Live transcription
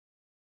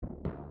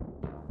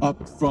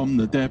up from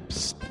the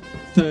depths,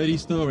 30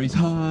 stories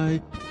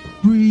high,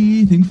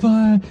 breathing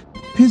fire,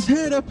 his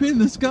head up in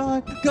the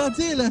sky.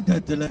 Godzilla,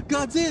 da-da-la,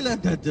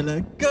 Godzilla, da-da-la,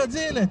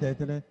 Godzilla,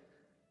 da-da-la.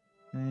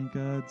 And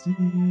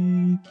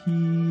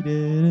Godzuki,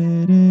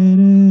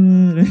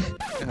 da-da-da-da-da.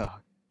 Oh,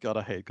 God,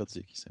 I hate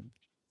Godzuki so much.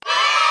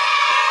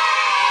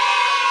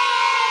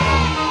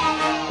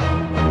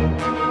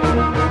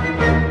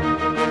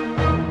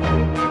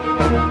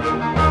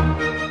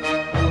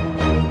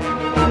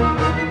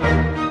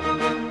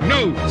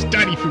 No, it's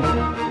daddy food.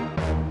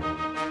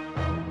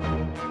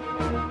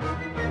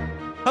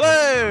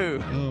 Hello!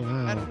 Oh,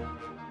 wow.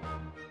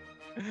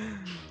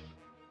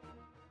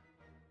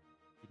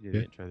 You did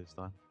the intro this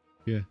time.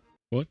 Yeah.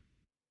 What?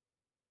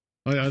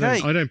 I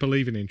Okay. don't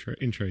believe in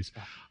intros.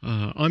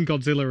 I'm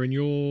Godzilla and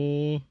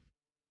you're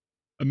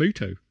a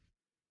Muto.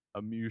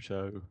 A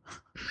Muto.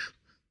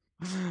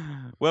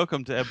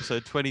 Welcome to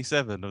episode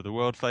 27 of the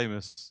world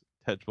famous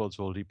Tetch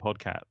Bodswaldy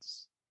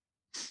podcasts.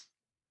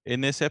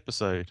 In this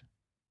episode,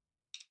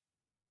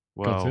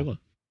 well, Godzilla,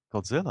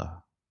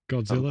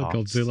 Other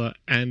parts. Godzilla,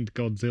 and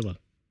Godzilla.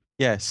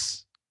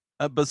 Yes,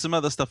 but some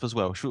other stuff as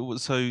well.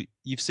 So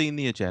you've seen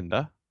the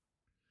agenda,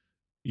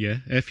 Yeah,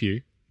 F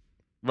you.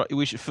 right?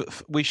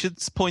 We should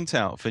point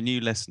out for new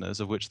listeners,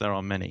 of which there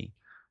are many.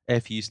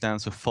 FU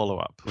stands for follow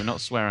up. We're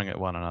not swearing at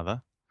one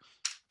another,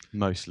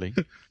 mostly.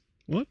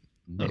 What?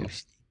 No.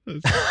 It's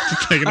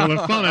taking all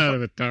the fun out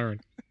of it, Darren.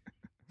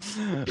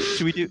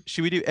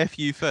 Should we do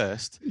FU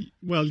first?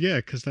 Well, yeah,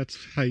 because that's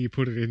how you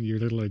put it in your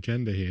little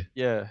agenda here.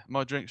 Yeah,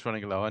 my drink's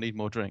running low. I need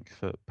more drink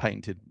for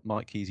patented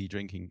Mike Kesey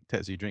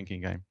Tetsu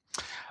drinking game.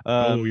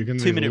 You're going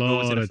to need a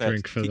rules in lot of effect.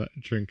 drink for that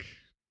drink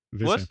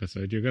this What?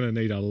 episode. You're going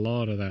to need a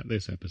lot of that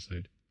this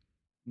episode.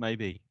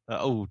 Maybe.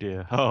 Oh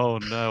dear. Oh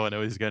no, I know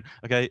where this is going.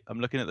 Okay, I'm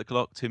looking at the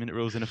clock. 2-minute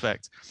rules in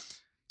effect.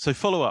 So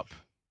follow up.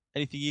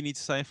 Anything you need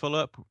to say in follow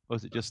up, or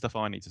is it just stuff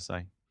I need to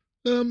say?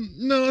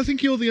 No, I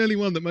think you're the only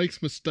one that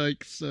makes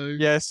mistakes. So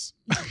Yes.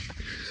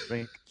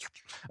 Drink.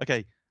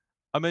 Okay.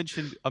 I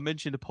mentioned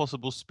a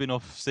possible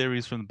spin-off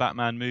series from the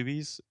Batman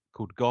movies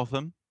called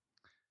Gotham.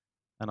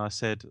 And I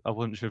said I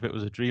wasn't sure if it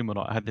was a dream or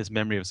not. I had this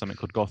memory of something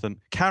called Gotham.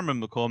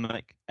 Cameron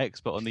McCormick,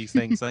 expert on these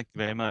things, thank you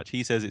very much.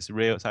 He says it's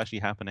real, it's actually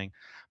happening.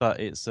 But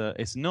it's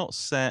not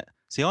set.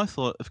 See, I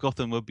thought if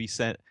Gotham would be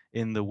set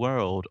in the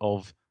world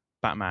of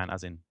Batman,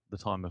 as in the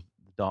time of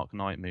the Dark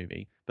Knight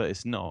movie, but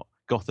it's not.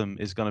 Gotham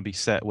is going to be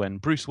set when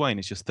Bruce Wayne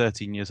is just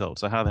 13 years old.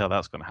 So how the hell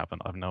that's going to happen?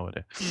 I have no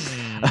idea.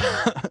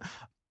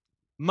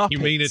 Muppets. you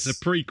mean it's a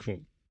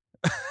prequel?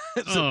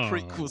 It's a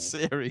prequel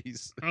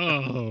series.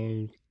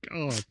 Oh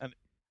God!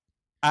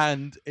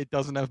 And it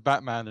doesn't have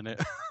Batman in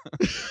it.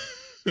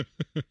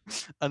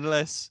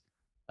 unless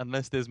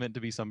there's meant to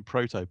be some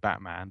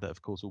proto-Batman that,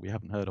 of course, we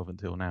haven't heard of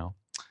until now.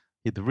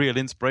 The real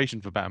inspiration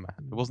for Batman,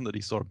 it wasn't that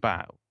he saw a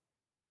bat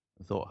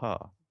and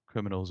thought,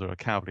 criminals are a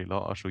cowardly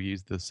lot, I shall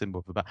use the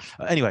symbol for bat.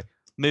 Anyway,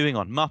 moving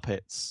on.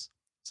 Muppets.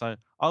 So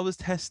I was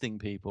testing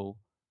people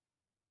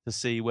to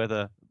see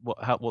whether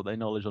what their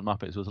knowledge on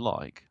Muppets was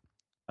like.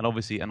 And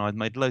obviously, I'd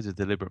made loads of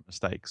deliberate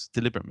mistakes.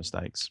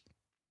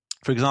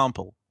 For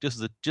example, just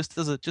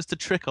to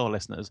trick our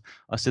listeners,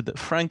 I said that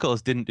Frank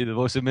Oz didn't do the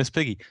voice of Miss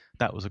Piggy.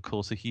 That was, of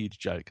course, a huge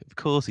joke. Of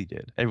course he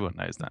did. Everyone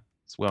knows that.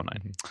 It's well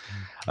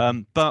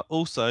known. But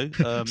also...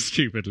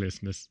 stupid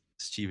listeners.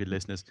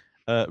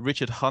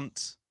 Richard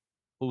Hunt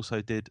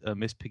also did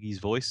Miss Piggy's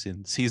voice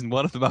in season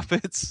 1 of the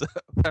Muppets,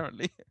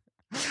 apparently.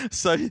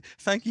 So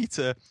thank you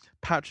to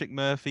Patrick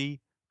Murphy,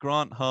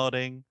 Grant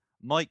Harding,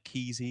 Mike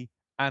Kesey,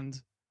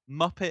 and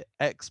Muppet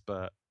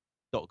expert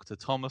Dr.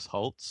 Thomas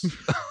Holtz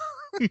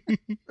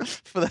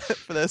for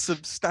their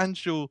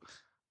substantial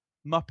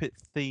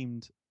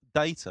Muppet-themed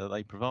data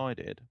they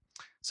provided.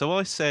 So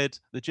I said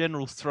the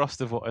general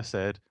thrust of what I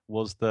said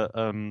was that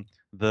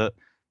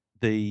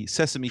the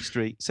Sesame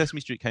Street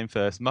came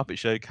first, Muppet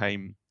Show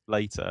came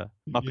later.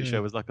 Muppet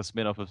Show was like a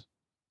spin-off of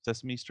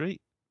Sesame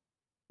Street.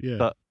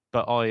 Yeah.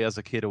 But I, as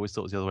a kid, always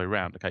thought it was the other way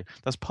around. Okay,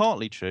 that's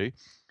partly true.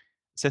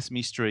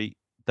 Sesame Street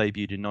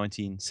debuted in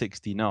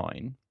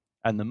 1969,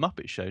 and the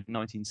Muppet Show in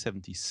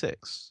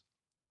 1976.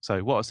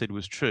 So what I said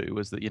was true,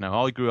 was that,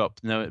 I grew up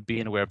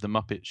being aware of the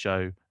Muppet Show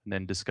and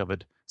then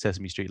discovered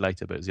Sesame Street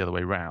later, but it was the other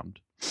way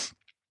around.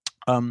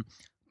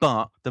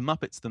 But the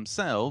Muppets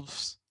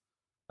themselves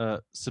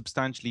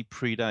substantially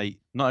predate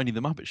not only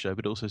the Muppet Show,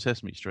 but also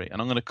Sesame Street.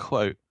 And I'm going to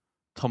quote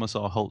Thomas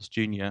R. Holtz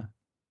Jr.,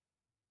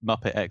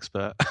 Muppet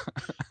expert.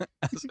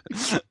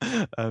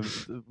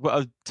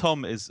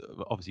 Tom is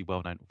obviously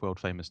well-known,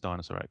 world-famous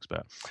dinosaur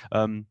expert.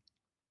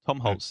 Tom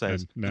Holtz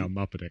says... now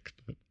Muppet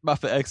expert.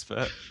 Muppet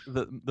expert.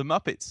 The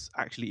Muppets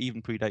actually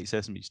even predate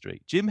Sesame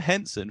Street. Jim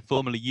Henson,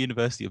 formerly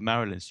University of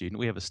Maryland student,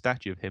 we have a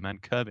statue of him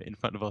and Kermit in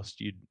front of our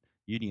student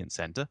union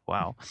centre.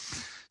 Wow.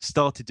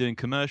 Started doing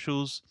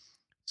commercials,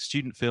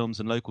 student films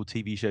and local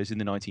TV shows in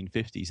the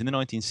 1950s. In the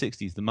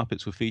 1960s, the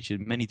Muppets were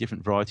featured in many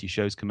different variety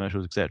shows,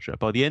 commercials, etc.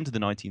 By the end of the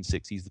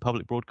 1960s, the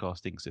public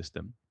broadcasting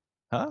system,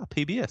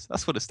 PBS,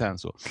 that's what it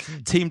stands for,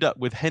 teamed up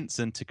with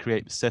Henson to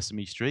create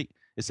Sesame Street.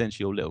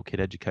 essentially all little kid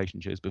education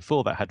shows.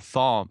 Before that had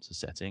farms as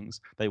settings.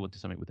 They wanted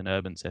something with an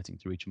urban setting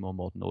to reach a more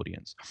modern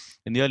audience.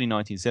 In the early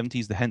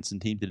 1970s, the Henson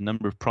team did a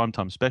number of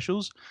primetime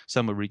specials.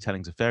 Some were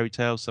retellings of fairy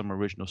tales, some were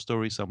original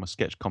stories, some were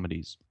sketch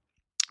comedies.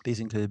 These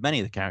included many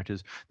of the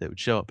characters that would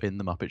show up in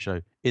The Muppet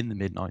Show in the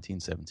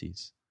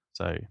mid-1970s.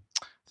 So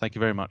thank you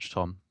very much,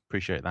 Tom.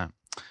 Appreciate that.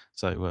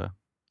 So,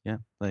 yeah,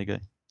 there you go.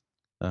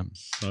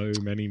 So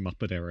many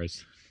Muppet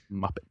errors.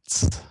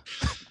 Muppets.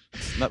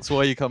 That's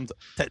why you come to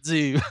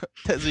Tetsu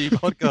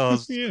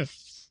Podcast. Yeah.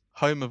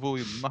 Home of all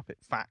your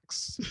Muppet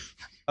facts.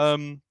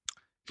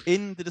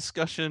 In the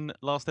discussion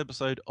last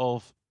episode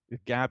of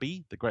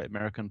Gabby, the Great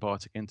American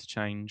Biotic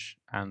Interchange,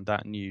 and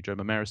that new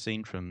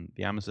dromamericine from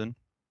the Amazon,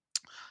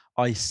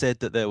 I said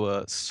that there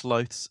were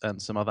sloths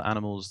and some other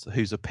animals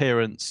whose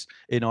appearance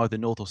in either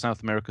North or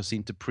South America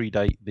seemed to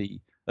predate the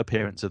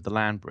appearance of the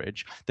land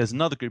bridge. There's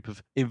another group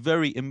of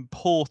very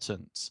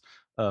important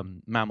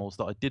mammals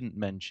that I didn't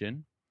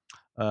mention.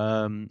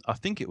 I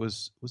think it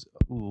was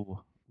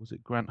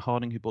it Grant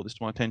Harding who brought this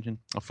to my attention?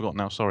 I forgot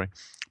now, sorry.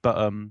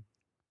 But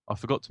I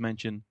forgot to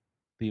mention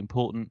the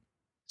important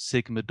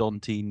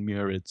sigmodontine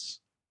murids,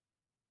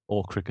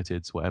 or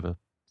cricketids, whatever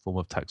form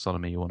of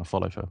taxonomy you want to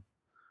follow for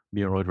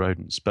muroid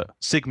rodents. But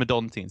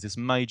sigmodontines, this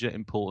major,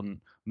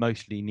 important,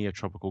 mostly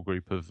neotropical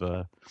group of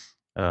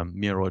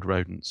muroid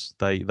rodents,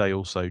 they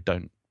also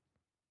don't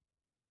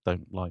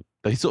like,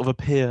 they sort of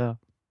appear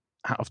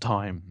out of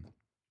time.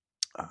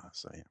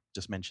 So yeah,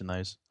 just mention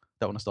those.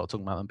 Don't want to start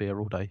talking about them beer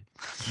all day.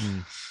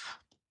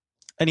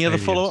 Any other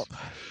follow-up?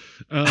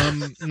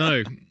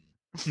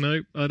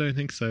 No, I don't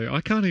think so.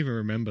 I can't even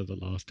remember the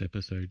last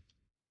episode.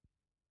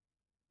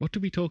 What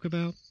did we talk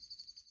about?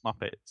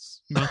 Muppets.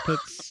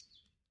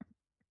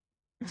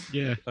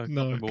 Yeah, I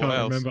can't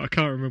remember. I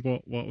can't remember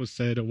what was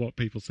said or what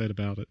people said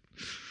about it.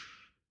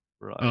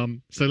 Right.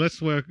 So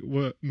let's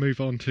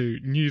move on to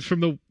news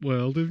from the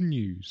world of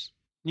news.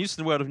 News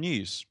from the world of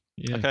news.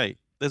 Yeah. Okay.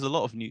 There's a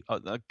lot of news.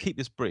 I'll keep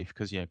this brief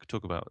because I could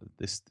talk about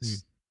this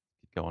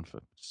go on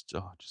for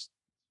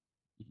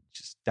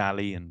just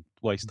dally and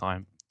waste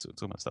time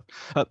talking about stuff.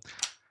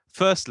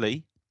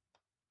 Firstly,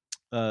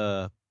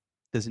 there's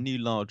a new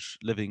large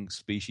living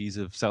species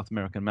of South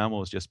American mammal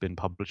has just been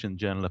published in the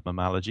Journal of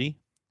Mammalogy.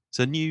 It's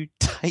a new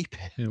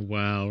tapir. Oh,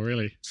 wow,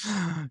 really?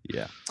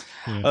 Yeah.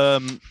 Yeah.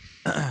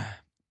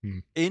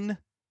 In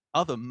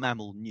other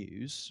mammal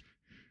news,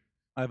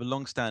 I have a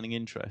long-standing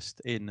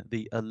interest in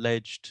the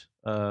alleged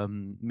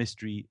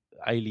mystery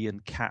alien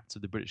cat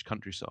of the British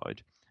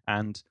countryside,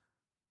 and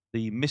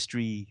the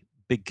mystery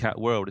big cat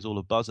world is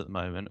all abuzz at the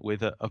moment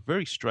with a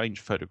very strange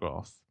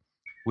photograph,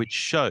 which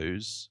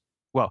shows.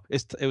 Well,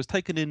 it was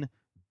taken in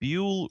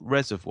Buell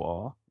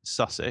Reservoir,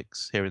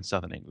 Sussex, here in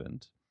southern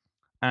England,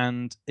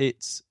 and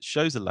it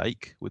shows a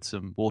lake with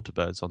some water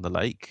birds on the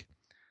lake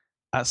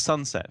at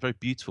sunset. Very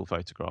beautiful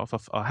photograph.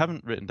 I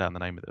haven't written down the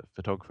name of the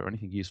photographer or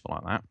anything useful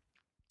like that.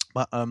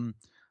 But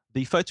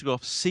the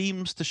photograph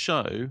seems to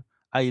show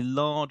a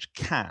large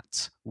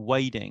cat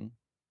wading,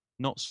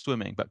 not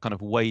swimming, but kind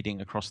of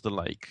wading across the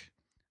lake.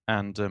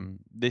 And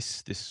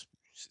this it's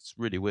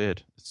really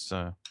weird. It's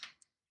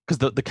because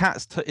the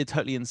cat's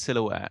totally in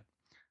silhouette,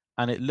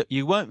 and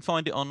you won't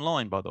find it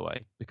online, by the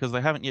way, because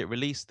they haven't yet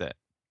released it.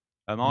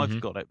 I've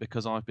got it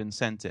because I've been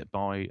sent it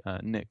by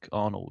Nick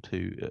Arnold,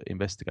 who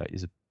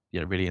is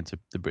really into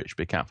the British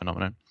big cat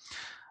phenomenon.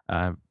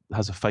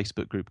 Has a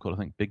Facebook group called, I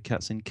think, Big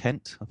Cats in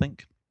Kent, I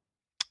think.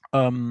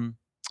 Do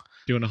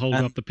you want to hold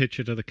up the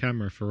picture to the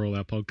camera for all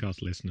our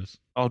podcast listeners?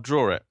 I'll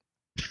draw it.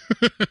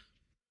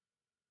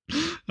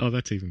 Oh,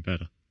 that's even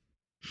better.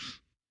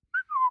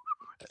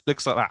 It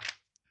looks like that.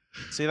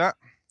 See that?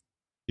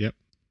 Yep.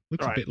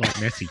 Looks a bit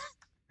like Nessie.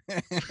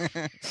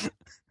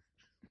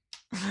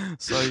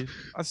 So,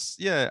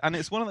 yeah, and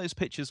it's one of those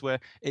pictures where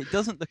it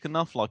doesn't look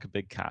enough like a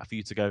big cat for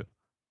you to go,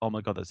 oh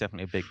my God, that's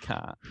definitely a big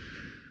cat.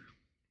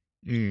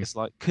 It's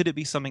like, could it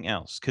be something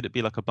else? Could it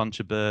be like a bunch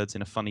of birds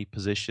in a funny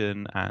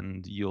position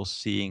and you're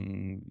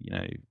seeing,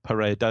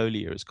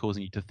 pareidolia is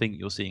causing you to think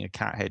you're seeing a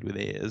cat head with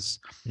ears?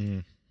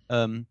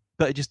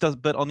 But it just does.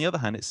 But on the other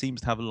hand, it seems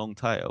to have a long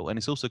tail, and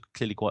it's also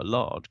clearly quite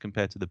large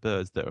compared to the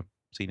birds that are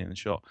seen in the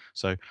shot.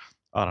 So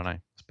I don't know,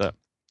 but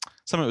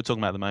something we're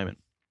talking about at the moment.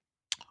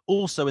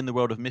 Also, in the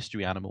world of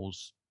mystery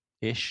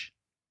animals-ish,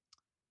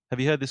 have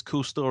you heard this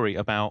cool story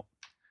about?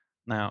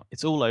 Now,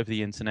 it's all over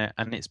the internet,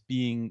 and it's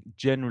being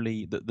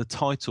generally the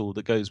title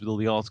that goes with all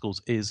the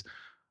articles is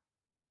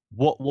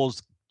 "What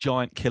was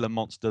giant killer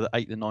monster that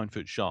ate the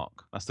 9-foot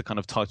shark?" That's the kind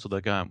of title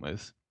they're going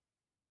with.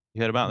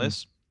 You heard about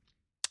this?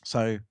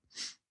 So,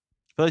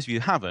 for those of you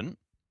who haven't,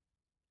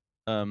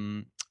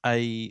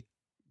 a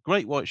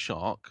great white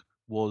shark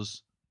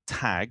was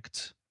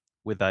tagged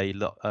with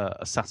a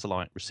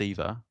satellite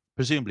receiver,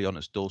 presumably on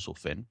its dorsal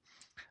fin,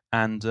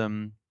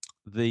 and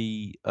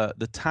the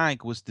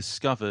tag was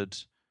discovered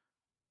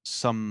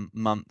some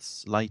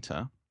months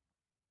later.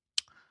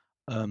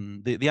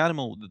 The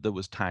animal that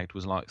was tagged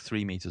was like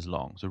 3 meters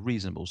long, so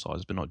reasonable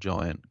size, but not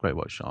giant, great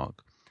white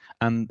shark.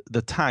 And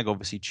the tag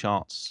obviously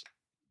charts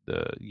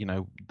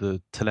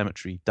the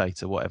telemetry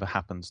data, whatever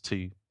happens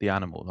to the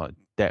animal, like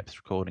depth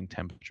recording,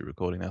 temperature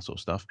recording, that sort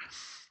of stuff.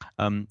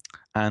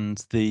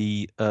 And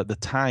the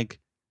tag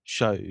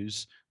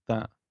shows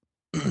that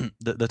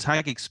the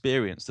tag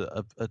experienced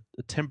a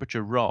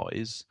temperature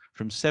rise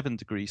from 7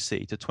 degrees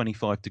C to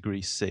 25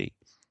 degrees C,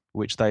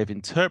 which they have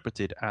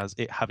interpreted as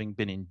it having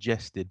been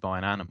ingested by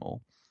an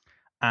animal,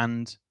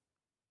 and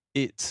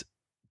it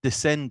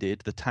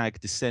descended. The tag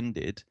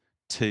descended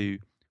to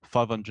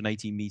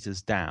 580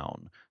 meters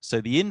down.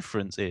 So the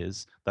inference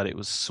is that it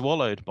was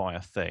swallowed by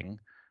a thing,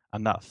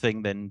 and that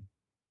thing then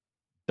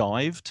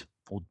dived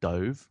or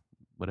dove,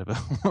 whatever.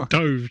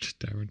 Doved,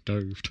 Darren,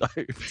 doved.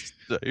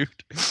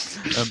 Doved.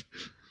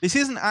 This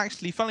isn't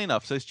actually, funny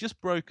enough, so it's just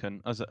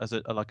broken as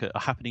a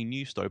happening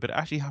news story, but it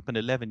actually happened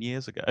 11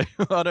 years ago.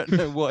 I don't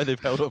know why they've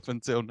held up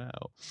until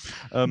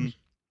now.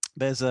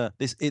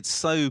 It's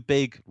so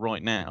big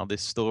right now,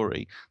 this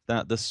story,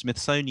 that the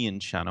Smithsonian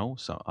Channel,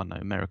 so I don't know,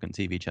 American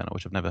TV channel,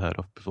 which I've never heard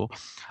of before,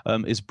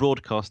 is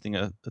broadcasting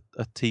a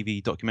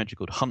TV documentary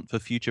called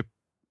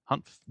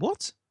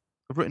what?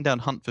 I've written down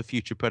Hunt for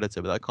Future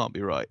Predator, but that can't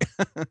be right.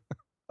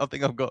 I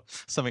think I've got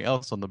something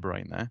else on the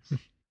brain there.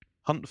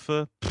 Hunt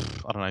for,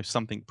 I don't know,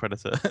 something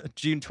Predator.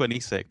 June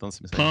 26th on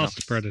Smithsonian.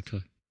 Past Predator.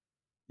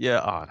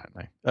 Yeah, I don't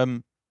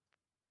know.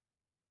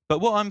 But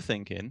what I'm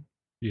thinking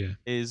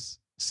is,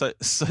 so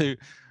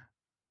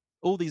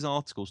all these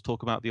articles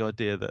talk about the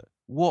idea that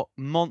what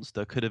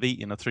monster could have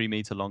eaten a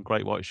 3-meter long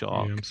great white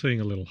shark? Yeah, I'm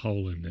seeing a little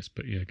hole in this,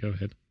 but yeah, go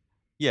ahead.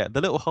 Yeah,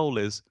 the little hole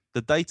is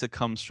the data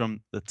comes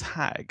from the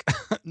tag,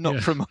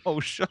 not from a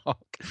whole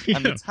shark.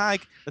 And the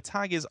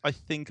tag is, I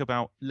think,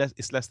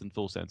 it's less than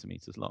 4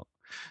 centimeters long.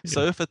 Yeah.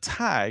 So if a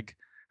tag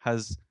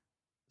has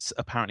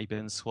apparently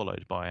been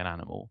swallowed by an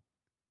animal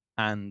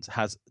and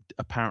has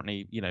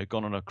apparently,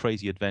 gone on a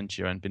crazy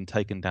adventure and been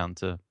taken down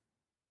to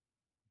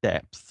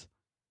depth,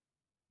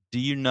 do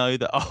you know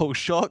that a whole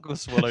shark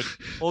was swallowed,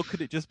 or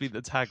could it just be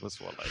the tag was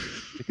swallowed?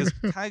 Because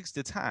tags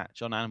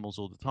detach on animals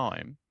all the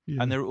time,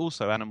 and there are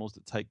also animals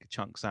that take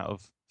chunks out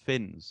of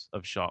fins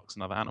of sharks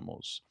and other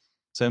animals.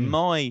 So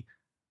my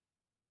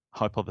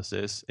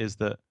hypothesis is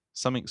that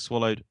something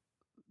swallowed.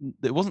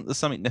 It wasn't that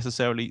something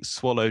necessarily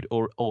swallowed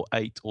or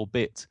ate or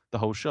bit the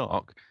whole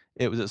shark.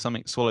 It was that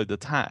something swallowed the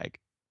tag,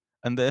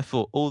 and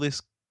therefore all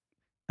this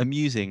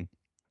amusing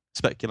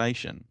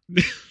speculation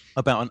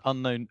about an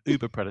unknown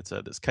uber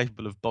predator that's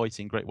capable of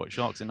biting great white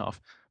sharks in half,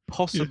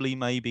 possibly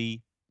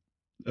maybe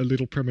a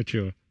little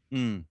premature.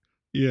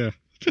 Yeah,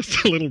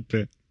 just a little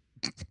bit.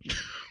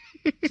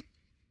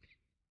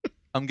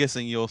 I'm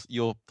guessing your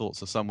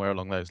thoughts are somewhere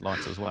along those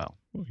lines as well.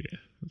 Oh yeah.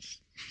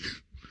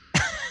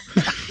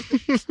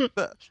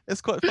 But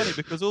it's quite funny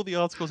because all the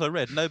articles I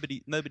read,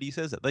 nobody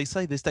says it. They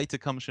say this data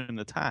comes from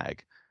the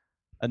tag,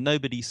 and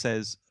nobody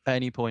says at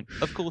any point,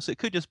 of course, it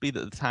could just be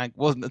that the tag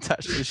wasn't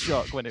attached to the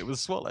shark when it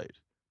was swallowed.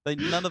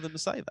 None of them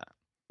say that.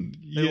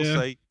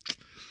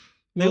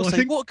 They all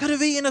say, what could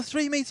have eaten a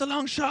 3-meter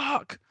long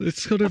shark?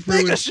 It's sort of a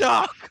bigger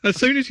shark. As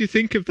soon as you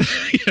think of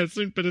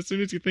that, but as soon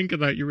as you think of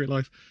that, you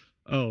realise,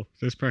 oh,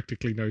 there's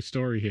practically no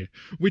story here.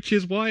 Which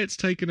is why it's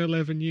taken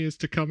 11 years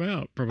to come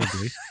out,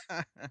 probably.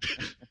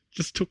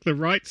 Just took the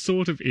right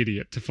sort of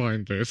idiot to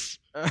find this.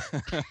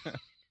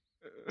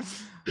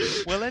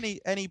 Well,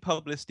 any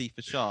publicity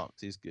for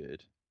sharks is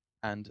good,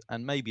 and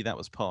maybe that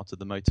was part of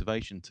the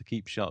motivation to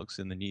keep sharks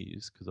in the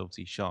news, because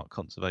obviously shark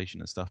conservation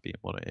and stuff being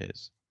what it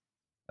is,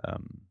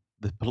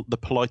 the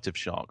plight of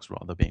sharks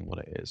rather being what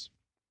it is.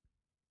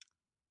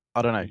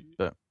 I don't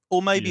know,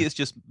 or maybe it's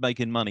just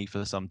making money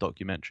for some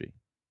documentary.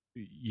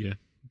 Yeah,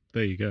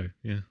 there you go.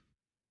 Yeah.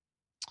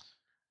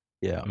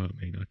 I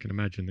mean, I can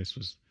imagine this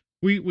was.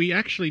 We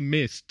actually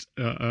missed.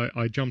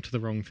 I jumped to the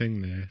wrong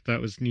thing there.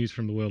 That was news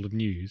from the world of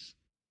news.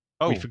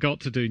 Oh. We forgot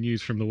to do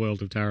news from the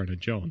world of Darren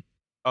and John.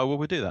 Oh, well,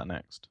 we'll do that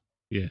next.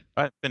 Yeah.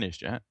 I haven't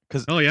finished yet.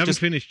 You haven't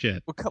finished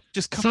yet? Well,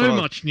 just so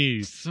much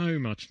news.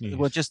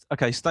 Well,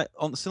 still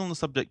on the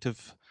subject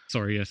of...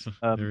 Sorry, yes,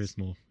 there is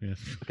more, yes.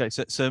 Okay,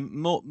 so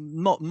more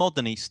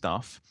modern-y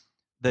stuff.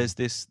 There's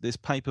this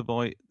paper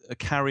by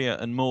Carrier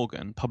and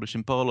Morgan published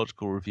in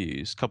Biological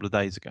Reviews a couple of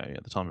days ago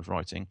at the time of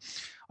writing.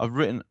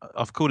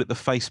 I've called it the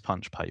Face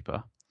Punch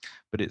paper,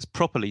 but it's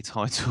properly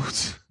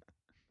titled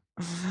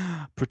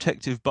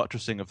Protective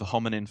Buttressing of the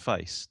Hominin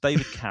Face.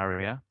 David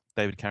Carrier,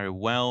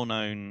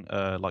 well-known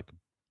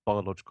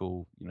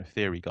biological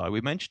theory guy.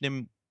 We mentioned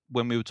him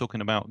when we were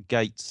talking about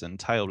gaits and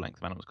tail length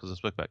of animals, because I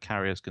spoke about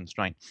Carrier's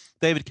constraint.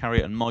 David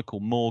Carrier and Michael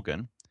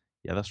Morgan.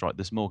 Yeah, that's right.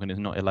 This Morgan is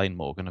not Elaine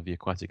Morgan of the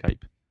aquatic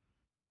ape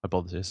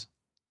hypothesis,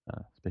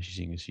 especially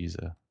seeing as she's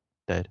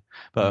dead.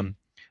 But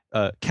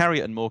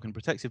Carrier and Morgan,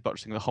 Protective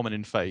Buttressing of the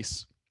Hominin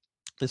Face.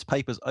 This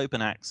paper's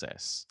open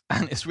access,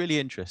 and it's really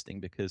interesting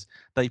because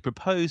they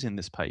propose in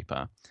this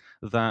paper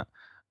that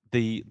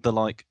the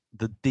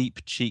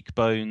deep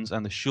cheekbones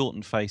and the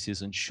shortened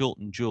faces and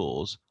shortened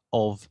jaws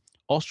of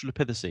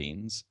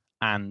Australopithecines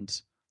and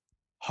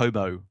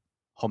Homo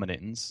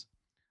hominins,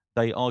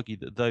 they argue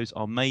that those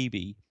are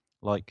maybe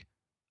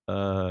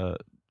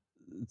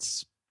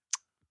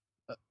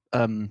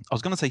I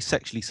was going to say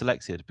sexually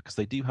selected because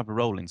they do have a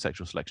role in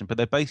sexual selection, but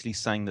they're basically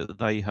saying that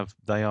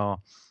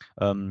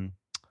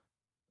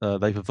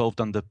they've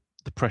evolved under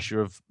the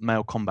pressure of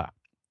male combat.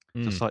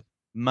 So it's like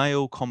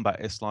male combat.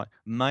 It's like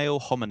male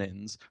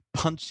hominins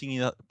punching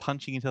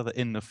each other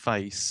in the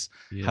face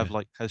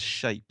has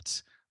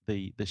shaped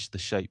the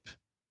shape.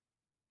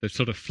 They've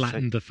sort of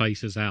flattened the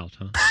faces out,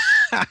 huh?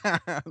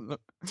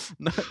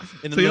 No,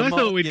 see, I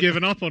thought we'd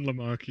given up on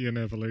Lamarckian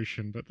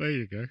evolution, but there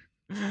you go.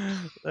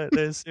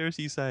 They're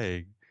seriously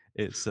saying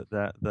it's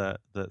that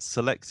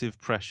selective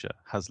pressure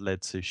has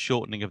led to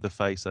shortening of the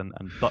face and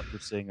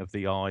buttressing of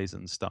the eyes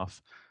and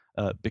stuff,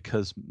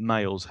 because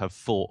males have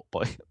fought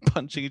by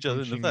punching each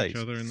other in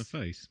the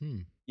face.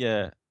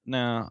 Yeah.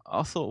 Now,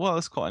 I thought, well,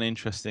 that's quite an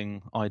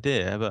interesting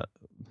idea, but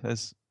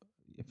there's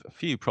a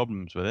few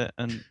problems with it,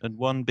 and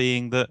one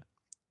being that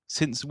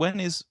since when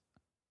is,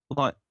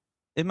 like,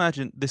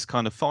 imagine this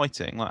kind of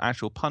fighting, like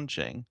actual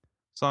punching.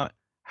 It's like,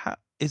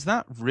 is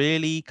that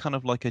really kind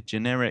of like a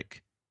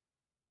generic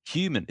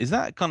human? Is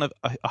that kind of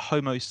a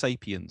Homo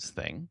sapiens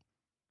thing?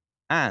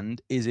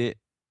 And is it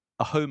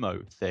a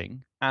Homo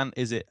thing? And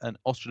is it an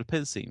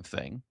Australopithecine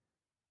thing?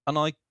 And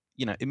I,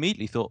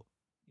 immediately thought,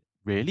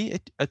 really?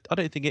 I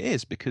don't think it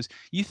is, because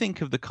you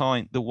think of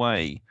the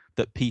way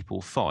that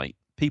people fight,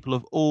 people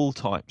of all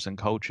types and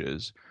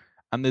cultures,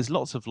 and there's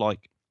lots of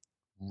like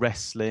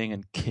wrestling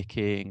and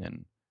kicking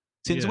and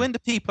since when do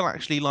people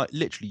actually like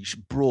literally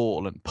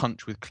brawl and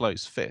punch with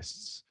closed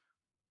fists?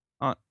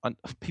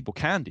 People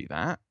can do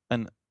that,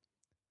 and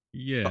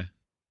no,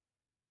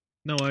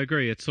 I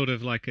agree. It's sort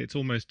of like it's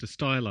almost a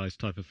stylized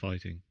type of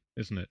fighting,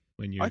 isn't it?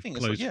 When you're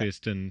closed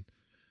fist and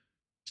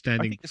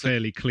standing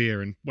fairly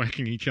clear and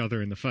whacking each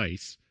other in the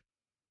face.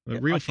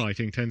 Real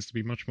fighting tends to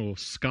be much more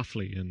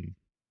scuffly and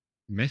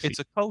messy.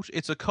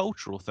 It's a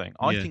cultural thing.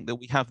 I think that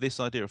we have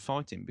this idea of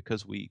fighting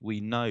because we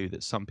know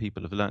that some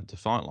people have learned to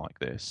fight like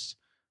this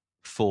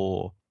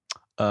for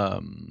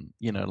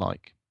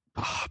like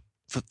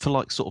for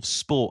like sort of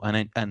sport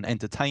and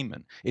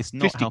entertainment. It's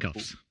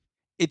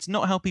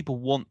not how people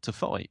want to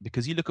fight,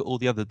 because you look at all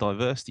the other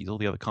diversities, all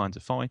the other kinds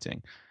of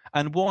fighting,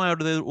 and why are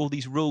there all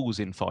these rules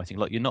in fighting?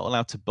 Like, you're not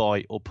allowed to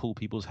bite or pull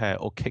people's hair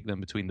or kick them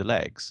between the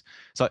legs.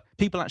 It's like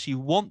people actually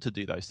want to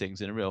do those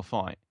things in a real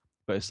fight,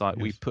 but it's like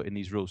we've put in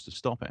these rules to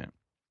stop it.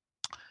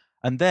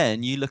 And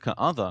then you look at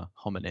other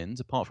hominins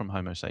apart from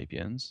Homo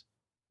sapiens.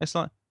 It's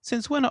like,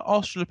 since when are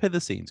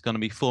Australopithecines going to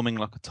be forming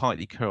like a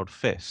tightly curled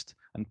fist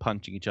and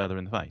punching each other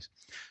in the face?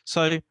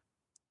 So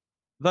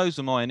those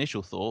are my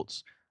initial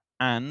thoughts.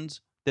 And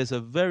there's a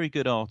very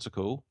good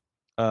article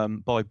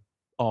by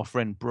our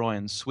friend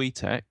Brian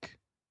Sweetek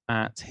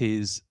at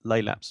his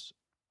Laylapse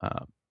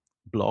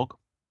blog.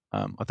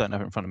 I don't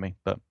have it in front of me,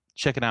 but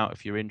check it out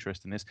if you're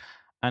interested in this.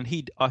 And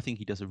I think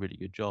he does a really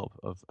good job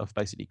of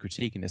basically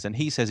critiquing this. And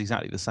he says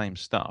exactly the same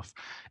stuff.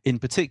 In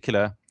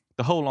particular,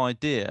 the whole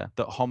idea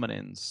that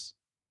hominins,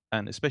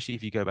 and especially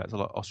if you go back to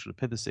like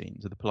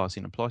Australopithecines, or the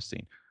Pliocene and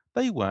Pleistocene,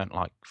 they weren't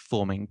like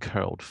forming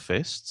curled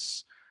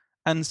fists.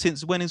 And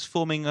since when is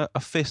forming a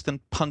fist and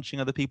punching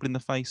other people in the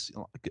face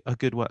a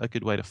good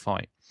way to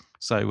fight?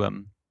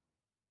 So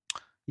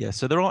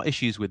so there are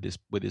issues with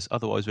this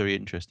otherwise very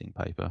interesting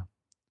paper.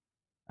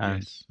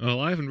 And yes. Well,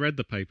 I haven't read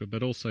the paper,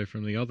 but also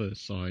from the other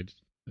side,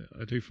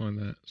 I do find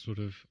that sort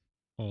of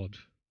odd.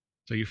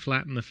 So you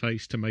flatten the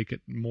face to make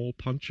it more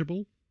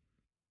punchable?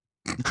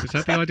 Is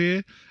that the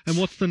idea? And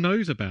what's the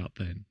nose about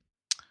then?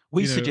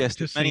 We suggest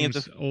it just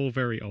seems all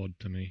very odd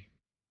to me.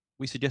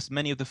 We suggest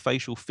many of the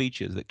facial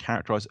features that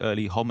characterize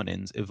early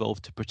hominins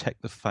evolved to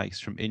protect the face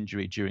from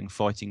injury during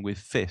fighting with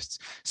fists,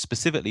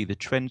 specifically the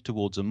trend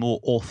towards a more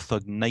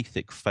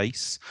orthognathic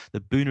face, the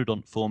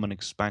bunodont form and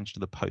expansion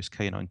of the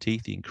post-canine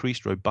teeth, the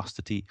increased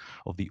robustity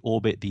of the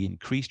orbit, the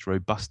increased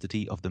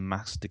robustity of the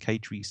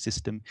masticatory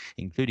system,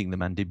 including the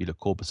mandibular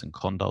corpus and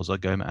condyle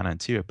zygoma and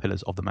anterior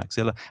pillars of the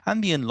maxilla,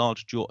 and the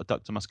enlarged jaw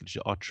adductor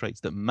musculature are traits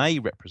that may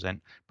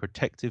represent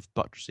protective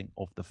buttressing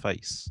of the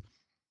face.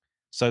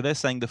 So they're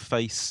saying the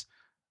face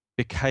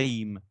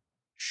became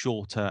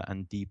shorter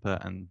and deeper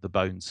and the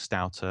bones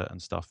stouter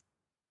and stuff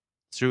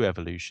through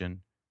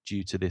evolution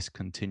due to this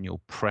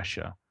continual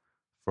pressure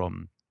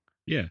from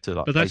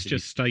but that's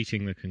just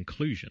stating the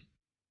conclusion,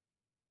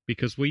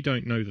 because we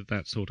don't know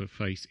that sort of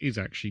face is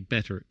actually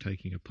better at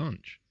taking a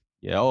punch.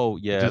 Is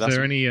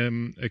there any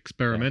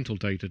experimental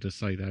data to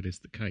say that is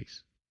the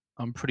case?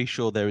 I'm pretty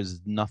sure there is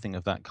nothing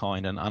of that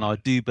kind, and I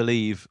do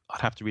believe,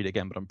 I'd have to read it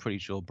again, but I'm pretty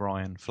sure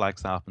Brian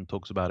flags that up and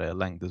talks about it at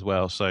length as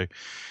well.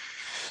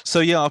 So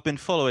yeah, I've been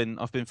following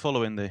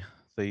the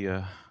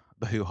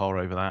hoo-ha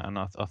over that, and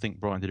I think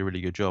Brian did a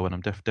really good job, and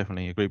I'm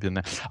definitely agree with him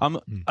there. And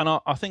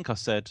I think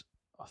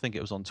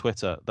it was on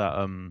Twitter that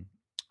I was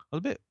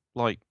a bit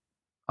like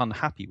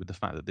unhappy with the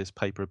fact that this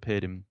paper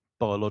appeared in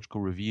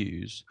Biological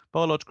Reviews.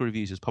 Biological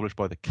Reviews is published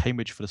by the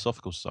Cambridge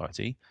Philosophical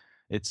Society.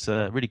 It's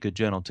a really good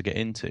journal to get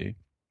into.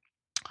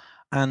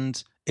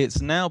 And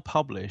it's now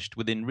published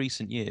within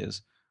recent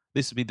years.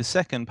 This would be the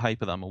second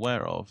paper that I'm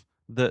aware of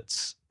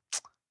that's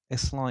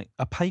it's like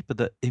a paper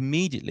that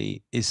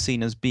immediately is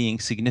seen as being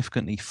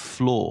significantly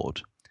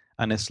flawed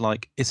And it's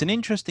like, it's an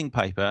interesting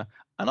paper,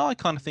 and I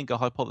kind of think a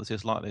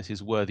hypothesis like this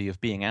is worthy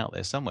of being out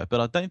there somewhere,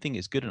 but I don't think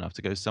it's good enough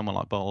to go to someone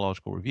like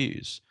Biological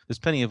Reviews. There's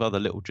plenty of other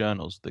little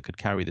journals that could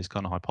carry this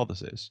kind of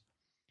hypothesis.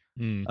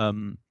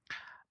 Mm.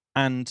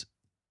 And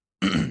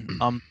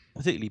I'm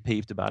particularly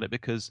peeved about it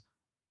because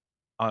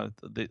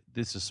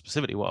this is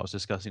specifically what I was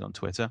discussing on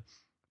Twitter.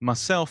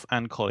 Myself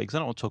and colleagues, I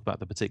don't want to talk about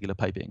the particular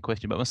paper in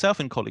question, but myself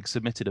and colleagues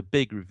submitted a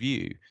big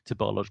review to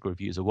Biological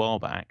Reviews a while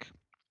back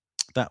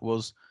that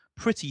was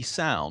pretty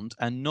sound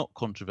and not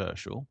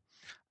controversial.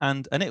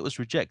 And it was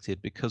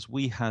rejected because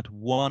we had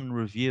one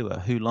reviewer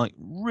who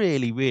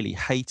really, really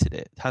hated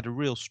it, had a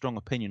real strong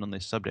opinion on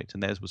this subject,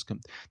 and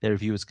their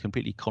review was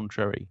completely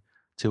contrary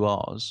to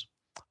ours,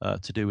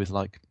 to do with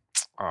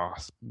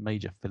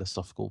major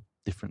philosophical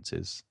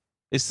differences.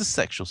 It's the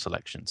sexual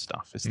selection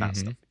stuff. It's that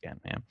stuff again,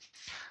 yeah.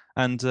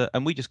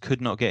 And we just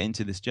could not get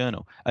into this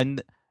journal.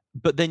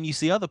 But then you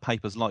see other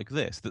papers like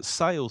this that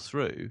sail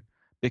through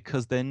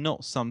because they're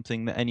not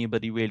something that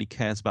anybody really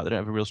cares about. They don't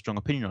have a real strong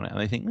opinion on it, and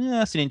they think, yeah,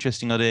 that's an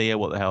interesting idea. Yeah,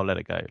 what the hell? Let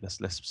it go.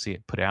 Let's see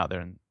it, put it out there,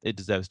 and it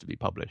deserves to be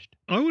published.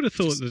 I would have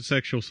thought that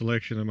sexual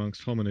selection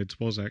amongst hominids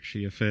was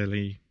actually a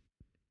fairly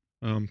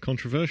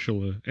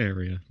controversial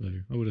area, though.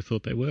 I would have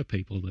thought there were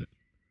people that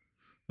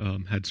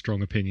had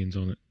strong opinions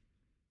on it.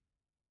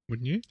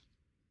 Wouldn't you?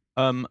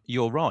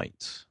 You're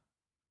right.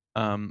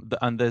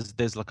 And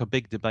there's like a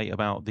big debate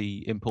about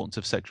the importance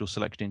of sexual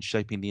selection in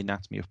shaping the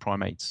anatomy of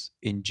primates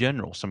in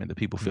general, something that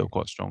people feel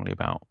quite strongly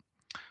about.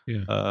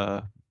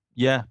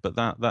 Yeah. But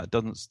that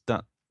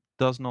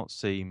does not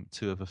seem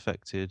to have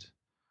affected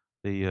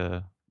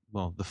the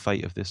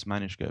fate of this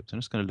manuscript. I'm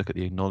just going to look at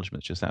the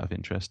acknowledgements just out of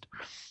interest.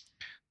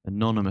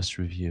 Anonymous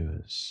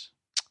reviewers.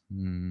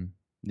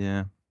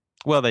 Yeah.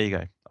 Well, there you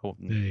go.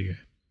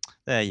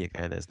 There you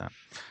go. There's that.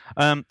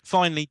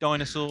 Finally,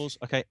 dinosaurs.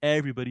 Okay,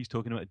 everybody's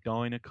talking about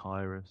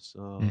Deinocheirus.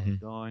 Oh,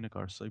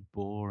 Deinocheirus, so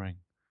boring.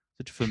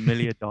 Such a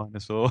familiar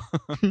dinosaur.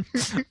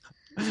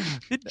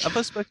 Have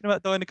I spoken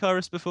about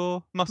Deinocheirus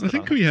before? I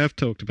think we have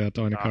talked about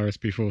Deinocheirus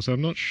before, so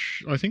I'm not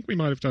I think we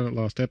might have done it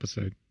last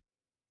episode.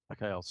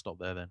 Okay, I'll stop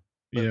there then.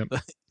 Yeah.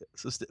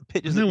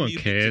 Pictures. No one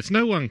cares.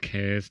 No one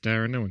cares,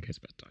 Darren. No one cares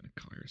about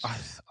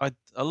Deinocheirus.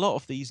 A lot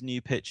of these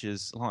new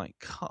pictures,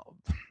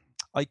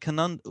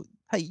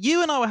 Hey,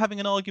 you and I were having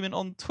an argument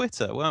on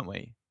Twitter, weren't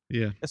we?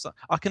 Yeah. It's like,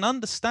 I can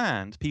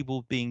understand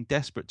people being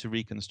desperate to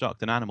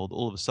reconstruct an animal that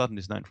all of a sudden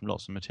is known from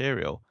lots of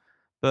material,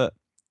 but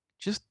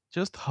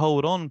just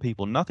hold on,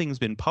 people. Nothing's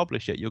been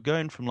published yet. You're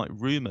going from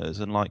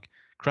rumors and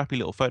crappy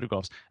little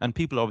photographs, and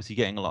people are obviously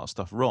getting a lot of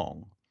stuff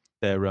wrong.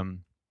 They're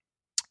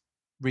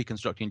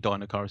reconstructing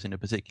Deinocheirus in a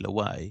particular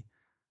way,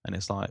 and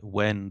it's like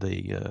when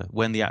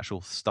the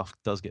actual stuff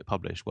does get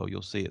published, well,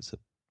 you'll see it's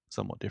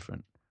somewhat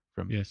different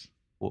from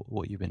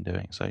what you've been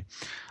doing. So,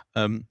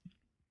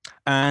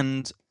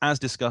 and as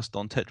discussed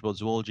on Tetrapod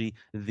Zoology,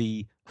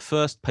 the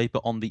first paper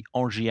on the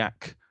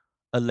Orgeac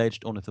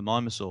alleged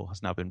ornithomimosaur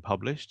has now been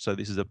published. So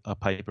this is a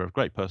paper of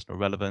great personal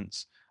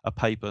relevance, a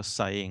paper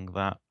saying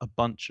that a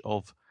bunch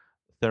of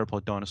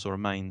theropod dinosaur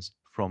remains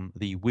from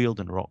the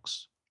Wealden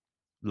rocks,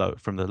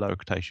 from the Lower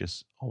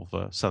Cretaceous of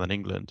southern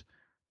England.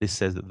 This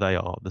says that they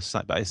are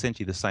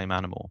essentially the same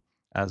animal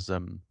as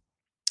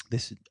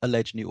this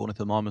alleged new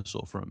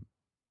ornithomimosaur from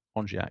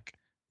Orgeac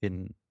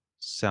in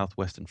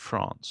southwestern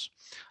France.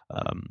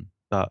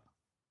 But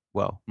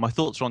my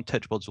thoughts are on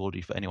Tetrapod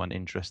Zoology for anyone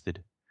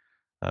interested.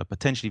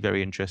 Potentially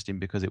very interesting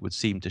because it would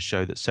seem to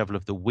show that several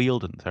of the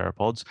Wealden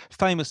theropods,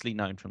 famously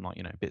known from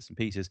bits and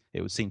pieces,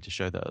 it would seem to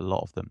show that a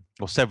lot of them,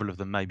 or several of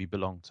them, maybe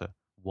belong to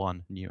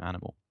one new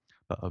animal.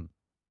 But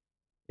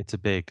it's a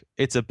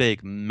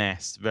big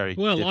mess. Very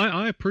well.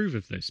 I approve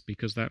of this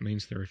because that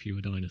means there are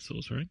fewer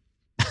dinosaurs, right?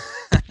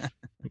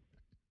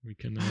 we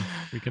can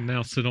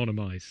now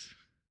synonymize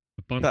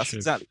a bunch. That's of...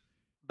 exactly.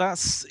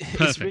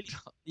 It's really,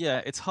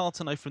 it's hard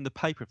to know from the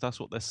paper if that's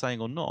what they're saying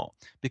or not,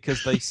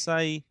 because they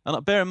say,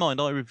 and bear in mind,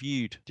 I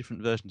reviewed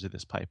different versions of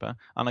this paper,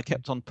 and I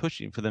kept on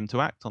pushing for them to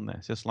act on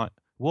this. It's like,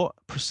 what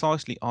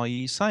precisely are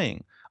you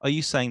saying? Are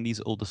you saying these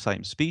are all the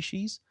same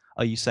species?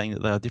 Are you saying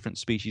that they are different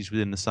species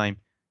within the same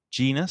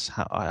genus?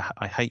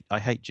 I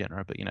hate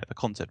genera, but the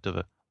concept of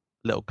a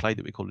little clade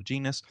that we call a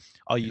genus.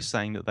 Are you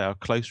saying that they are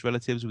close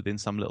relatives within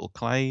some little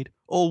clade,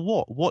 or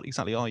what? What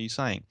exactly are you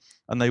saying?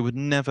 And they would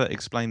never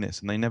explain this,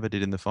 and they never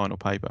did in the final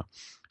paper.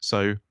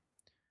 So,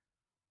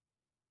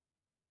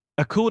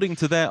 according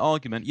to their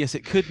argument, yes,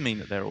 it could mean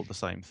that they're all the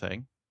same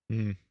thing,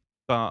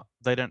 but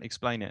they don't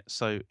explain it.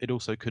 So it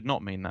also could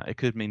not mean that. It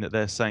could mean that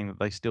they're saying that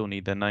they still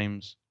need their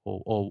names,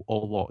 or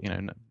what?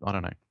 I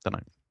don't know.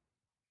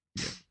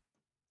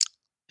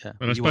 Yeah.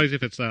 But I suppose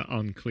if it's that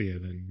unclear,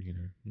 then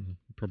you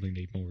probably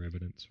need more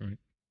evidence, right?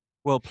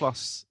 Well,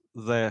 plus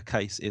their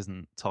case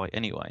isn't tight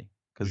anyway,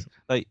 because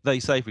they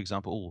say, for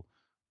example,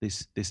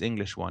 this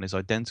English one is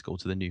identical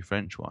to the new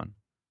French one.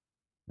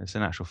 It's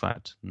in actual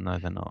fact, no,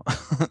 they're not.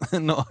 They're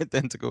not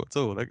identical at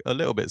all. They're a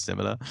little bit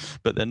similar,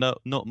 but they're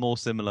not more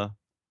similar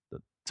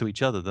to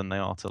each other than they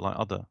are to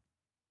other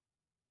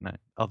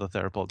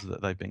theropods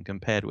that they've been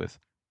compared with.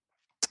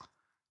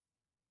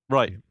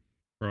 Right.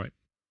 Right.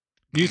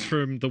 News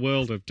from the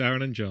world of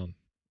Darren and John,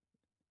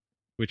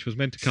 which was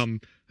meant to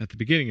come at the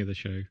beginning of the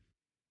show.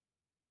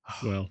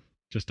 Well,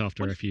 just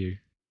after FU.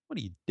 What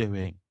are you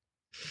doing?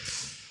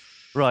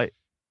 Right.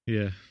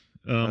 Yeah.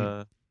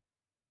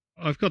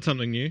 I've got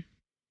something new.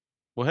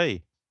 Well,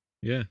 hey.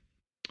 Yeah.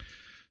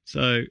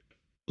 So,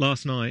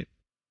 last night,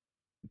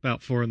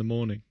 about 4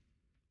 a.m,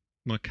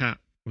 my cat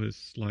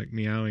was like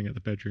meowing at the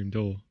bedroom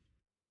door.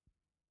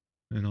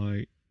 And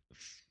I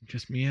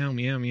just meow,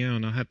 meow, meow.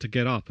 And I had to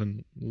get up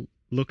and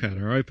look at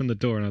her. I opened the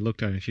door and I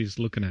looked at her and she's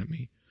looking at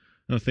me.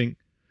 And I think,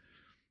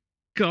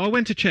 God, I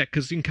went to check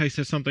because in case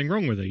there's something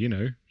wrong with her, you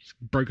know,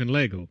 broken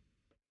leg or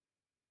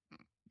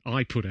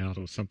eye put out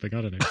or something.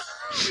 I don't know.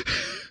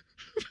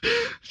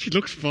 She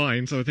looks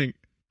fine. So I think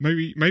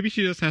maybe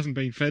she just hasn't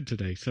been fed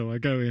today. So I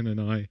go in and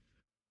I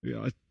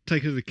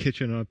take her to the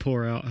kitchen and I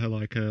pour out her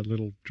like a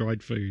little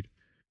dried food.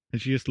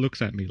 And she just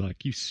looks at me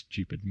like, you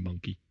stupid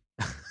monkey.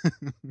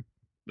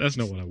 That's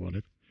not what I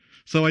wanted.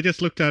 So I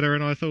just looked at her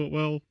and I thought,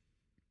 well,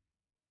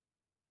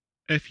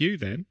 F you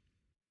then.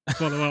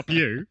 Follow up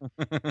you.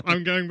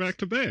 I'm going back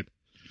to bed.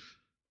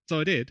 So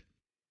I did.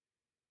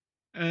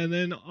 And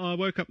then I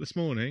woke up this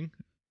morning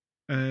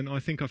and I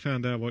think I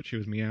found out what she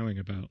was meowing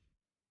about.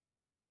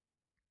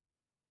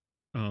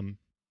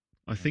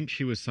 I think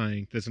she was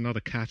saying there's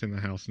another cat in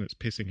the house and it's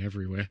pissing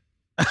everywhere.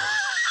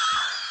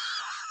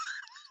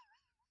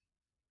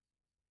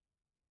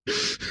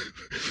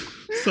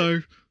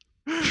 So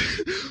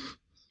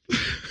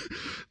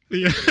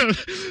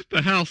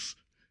the house,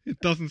 it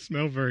doesn't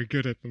smell very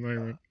good at the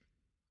moment.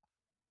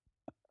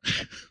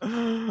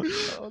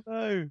 Oh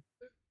no!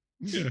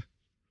 Yeah,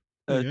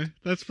 yeah.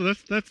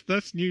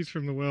 That's news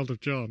from the world of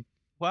John.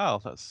 Wow,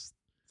 that's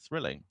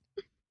thrilling.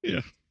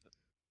 Yeah.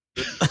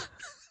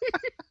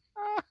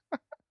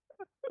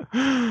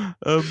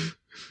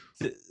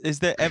 Is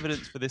there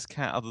evidence for this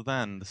cat other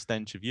than the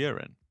stench of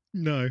urine?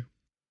 No.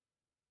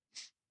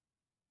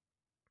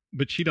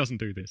 But she doesn't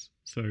do this,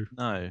 so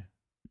no.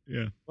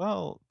 Yeah.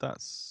 Well,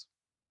 that's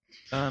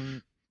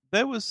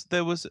there was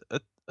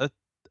a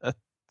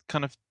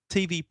kind of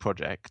TV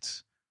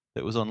project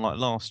that was on like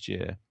last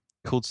year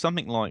called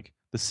something like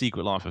The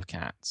Secret Life of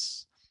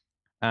Cats,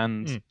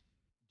 and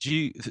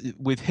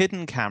with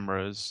hidden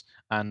cameras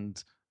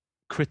and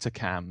critter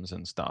cams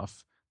and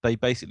stuff, they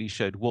basically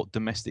showed what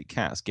domestic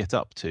cats get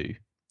up to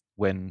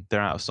when they're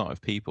out of sight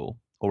of people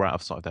or out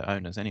of sight of their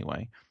owners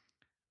anyway.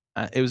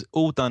 It was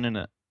all done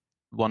in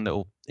one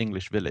little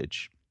English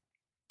village.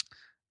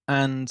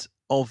 And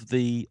of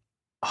the,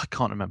 I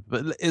can't remember,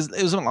 but it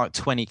was something like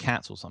 20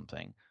 cats or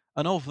something.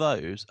 And of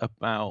those,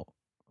 about,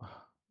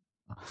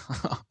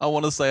 I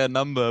want to say a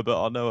number,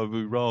 but I know I'll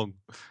be wrong.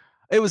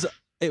 It was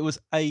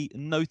a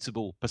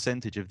notable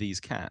percentage of these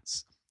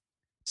cats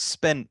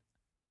spent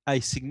a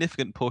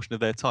significant portion of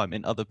their time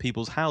in other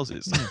people's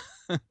houses.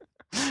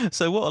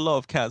 So what a lot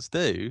of cats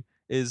do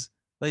is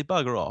they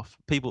bugger off.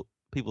 People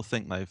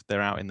think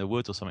they're out in the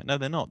woods or something. No,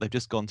 they're not. They've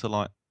just gone to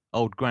like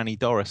old Granny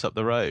Doris up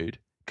the road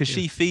because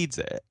she feeds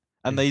it,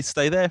 and they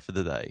stay there for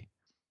the day.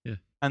 Yeah.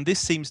 And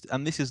this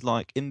is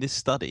like in this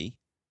study.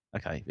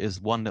 Okay, it's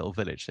one little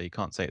village, so you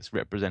can't say it's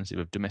representative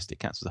of domestic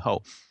cats as a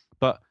whole.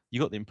 But you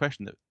got the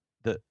impression that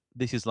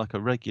this is like a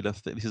regular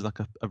this is like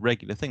a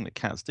regular thing that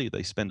cats do.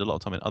 They spend a lot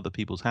of time in other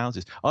people's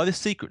houses, either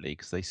secretly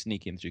because they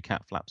sneak in through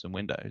cat flaps and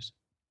windows,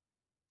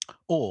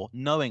 or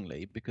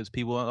knowingly because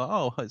people are like,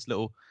 oh, it's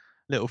little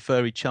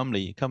furry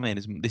Chumley, come in.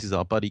 This is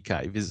our buddy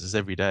cat. He visits us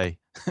every day.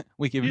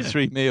 We give him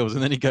 3 meals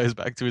and then he goes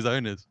back to his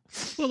owners.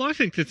 Well, I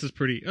think this is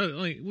pretty.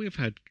 We've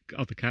had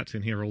other cats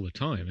in here all the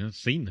time. I've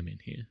seen them in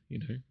here. You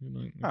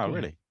know. Oh,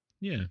 really?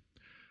 Yeah.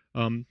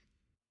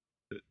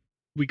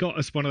 We got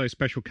us one of those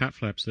special cat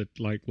flaps that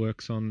like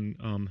works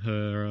on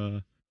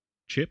her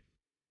chip,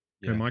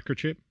 her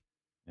microchip.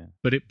 Yeah.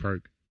 But it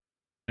broke.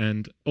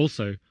 And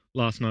also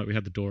last night we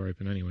had the door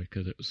open anyway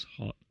because it was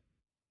hot.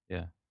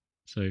 Yeah.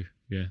 So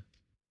yeah.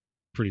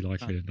 Pretty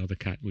likely another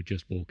cat would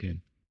just walk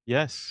in.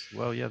 Yes,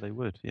 well, yeah, they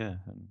would, yeah,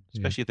 and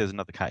especially if there's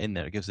another cat in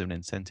there, it gives them an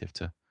incentive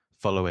to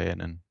follow in,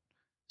 and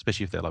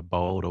especially if they're like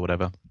bold or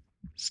whatever,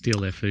 steal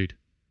their food,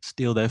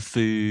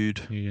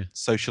 yeah,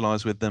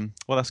 socialize with them.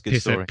 Well, that's a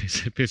good story.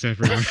 Piss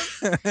everywhere.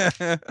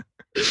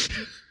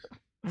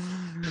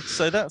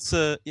 So that's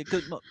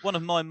one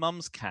of my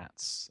mum's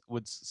cats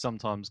would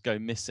sometimes go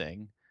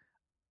missing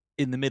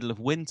in the middle of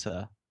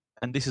winter,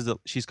 and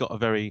she's got a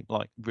very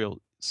like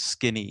real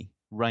skinny,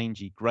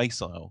 rangy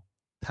gracile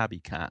tabby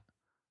cat.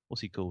 What's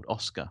he called?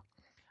 Oscar.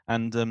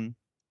 And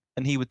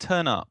he would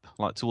turn up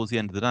like towards the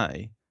end of the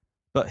day,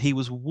 but he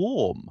was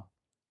warm.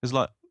 It was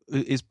like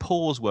his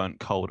paws weren't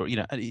cold, or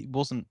and it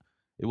wasn't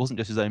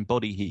just his own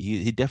body.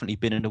 He'd definitely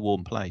been in a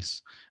warm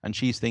place. And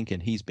she's thinking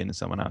he's been in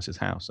someone else's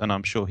house, and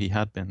I'm sure he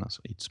had been. That's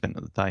what he'd spent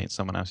the day in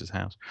someone else's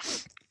house.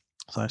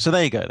 So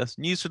there you go. That's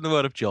news from the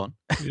world of John.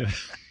 Yeah.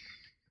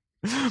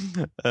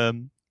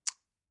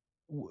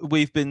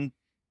 We've been.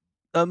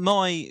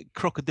 My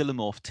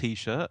Crocodilomorph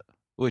T-shirt,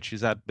 which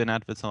has been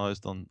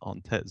advertised on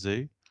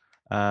Tetsu,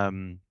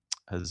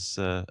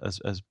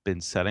 has been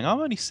selling. I'm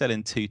only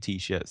selling 2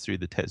 T-shirts through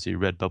the Tetsu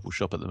Redbubble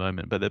shop at the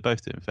moment, but they're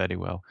both doing fairly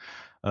well.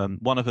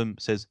 One of them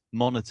says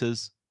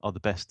monitors are the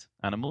best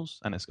animals,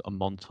 and it's got a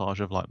montage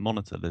of like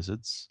monitor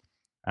lizards.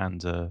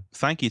 And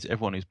thank you to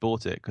everyone who's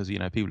bought it, because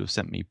people have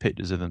sent me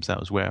pictures of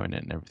themselves wearing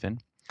it and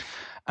everything.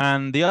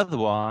 And the other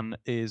one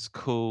is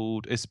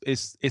called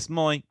it's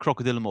my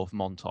crocodilomorph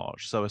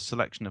montage, so a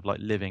selection of like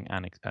living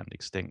and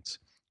extinct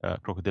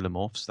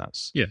crocodilomorphs.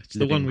 That's it's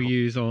the one we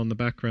use on the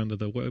background of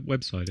the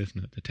website,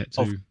 isn't it? The Tetsu.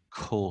 Of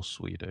course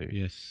we do.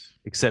 Yes.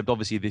 Except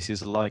obviously this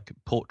is like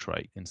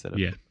portrait instead of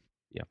yeah.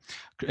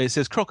 It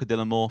says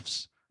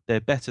crocodilomorphs. They're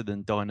better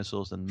than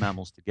dinosaurs and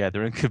mammals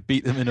together and could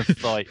beat them in a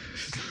fight.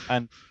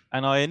 And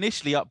I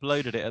initially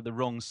uploaded it at the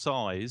wrong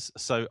size,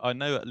 so I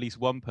know at least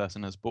one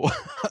person has bought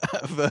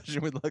a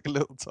version with like a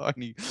little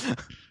tiny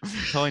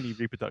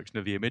reproduction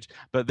of the image.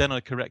 But then I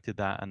corrected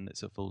that, and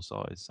it's a full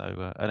size.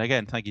 So and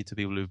again, thank you to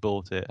people who've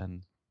bought it.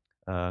 And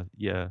well,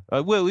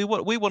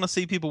 we want to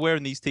see people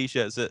wearing these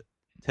T-shirts at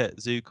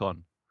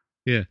TetZooCon.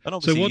 Yeah.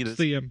 And so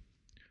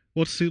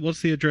what's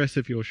the address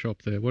of your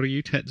shop there? What are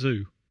you,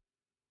 Tetsu?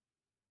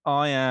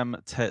 I am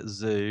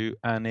Tetsu,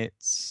 and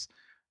it's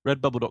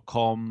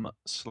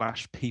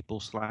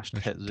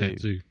redbubble.com/people/Tetsu.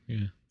 Tetsu,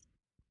 yeah.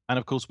 And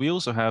of course, we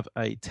also have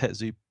a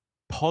Tetsu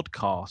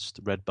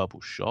podcast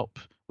Redbubble shop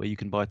where you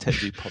can buy a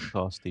Tetsu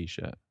podcast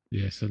T-shirt.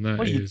 Yes, and that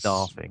Why are you is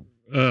laughing?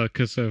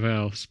 Because of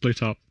our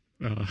split up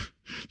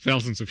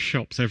thousands of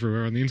shops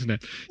everywhere on the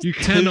internet. You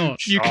cannot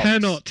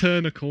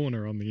turn a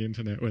corner on the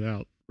internet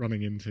without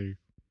running into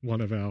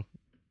one of our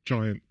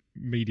giant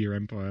media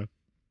empire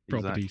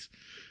properties.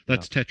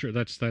 Exactly.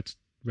 That's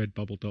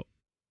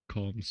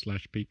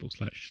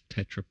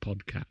redbubble.com/people/Tetra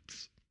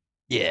Podcats.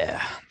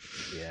 Yeah.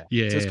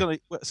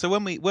 So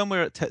when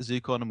we're at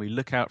TetZooCon and we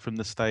look out from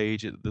the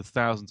stage at the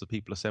thousands of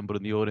people assembled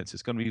in the audience,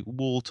 it's going to be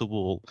wall to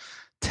wall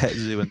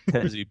Tetsu and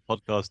Tetsu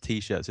podcast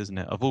T-shirts, isn't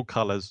it? Of all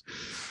colours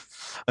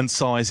and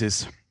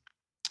sizes.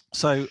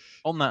 So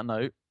on that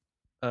note,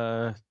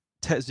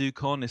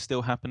 TetZooCon is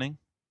still happening.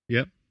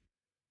 Yep.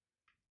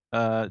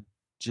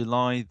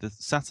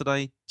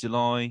 Saturday,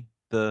 July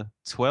the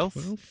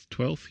 12th?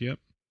 12th, yep.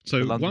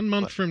 So 1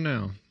 month from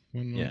now.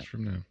 1 month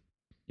from now.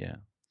 Yeah.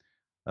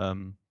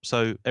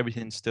 So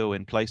everything's still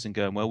in place and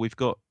going well. We've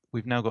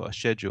now got a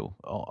schedule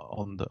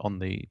on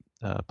the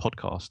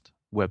podcast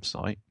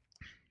website.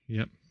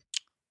 Yep.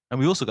 And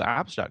we also got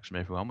abstracts from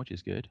everyone, which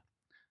is good.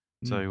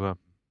 So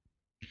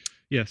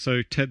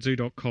so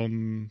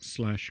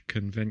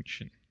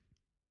tetsu.com/convention.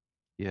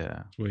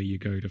 Yeah. Where you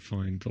go to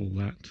find all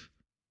that.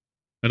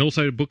 And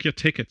also to book your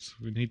tickets.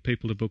 We need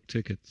people to book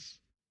tickets.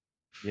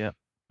 Yeah.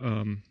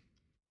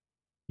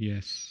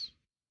 Yes.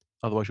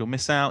 Otherwise you'll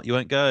miss out. You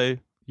won't go.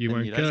 You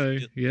won't go.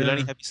 You'll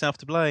only have yourself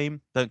to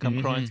blame. Don't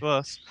come crying to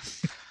us.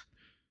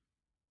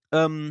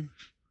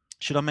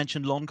 Should I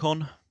mention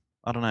LonCon?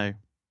 I don't know.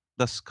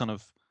 That's kind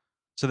of...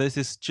 So there's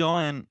this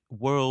giant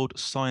world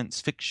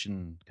science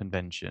fiction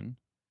convention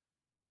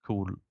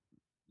called...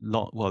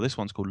 this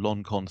one's called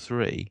LonCon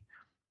 3.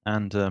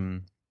 And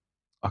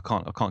I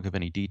can't give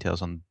any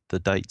details on the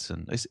dates.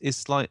 And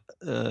it's like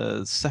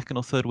second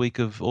or third week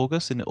of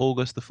August. In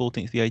August the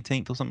 14th, the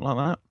 18th or something like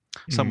that.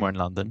 Somewhere in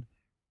London.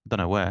 Don't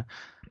know where.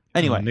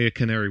 Anyway, near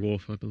Canary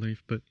Wharf, I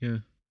believe, but yeah.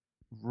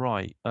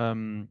 Right.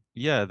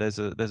 There's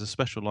a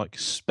special like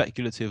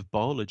speculative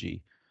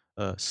biology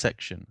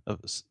section of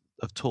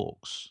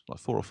talks, like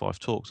 4 or 5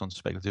 talks on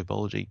speculative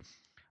biology,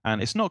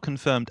 and it's not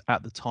confirmed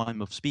at the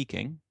time of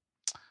speaking.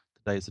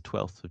 Today is the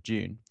 12th of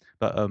June,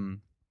 but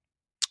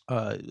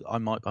I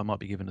might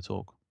be giving a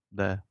talk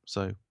there.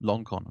 So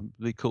LonCon would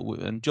be cool.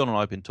 And John and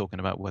I have been talking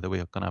about whether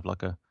we're going to have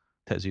like a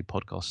Tetsu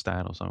podcast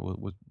stand or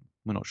something.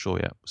 We're not sure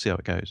yet. We'll see how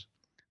it goes,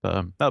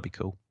 but that'll be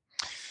cool.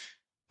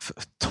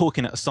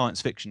 Talking at a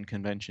science fiction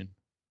convention.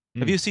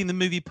 Have you seen the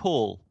movie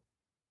Paul?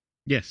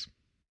 Yes.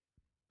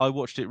 I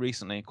watched it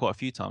recently quite a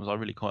few times. I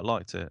really quite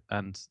liked it.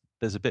 And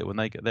there's a bit when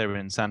they're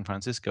in San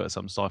Francisco at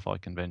some sci-fi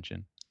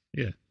convention.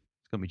 Yeah.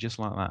 It's going to be just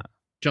like that.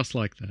 Just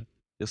like that.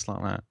 Just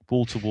like that.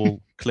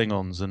 Wall-to-wall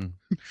Klingons and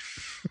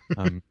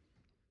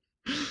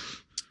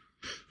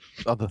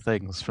other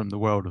things from the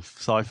world of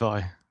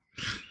sci-fi.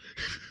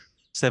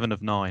 7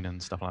 of 9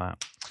 and stuff like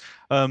that.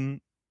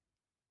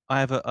 I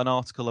have an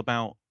article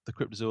about the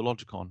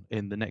Cryptozoologicon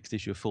in the next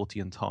issue of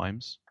Fortean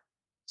Times,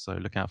 so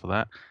look out for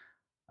that.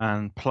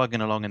 And plugging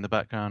along in the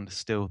background,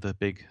 still the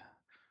big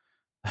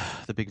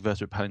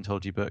vertebrate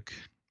paleontology book,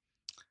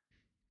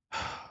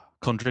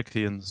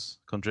 Chondrichthyans.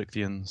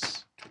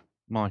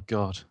 My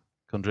God,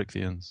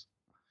 Chondrichthyans.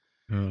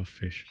 Oh,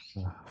 fish.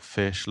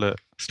 Fish. Look.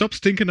 Stop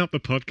stinking up the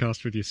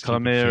podcast with your stupid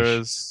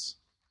chimeras,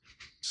 fish.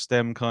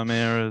 Stem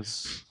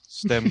chimeras,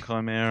 stem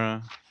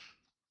chimera.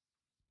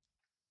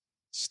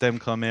 Stem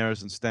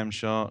chimeras and stem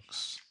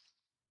sharks.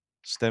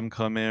 Stem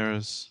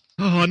chimeras.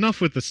 Oh,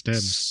 enough with the stem.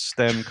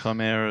 Stem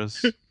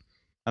chimeras.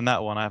 And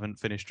that one, I haven't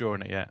finished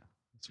drawing it yet.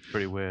 It's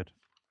pretty weird.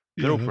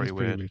 They're all pretty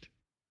weird.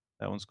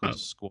 That one's called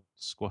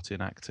Squatting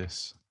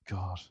Actis.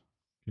 God.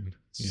 Good.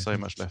 So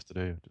much left to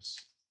do.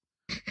 Just.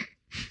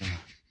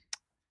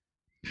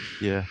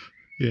 Yeah.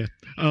 Yeah.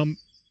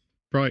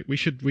 Right. We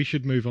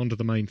should move on to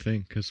the main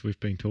thing because we've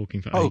been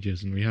talking for Oh,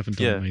 ages and we haven't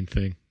done yeah. the main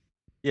thing.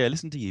 Yeah,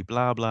 listen to you.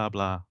 Blah, blah,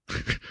 blah.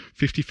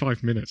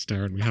 55 minutes,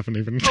 Darren. We haven't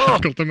even Oh!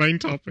 tackled the main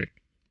topic.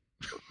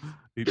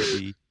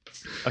 Oopsie.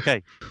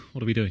 Okay.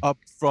 What are we doing? Up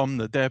from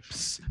the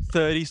depths,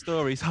 30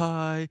 stories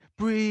high,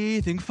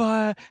 breathing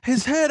fire,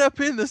 his head up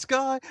in the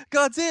sky.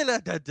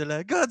 Godzilla,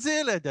 da-da-la,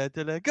 Godzilla,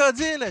 da-da-la,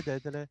 Godzilla,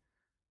 da-da-la.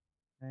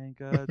 And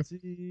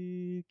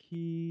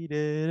Godzuki,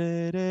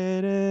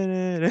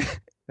 da-da-da-da-da.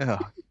 Oh,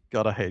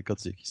 God, I hate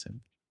Godzuki so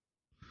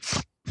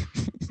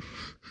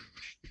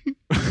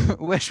much.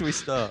 Where should we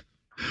start?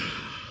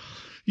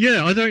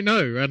 Yeah, I don't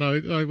know. And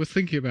I was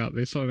thinking about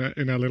this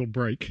in our little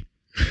break.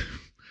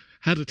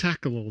 How to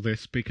tackle all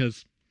this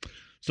because...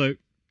 So,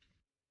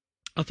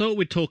 I thought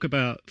we'd talk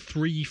about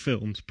 3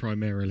 films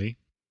primarily.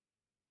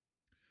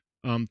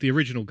 The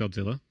original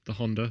Godzilla, the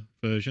Honda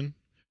version.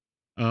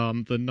 The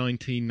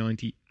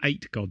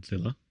 1998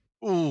 Godzilla.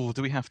 Oh,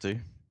 do we have to?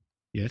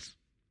 Yes.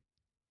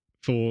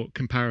 For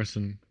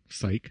comparison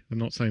sake. I'm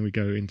not saying we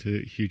go into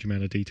a huge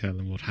amount of detail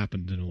on what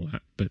happened and all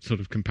that, but sort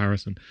of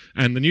comparison.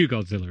 And the new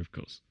Godzilla, of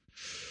course.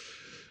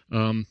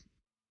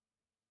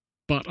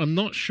 But I'm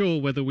not sure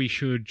whether we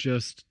should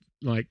just,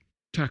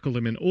 tackle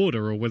them in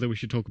order or whether we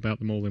should talk about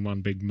them all in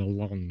one big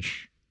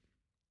melange.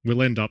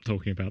 We'll end up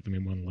talking about them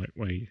in one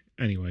way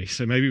anyway,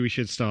 so maybe we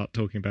should start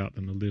talking about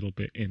them a little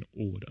bit in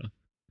order.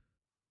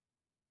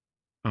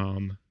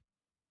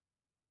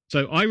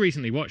 So I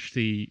recently watched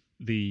the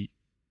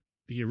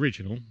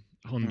original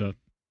Honda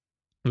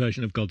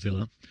version of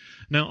Godzilla.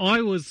 Now,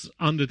 I was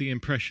under the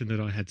impression that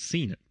I had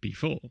seen it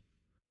before.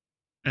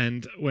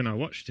 And when I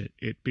watched it,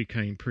 it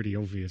became pretty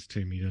obvious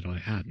to me that I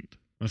hadn't.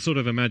 I sort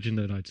of imagined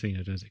that I'd seen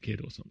it as a kid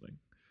or something.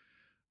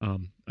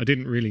 I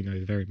didn't really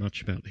know very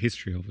much about the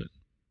history of it.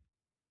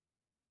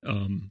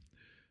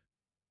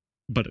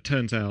 But it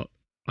turns out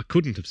I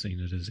couldn't have seen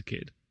it as a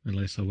kid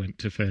unless I went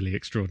to fairly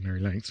extraordinary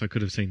lengths. I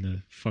could have seen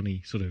the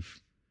funny sort of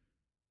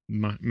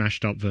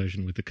mashed up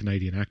version with the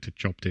Canadian actor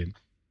chopped in.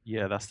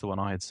 Yeah, that's the one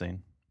I had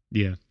seen.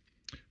 Yeah.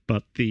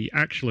 But the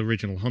actual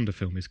original Honda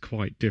film is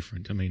quite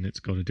different. I mean, it's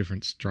got a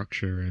different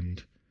structure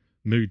and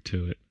mood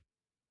to it.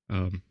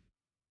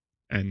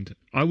 And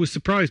I was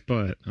surprised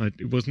by it.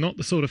 It was not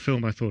the sort of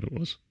film I thought it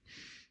was.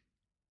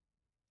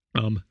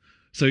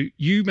 So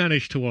you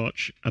managed to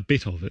watch a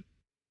bit of it.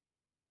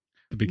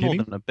 The beginning?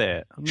 More than a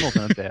bit.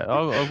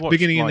 I watched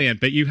beginning and the end,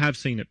 but you have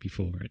seen it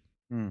before, right?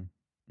 Mm.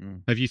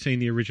 Have you seen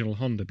the original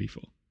Honda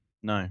before?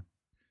 No,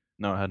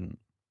 I hadn't.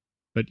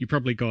 But you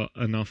probably got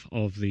enough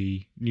of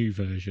the new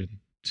version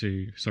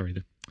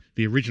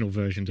the original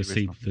version to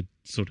see the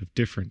sort of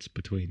difference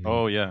between them.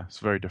 Oh yeah, it's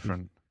very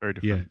different. Very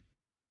different. Yeah.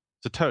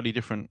 It's a totally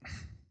different.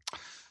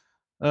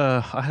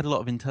 I had a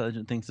lot of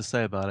intelligent things to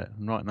say about it,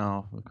 and right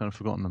now I've kind of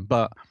forgotten them.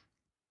 But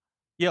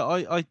yeah,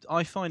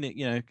 I find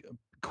it,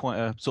 quite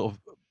a sort of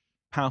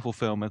powerful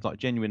film with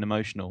genuine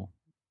emotional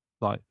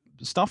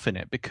stuff in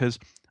it because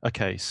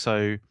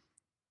so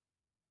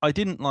I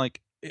didn't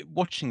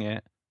watching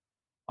it.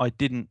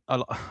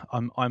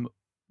 I'm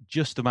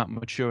just about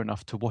mature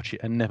enough to watch it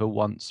and never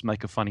once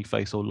make a funny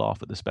face or laugh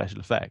at the special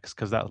effects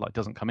because that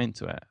doesn't come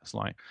into it. It's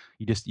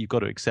you've got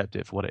to accept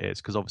it for what it is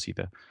because obviously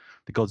the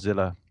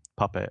Godzilla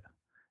puppet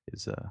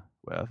is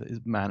is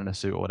man in a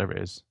suit or whatever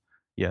it is.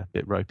 Yeah, a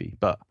bit ropey,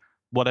 but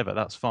whatever,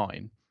 that's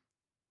fine.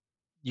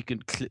 You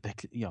can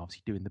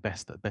obviously doing the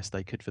best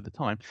they could for the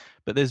time.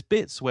 But there's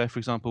bits where, for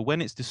example,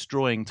 when it's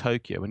destroying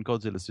Tokyo, when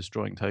Godzilla's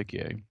destroying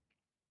Tokyo,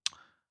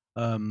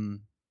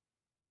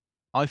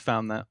 I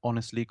found that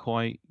honestly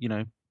quite,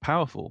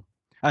 powerful.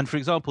 And for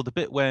example, the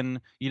bit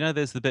when,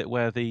 there's the bit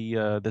where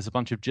there's a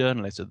bunch of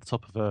journalists at the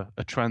top of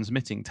a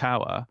transmitting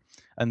tower,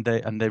 and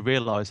they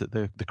realise that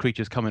the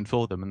creature's coming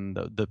for them, and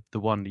the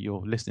one that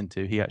you're listening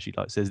to, he actually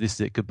says, "This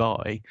is it,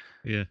 goodbye."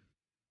 Yeah.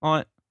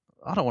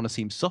 I don't want to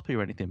seem soppy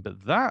or anything, but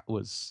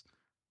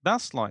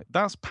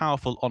that's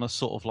powerful on a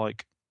sort of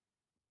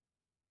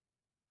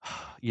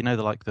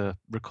the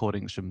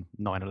recordings from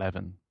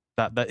 9/11.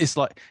 That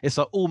it's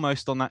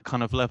almost on that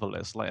kind of level.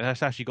 It's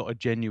actually got a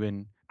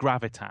genuine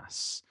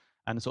gravitas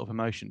and a sort of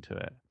emotion to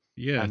it.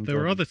 Yeah, and there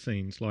are other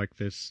scenes like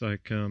this,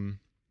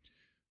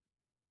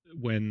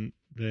 when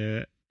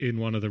they're in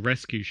one of the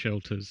rescue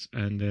shelters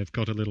and they've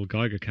got a little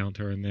Geiger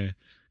counter and they're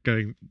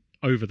going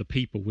over the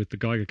people with the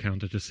Geiger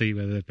counter to see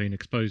whether they've been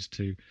exposed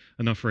to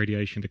enough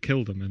radiation to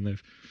kill them, and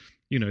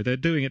they're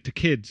doing it to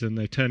kids and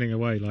they're turning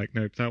away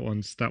nope, that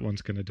one's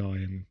going to die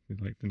in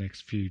the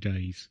next few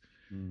days.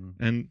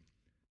 And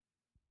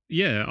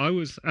yeah, I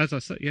was, as I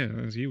said,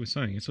 as you were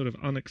saying, a sort of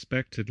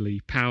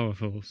unexpectedly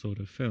powerful sort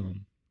of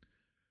film.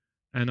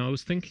 And I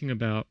was thinking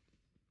about,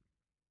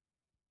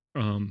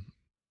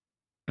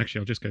 actually,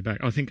 I'll just go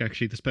back. I think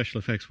actually the special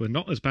effects were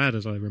not as bad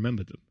as I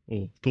remembered them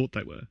or thought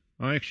they were.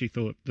 I actually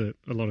thought that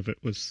a lot of it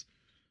wasn't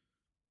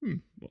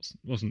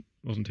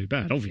too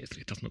bad. Obviously,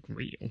 it doesn't look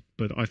real,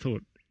 but I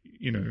thought,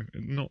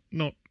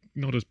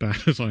 not as bad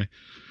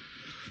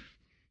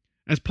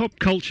as pop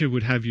culture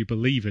would have you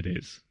believe it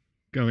is.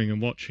 Going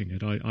and watching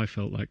it, I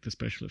felt like the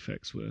special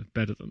effects were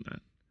better than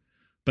that.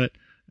 But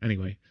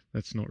Anyway,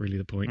 that's not really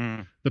the point.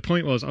 Mm. The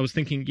point was, I was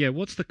thinking,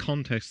 what's the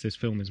context this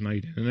film is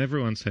made in? And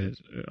everyone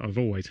says, I've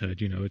always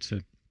heard, it's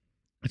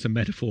a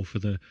metaphor for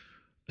the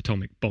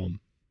atomic bomb.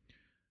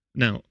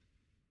 Now,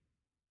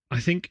 I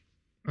think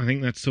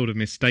that's sort of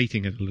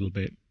misstating it a little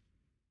bit.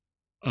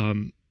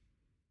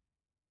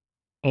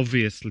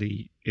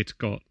 Obviously, it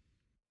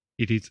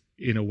is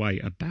in a way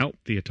about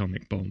the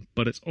atomic bomb,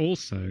 but it's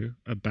also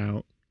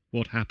about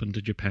what happened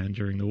to Japan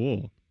during the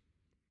war.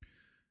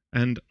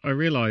 And I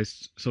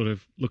realized, sort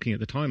of looking at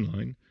the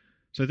timeline,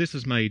 so this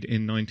was made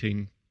in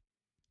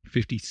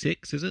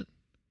 1956, is it?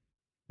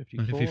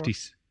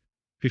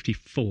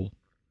 54.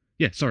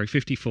 Yeah, sorry,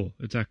 54,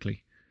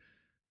 exactly.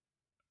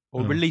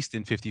 Or released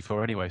in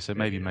 54 anyway, so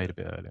maybe made a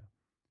bit earlier.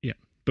 Yeah,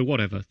 but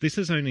whatever. This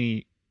is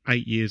only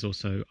 8 years or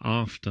so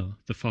after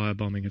the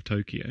firebombing of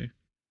Tokyo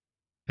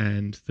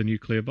and the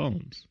nuclear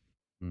bombs.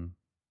 Mm.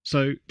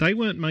 So they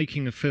weren't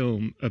making a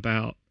film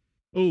about,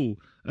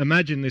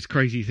 imagine this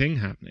crazy thing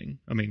happening.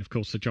 I mean, of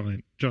course, the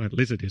giant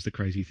lizard is the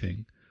crazy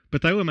thing.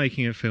 But they were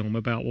making a film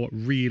about what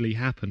really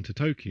happened to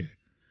Tokyo.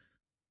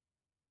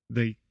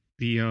 The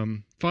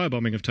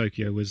firebombing of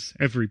Tokyo was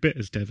every bit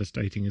as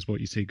devastating as what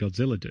you see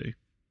Godzilla do.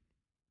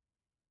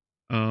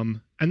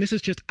 And this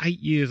is just 8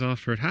 years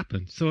after it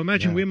happened. So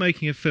imagine we're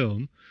making a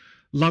film.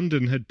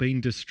 London had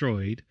been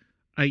destroyed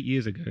 8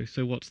 years ago.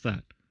 So what's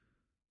that?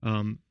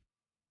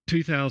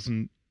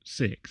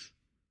 2006,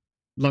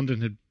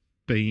 London had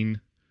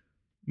been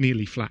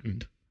nearly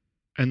flattened.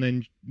 And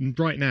then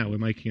right now we're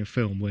making a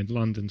film when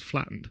London's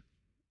flattened.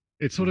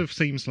 It sort of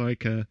seems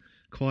like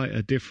quite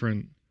a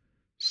different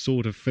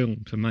sort of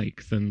film to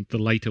make than the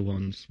later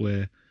ones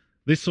where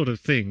this sort of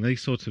thing,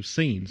 these sorts of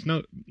scenes,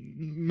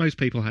 most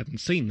people hadn't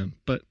seen them.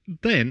 But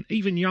then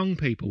even young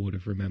people would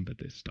have remembered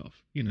this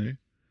stuff,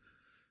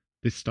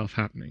 this stuff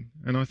happening.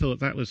 And I thought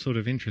that was sort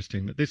of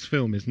interesting, that this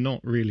film is not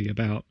really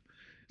about,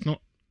 it's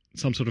not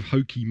some sort of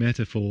hokey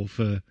metaphor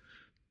for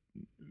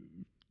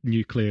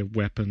nuclear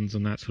weapons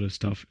and that sort of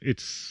stuff.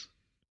 It's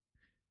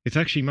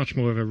actually much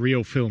more of a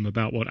real film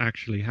about what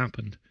actually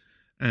happened.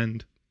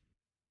 And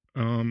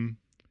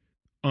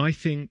I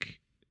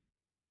think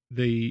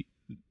the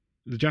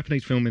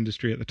Japanese film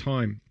industry at the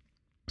time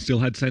still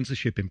had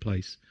censorship in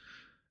place.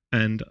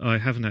 And I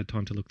haven't had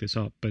time to look this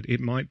up, but it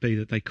might be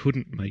that they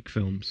couldn't make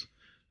films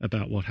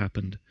about what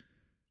happened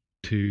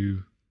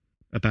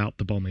about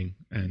the bombing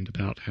and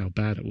about how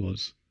bad it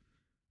was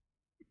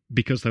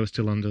because they were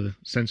still under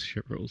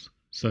censorship rules.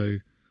 So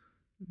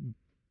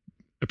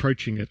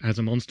approaching it as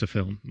a monster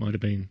film might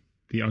have been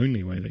the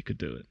only way they could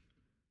do it.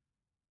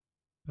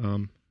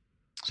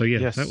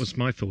 Yes. That was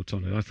my thoughts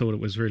on it. I thought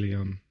it was really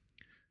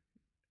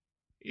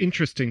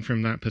interesting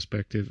from that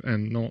perspective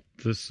and not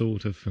the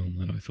sort of film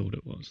that I thought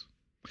it was.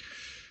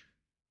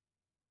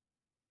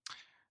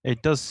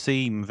 It does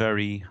seem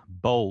very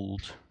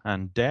bold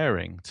and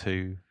daring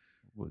to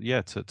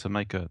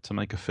make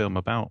a film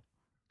about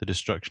the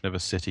destruction of a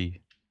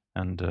city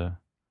and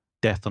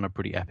death on a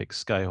pretty epic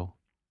scale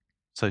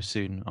so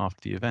soon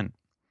after the event.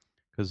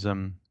 Because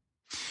I'm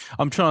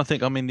trying to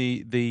think. I mean,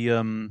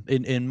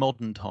 in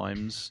modern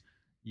times,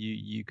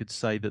 you could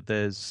say that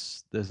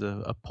there's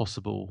a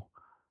possible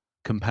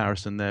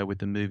comparison there with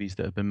the movies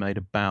that have been made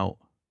about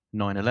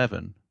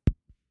 9/11.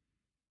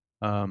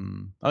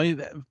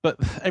 But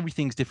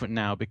everything's different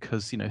now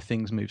because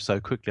things move so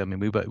quickly. I mean,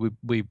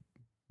 we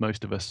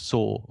most of us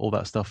saw all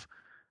that stuff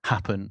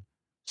happen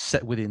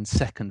set within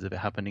seconds of it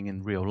happening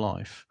in real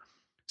life.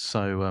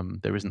 So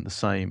there isn't the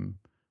same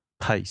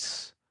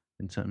pace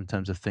in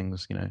terms of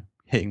things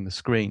hitting the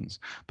screens.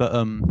 But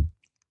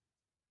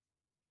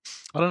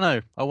I don't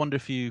know. I wonder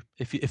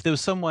if there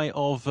was some way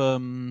of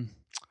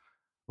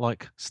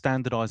like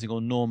standardizing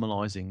or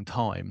normalizing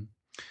time,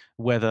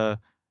 whether.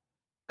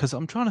 Because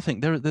I'm trying to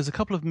think, there's a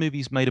couple of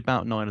movies made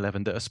about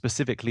 9/11 that are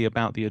specifically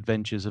about the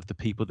adventures of the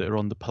people that are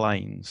on the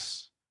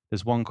planes.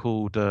 There's one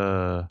called,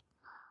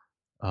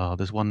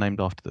 there's one named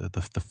after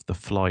the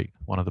flight,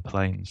 one of the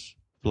planes,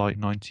 Flight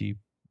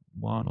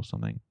 91 or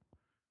something.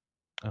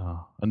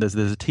 And there's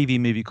a TV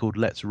movie called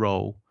Let's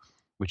Roll,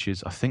 which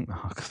is I think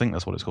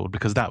that's what it's called,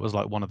 because that was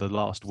like one of the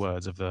last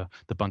words of the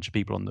bunch of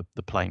people on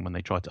the plane when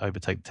they tried to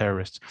overtake the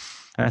terrorists.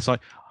 And it's like,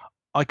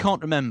 I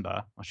can't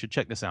remember. I should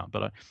check this out,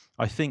 but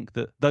I think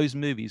that those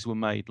movies were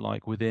made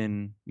like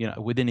within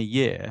a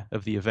year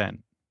of the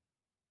event.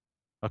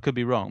 I could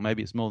be wrong.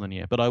 Maybe it's more than a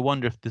year. But I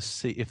wonder if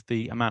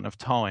the amount of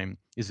time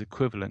is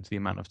equivalent to the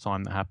amount of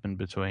time that happened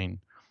between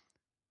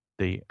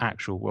the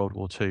actual World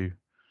War II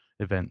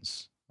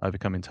events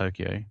overcoming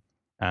Tokyo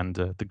and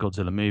the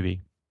Godzilla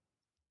movie.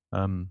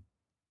 In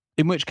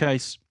which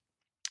case,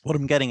 what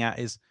I'm getting at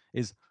is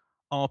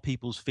are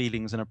people's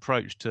feelings and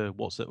approach to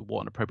what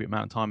an appropriate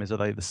amount of time is, are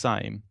they the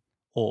same,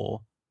 or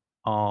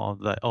are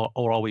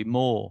we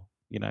more,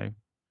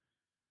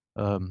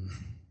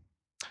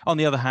 on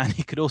the other hand,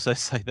 you could also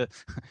say that,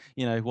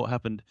 what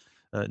happened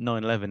at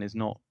 9/11 is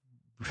not,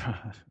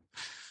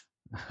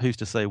 who's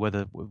to say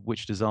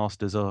which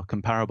disasters are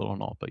comparable or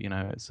not, but,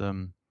 it's,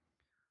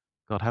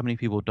 God, how many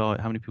people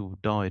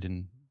died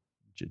in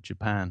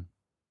Japan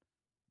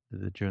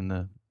during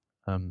the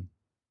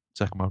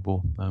Second World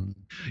War.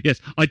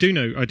 Yes, I do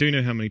know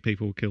how many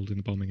people were killed in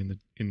the bombing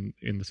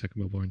in the Second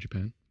World War in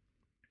Japan.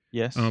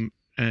 Yes.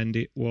 And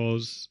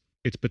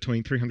it's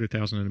between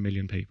 300,000 and 1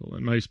 million people,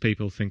 and most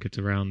people think it's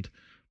around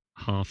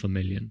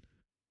 500,000.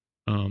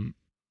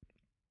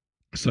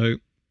 So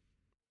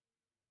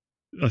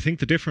I think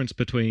the difference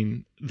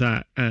between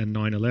that and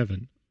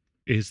 9/11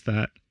 is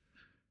that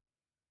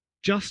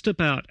just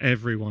about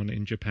everyone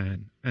in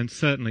Japan, and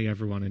certainly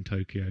everyone in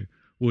Tokyo,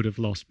 would have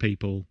lost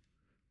people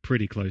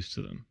pretty close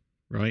to them,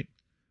 right?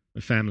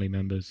 Family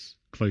members,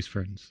 close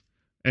friends,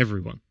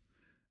 everyone.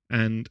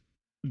 And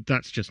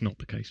that's just not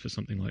the case for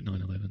something like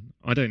 9/11.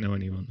 I don't know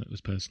anyone that was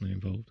personally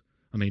involved.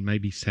 I mean,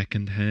 maybe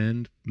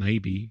second-hand,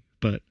 maybe,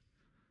 but,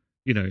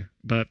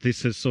 but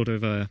this is sort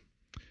of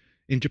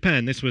in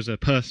Japan, this was a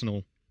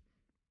personal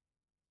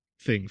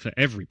thing for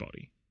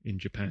everybody in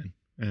Japan,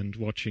 and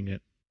watching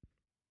it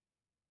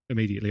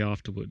immediately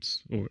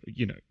afterwards, or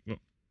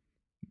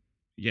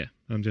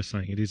I'm just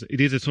saying it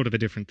is a sort of a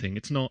different thing.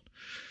 It's not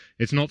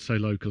so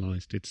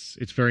localized.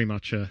 It's very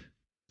much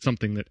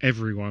something that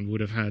everyone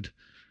would have had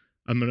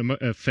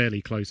a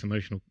fairly close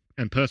emotional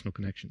and personal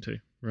connection to,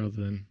 rather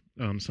than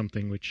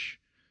something which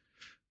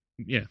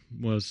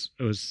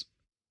was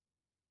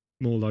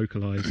more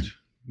localized.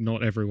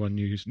 Not everyone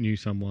knew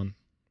someone.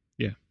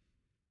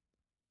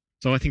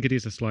 So I think it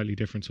is a slightly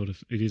different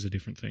it is a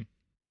different thing.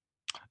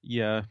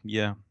 Yeah.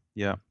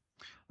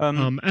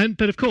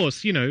 But of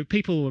course,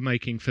 people were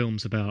making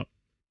films about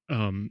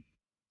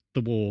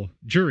the war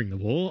during the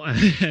war,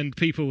 and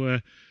people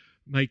were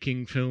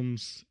making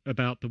films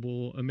about the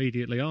war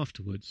immediately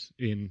afterwards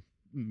in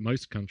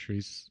most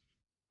countries,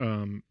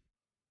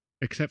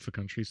 except for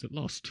countries that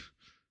lost.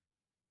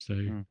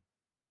 So,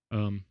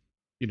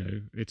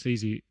 it's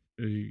easy.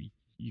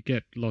 You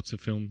get lots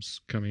of films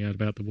coming out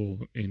about the war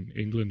in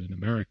England and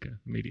America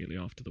immediately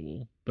after the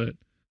war. But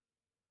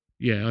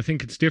yeah, I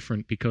think it's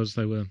different because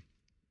they were,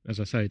 as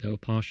I say, they were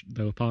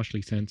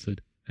partially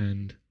censored,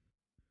 and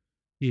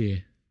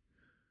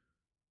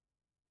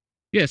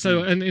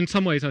So, and in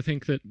some ways, I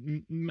think that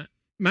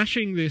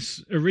mashing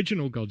this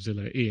original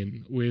Godzilla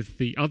in with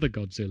the other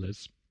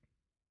Godzillas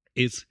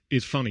is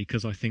funny,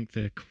 because I think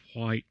they're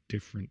quite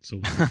different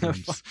sorts of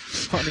films.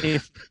 Funny,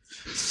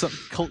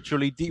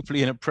 culturally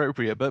deeply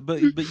inappropriate, but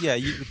yeah,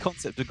 the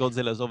concept of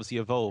Godzilla has obviously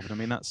evolved. I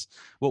mean, that's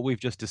what we've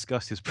just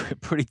discussed is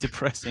pretty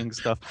depressing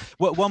stuff.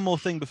 One more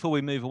thing before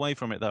we move away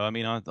from it, though. I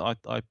mean,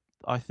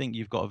 I think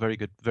you've got a very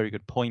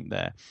good point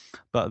there,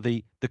 but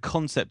the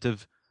concept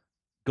of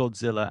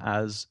Godzilla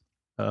as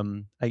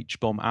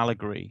H-bomb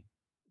allegory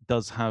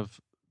does have.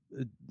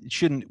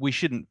 We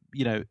shouldn't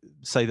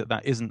say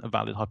that isn't a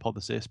valid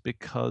hypothesis,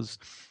 because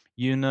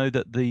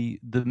that the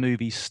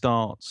movie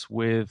starts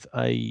with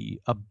a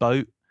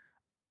boat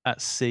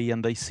at sea,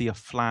 and they see a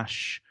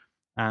flash,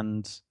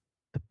 and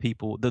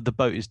the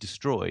boat is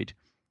destroyed.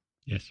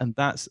 Yes, and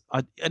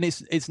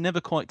it's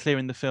never quite clear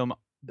in the film.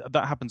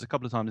 That happens a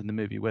couple of times in the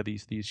movie where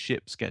these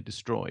ships get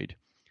destroyed,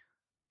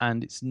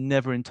 and it's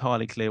never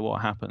entirely clear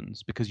what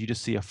happens, because you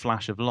just see a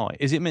flash of light.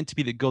 Is it meant to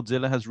be that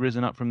Godzilla has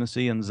risen up from the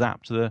sea and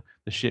zapped the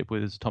ship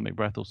with his atomic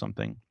breath or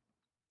something?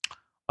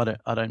 I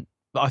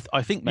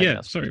think maybe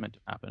that's what's meant to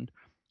have happened.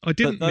 I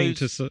didn't mean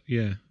to say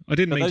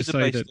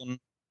that.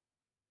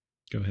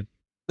 Go ahead.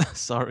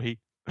 Sorry.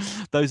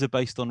 Those are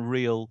based on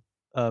real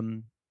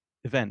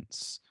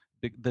events.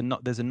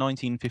 There's a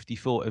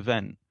 1954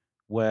 event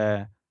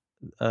where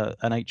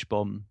an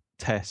H-bomb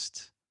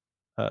test,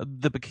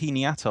 the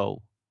Bikini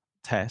Atoll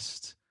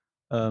test,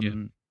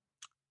 a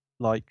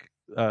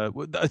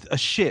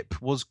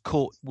ship was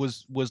caught,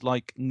 was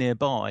like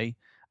nearby,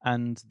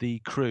 and the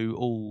crew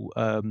all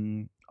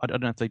I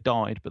don't know if they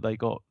died, but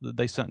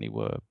they certainly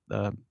were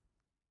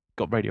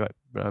got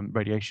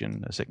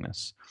radiation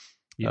sickness.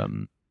 It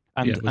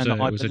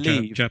was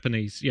a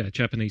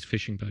Japanese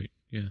fishing boat.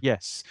 Yeah.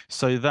 Yes.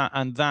 So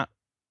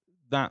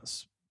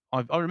that's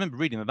I remember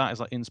reading that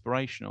is like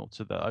inspirational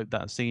to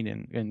that scene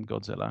in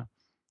Godzilla.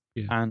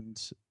 Yeah. And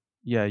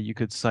yeah, you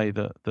could say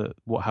that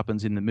what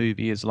happens in the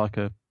movie is like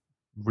a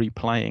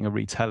retelling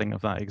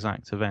of that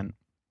exact event.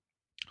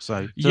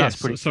 So yes,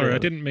 that's pretty sorry, clear. I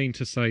didn't mean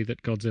to say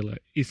that Godzilla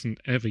isn't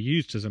ever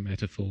used as a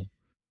metaphor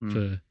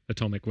for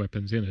atomic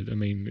weapons in it. I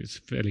mean, it's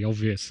fairly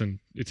obvious, and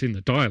it's in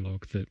the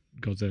dialogue that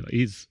Godzilla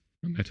is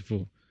a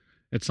metaphor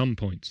at some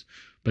points.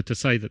 But to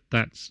say that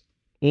that's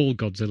all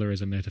Godzilla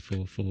is a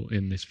metaphor for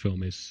in this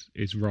film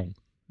is wrong.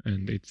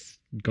 And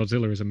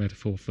Godzilla is a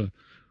metaphor for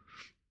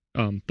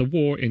the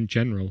war in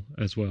general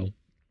as well.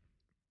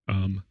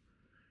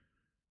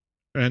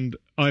 And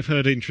I've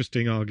heard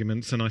interesting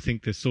arguments, and I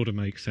think this sort of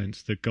makes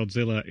sense, that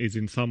Godzilla is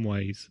in some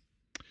ways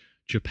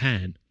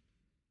Japan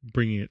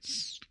bringing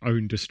its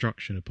own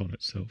destruction upon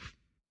itself,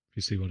 if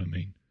you see what I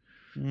mean.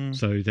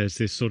 So there's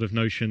this sort of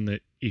notion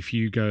that if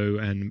you go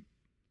and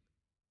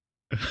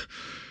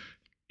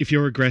if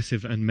you're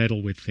aggressive and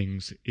meddle with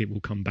things, it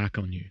will come back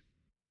on you.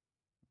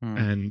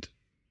 And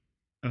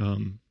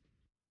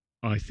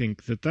I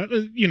think that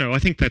I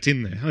think that's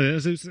in there.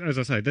 As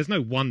I say, there's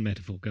no one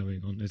metaphor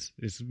going on.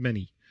 There's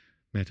many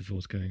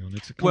metaphors going on.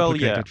 It's a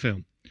complicated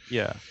film.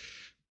 Yeah.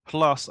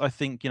 Plus, I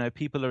think,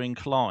 people are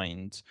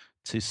inclined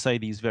to say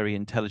these very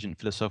intelligent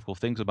philosophical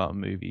things about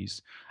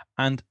movies,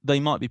 and they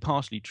might be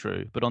partially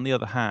true. But on the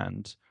other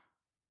hand,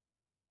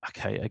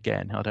 okay,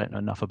 again, I don't know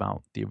enough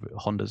about the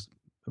Honda's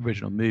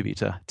original movie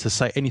to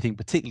say anything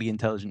particularly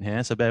intelligent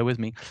here, so bear with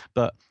me.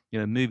 But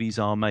movies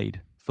are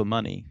made for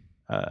money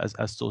as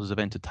sources of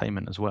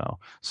entertainment as well.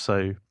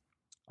 So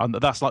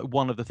that's like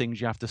one of the things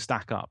you have to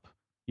stack up.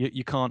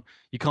 You can't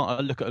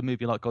look at a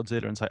movie like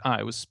Godzilla and say,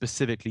 it was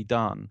specifically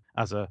done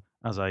as a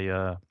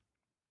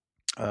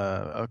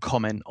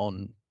comment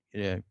on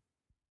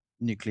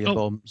nuclear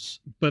bombs.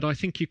 But I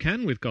think you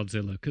can with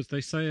Godzilla, because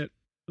they say it.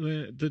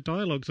 The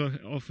dialogues are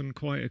often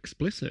quite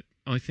explicit.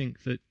 I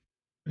think that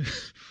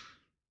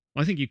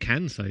I think you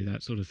can say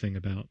that sort of thing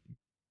about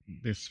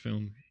this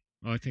film.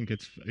 I think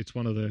it's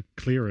one of the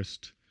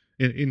clearest.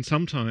 In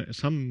some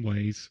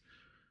ways,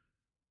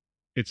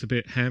 it's a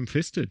bit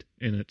ham-fisted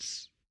in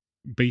its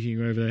beating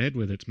you over the head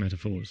with its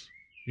metaphors.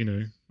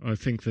 I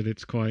think that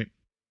it's quite.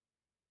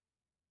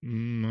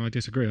 I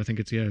disagree. I think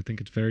it's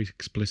very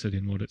explicit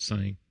in what it's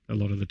saying a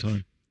lot of the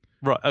time.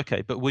 Right,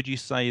 okay, but would you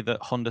say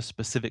that Honda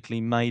specifically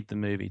made the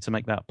movie to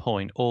make that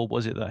point, or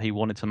was it that he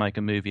wanted to make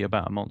a movie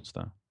about a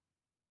monster?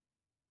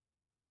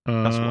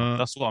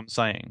 That's what I'm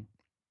saying.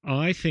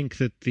 I think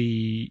that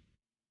the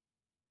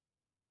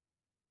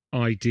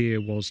idea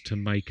was to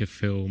make a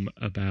film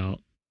about.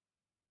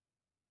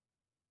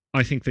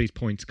 I think these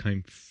points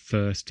came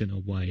first in a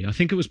way. I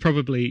think it was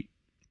probably.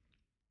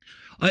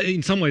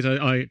 In some ways,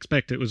 I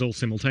expect it was all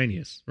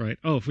simultaneous, right?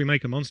 Oh, if we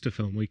make a monster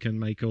film, we can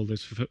make all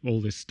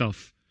this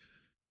stuff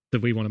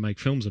that we want to make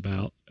films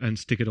about and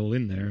stick it all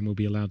in there, and we'll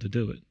be allowed to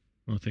do it.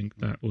 I think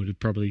that would have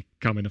probably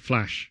come in a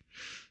flash.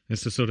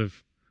 That's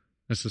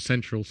the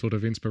central sort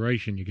of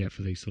inspiration you get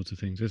for these sorts of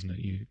things, isn't it?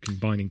 You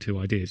combining two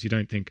ideas. You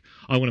don't think,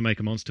 I want to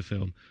make a monster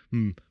film.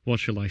 What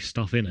shall I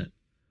stuff in it?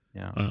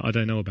 Yeah. I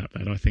don't know about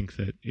that. I think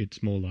that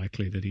it's more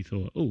likely that he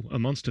thought, a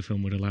monster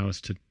film would allow us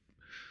to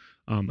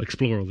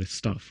explore all this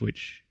stuff,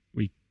 which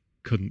we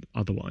couldn't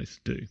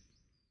otherwise do.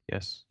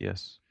 Yes.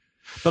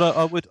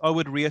 But I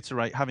would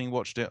reiterate, having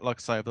watched it, like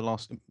I say, over the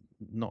last,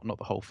 not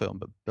the whole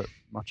film, but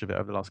much of it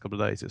over the last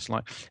couple of days, it's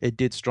like it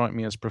did strike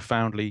me as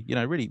profoundly,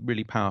 really,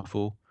 really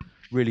powerful,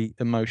 really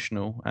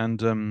emotional,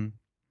 and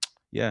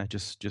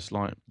just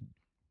like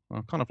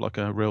kind of like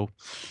a real,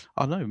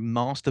 I don't know,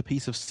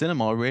 masterpiece of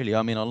cinema. Really,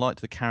 I mean, I liked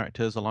the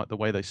characters, I liked the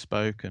way they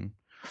spoke, and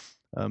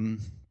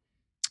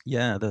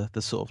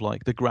the sort of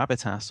like the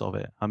gravitas of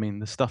it. I mean,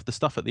 the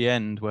stuff at the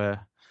end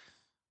where.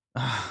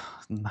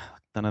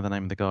 Don't know the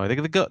name of the guy.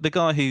 The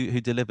guy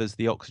who delivers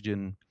the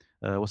oxygen.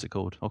 What's it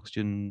called?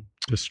 Oxygen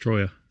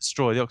destroyer.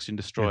 The oxygen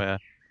destroyer,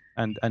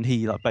 yeah. and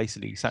he like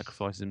basically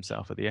sacrifices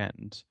himself at the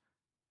end.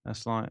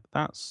 That's like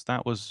that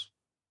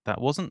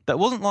wasn't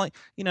like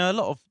a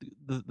lot of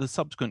the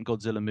subsequent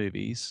Godzilla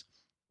movies.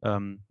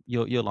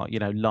 You're like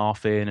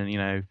laughing and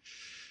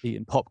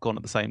eating popcorn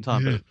at the same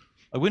time, yeah. But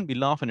I wouldn't be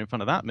laughing in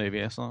front of that movie.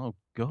 It's like, oh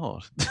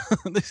God,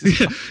 this is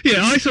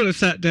I sort of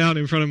sat down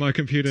in front of my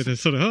computer to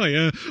sort of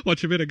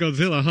watch a bit of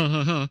Godzilla, ha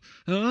ha ha.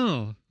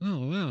 Oh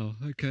wow,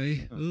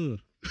 okay.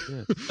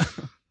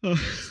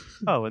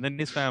 Oh, and then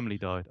his family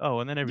died. Oh,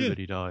 and then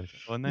everybody died.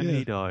 Oh, and then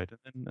he died,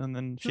 and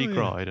then she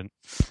cried, and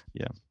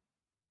yeah.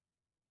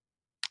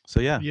 So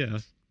yeah, I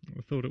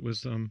thought it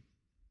was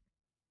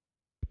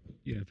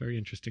very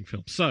interesting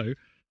film. So.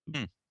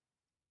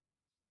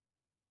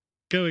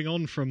 Going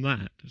on from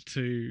that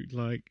to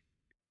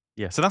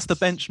so that's the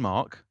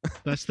benchmark.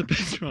 That's the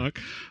benchmark.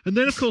 And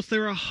then, of course,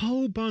 there are a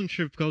whole bunch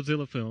of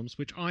Godzilla films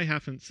which I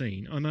haven't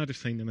seen. I might have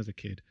seen them as a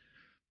kid.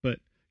 But,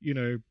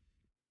 Godzilla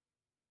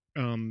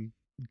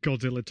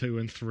 2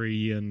 and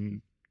 3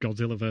 and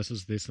Godzilla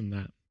versus this and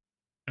that.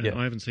 And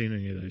I haven't seen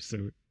any of those.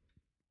 So,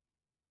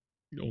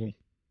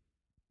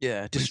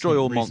 Destroy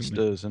All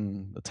Monsters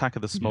and Attack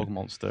of the Smog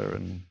Monster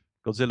and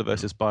Godzilla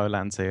versus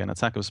Biollante and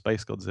Attack of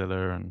Space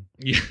Godzilla and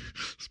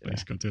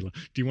Godzilla.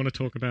 Do you want to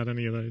talk about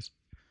any of those?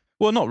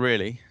 Well, not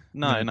really.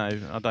 No,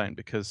 I don't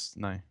because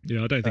no.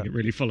 Yeah, I don't think it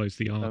really follows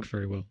the arc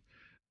very well.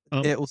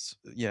 It was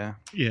Yeah.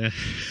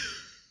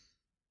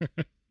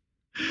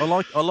 I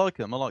like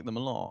them. I like them a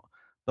lot,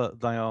 but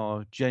they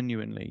are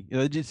generally,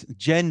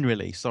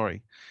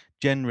 sort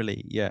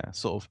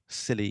of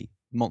silly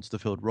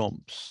monster-filled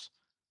romps.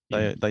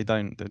 They're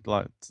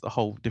like a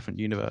whole different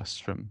universe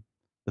from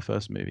the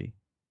first movie.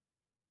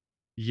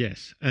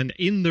 Yes, and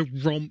in the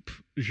romp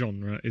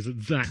genre is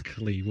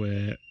exactly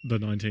where the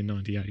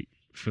 1998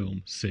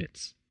 film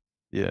sits.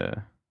 Yeah.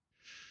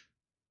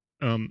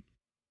 Now,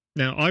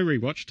 I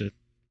rewatched it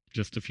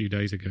just a few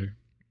days ago.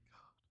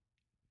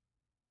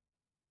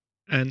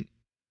 And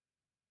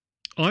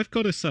I've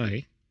got to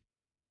say...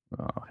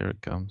 Oh, here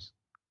it comes.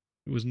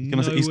 It was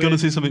he's going to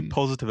say something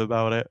positive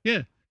about it.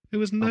 Yeah, it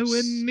was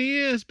nowhere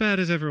near as bad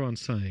as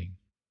everyone's saying.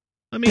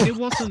 I mean, it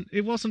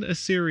wasn't a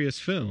serious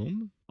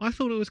film. I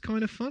thought it was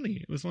kind of funny.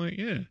 It was like,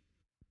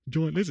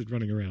 giant lizard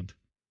running around.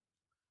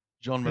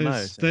 John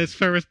Renault. There's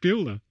Ferris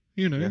Bueller,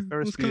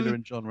 Ferris Bueller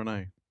and John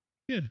Renault.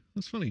 Yeah,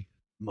 that's funny.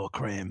 more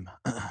cream.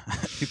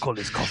 You call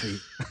this coffee.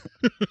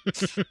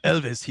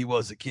 Elvis, he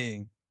was a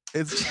king.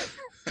 It's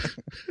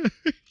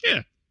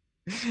Yeah.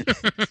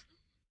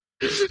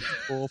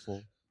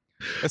 awful.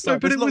 It's No,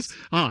 like, but there's it was.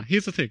 lots-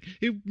 Here's the thing.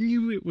 It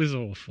knew it was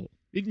awful.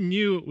 It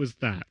knew it was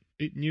that.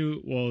 It knew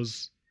it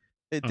was.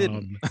 It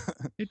didn't.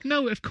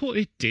 No, of course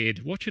it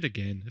did. Watch it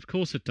again. Of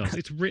course it does.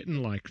 It's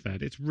written like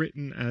that. It's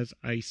written as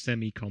a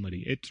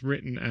semi-comedy. It's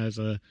written as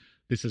a.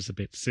 This is a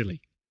bit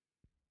silly.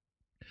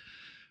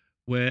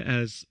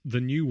 Whereas the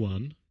new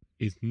one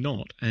is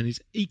not, and is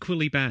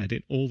equally bad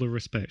in all the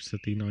respects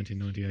that the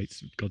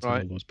 1998 Godzilla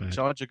Right. was bad.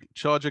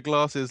 Charge your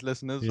glasses,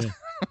 listeners. Yeah.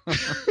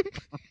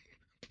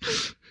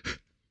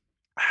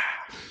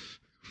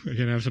 We're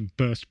going to have some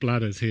burst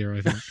bladders here,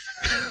 I think.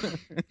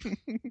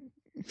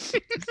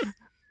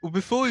 Well,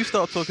 before we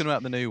start talking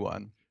about the new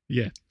one,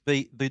 Yeah.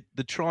 the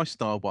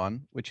TriStar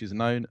one, which is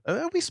known.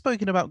 Have we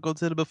spoken about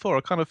Godzilla before?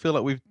 I kind of feel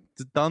like we've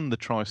done the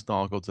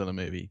TriStar Godzilla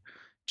movie.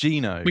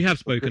 Gino. We have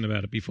spoken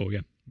about it before,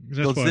 yeah. That's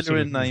why I Godzilla sort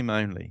of- in name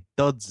only.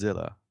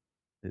 Dudzilla.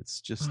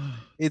 It's just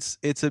it's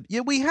a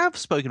we have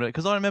spoken about it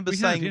because I remember We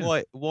have, saying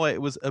yeah. why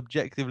it was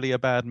objectively a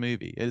bad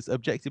movie. It's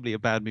objectively a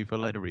bad movie for a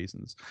load of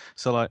reasons.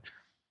 So like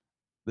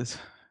this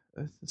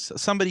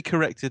somebody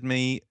corrected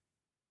me.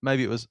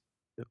 Maybe it was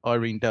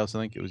Irene Dels. I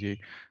think it was you.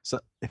 So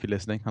if you're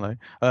listening, hello.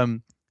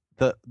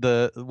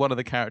 The one of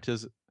the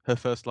characters, her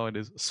first line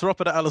is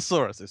Sauropoda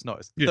Allosaurus. It's not.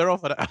 It's Yeah.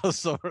 Theropoda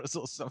Allosaurus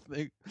or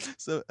something.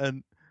 So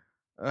and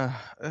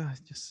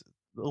just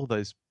all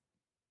those.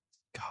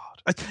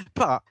 God.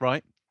 But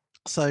right.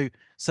 So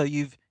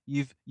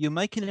you're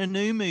making a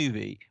new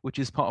movie, which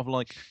is part of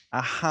like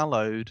a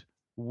hallowed,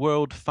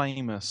 world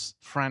famous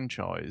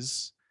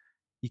franchise.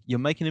 You're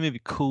making a movie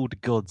called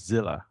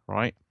Godzilla,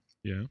 right?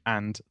 Yeah.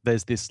 And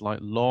there's this like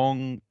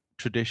long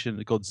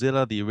tradition.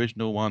 Godzilla, the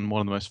original one of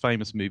the most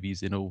famous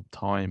movies in all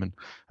time,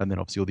 and then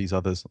obviously all these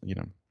others,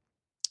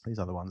 these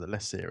other ones are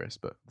less serious,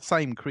 but the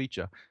same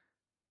creature.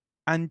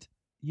 And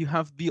you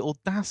have the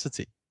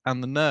audacity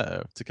and the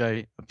nerve to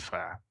go,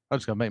 I'm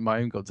just gonna make my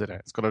own Godzilla.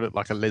 It's gotta look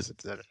like a lizard.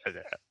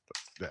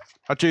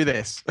 I'll do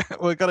this.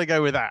 We're gonna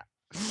go with that.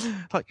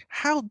 Like,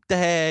 how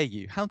dare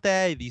you? How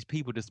dare these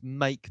people just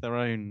make their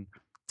own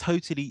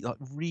totally like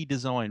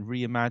redesign,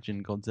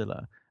 reimagine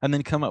Godzilla, and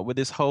then come up with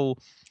this whole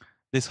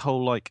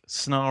like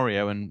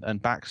scenario and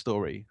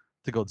backstory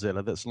to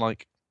Godzilla that's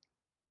like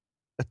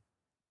a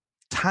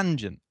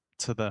tangent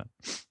to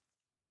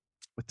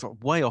it's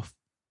way off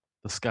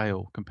the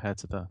scale compared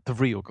to the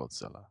real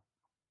Godzilla.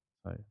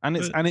 So, and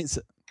it's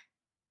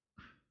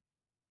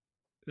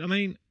I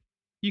mean,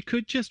 you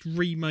could just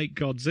remake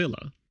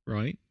Godzilla,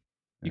 right?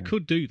 You Yeah.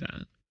 could do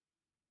that.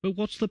 But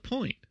what's the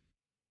point?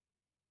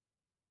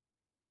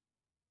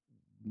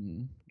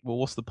 well,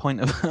 what's the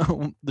point of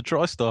the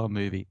TriStar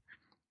movie?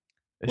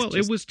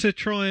 It was to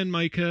try and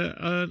make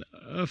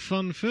a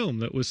fun film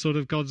that was sort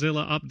of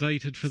Godzilla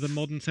updated for the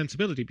modern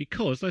sensibility.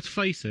 Because, let's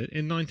face it,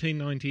 in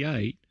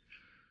 1998,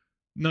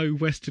 no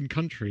Western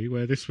country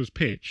where this was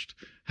pitched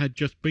had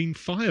just been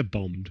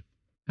firebombed,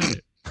 had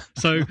it?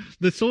 So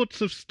the sorts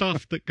of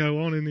stuff that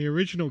go on in the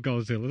original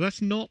Godzilla,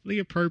 that's not the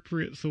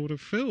appropriate sort of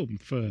film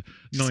for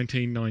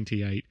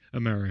 1998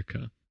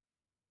 America.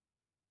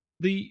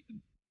 The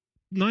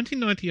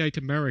 1998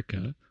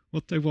 America,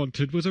 what they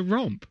wanted was a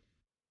romp,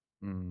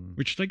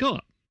 which they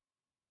got.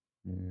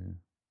 Yeah.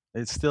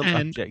 It's still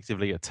And-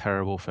 objectively a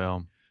terrible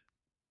film.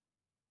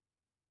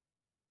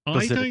 I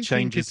Godzilla don't think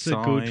changes it's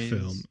a good size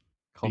film.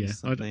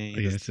 constantly.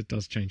 Yeah, yes, it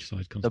does change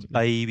size The constantly.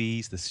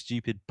 babies, the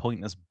stupid,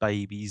 pointless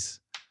babies.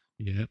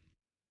 Yeah.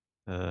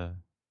 Uh,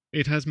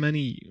 It has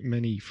many,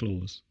 many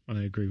flaws.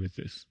 I agree with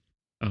this.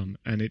 And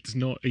it's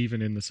not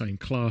even in the same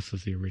class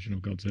as the original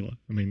Godzilla.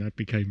 I mean, that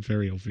became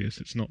very obvious.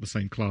 It's not the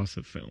same class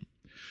of film.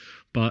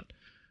 But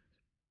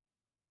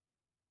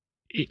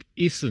it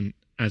isn't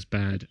as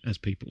bad as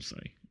people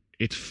say.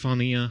 It's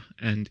funnier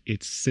and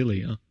it's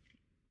sillier.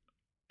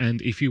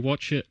 And if you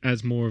watch it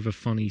as more of a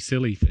funny,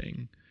 silly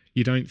thing,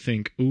 you don't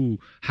think, ooh,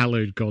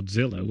 hallowed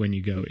Godzilla when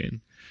you go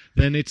in.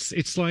 Then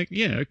it's like,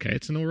 yeah, okay,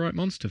 it's an all right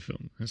monster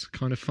film. It's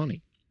kind of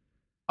funny.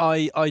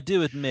 I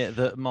do admit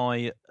that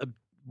my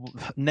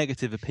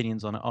negative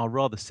opinions on it are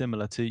rather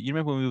similar to, you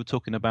remember when we were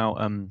talking about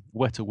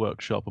Weta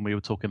Workshop and we were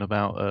talking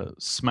about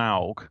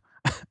Smaug,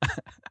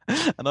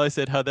 and I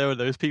said how there are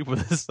those people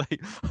that say,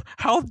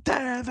 how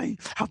dare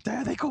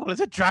they call it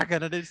a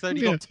dragon and it's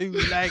only got 2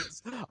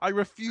 legs. I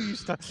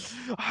refuse to.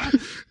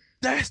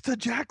 Dexter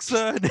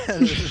Jackson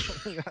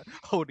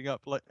holding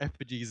up like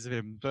effigies of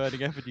him,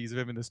 burning effigies of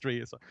him in the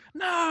street. It's like,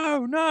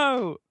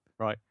 no,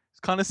 right. It's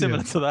kind of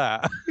similar to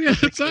that. Yeah,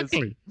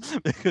 exactly.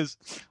 Because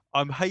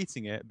I'm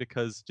hating it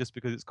because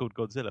it's called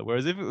Godzilla.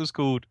 Whereas if it was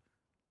called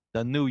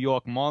the New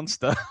York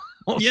Monster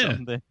or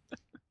something,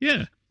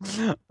 yeah,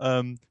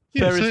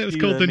 yeah, so it was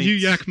called the New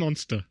Yak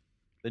Monster.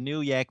 The New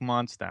Yak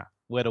Monster,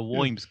 where the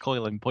worms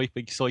coil in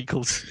perfect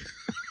cycles.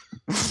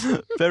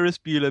 Ferris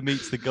Bueller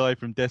meets the guy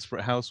from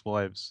Desperate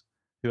Housewives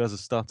who has a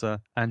stutter,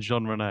 and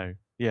Jean Reno.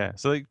 Yeah,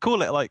 so they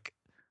call it like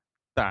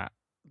that.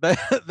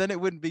 Then it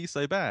wouldn't be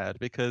so bad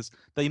because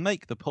they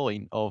make the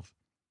point of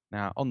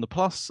Now, on the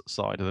plus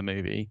side of the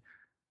movie,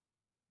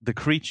 the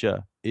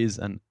creature is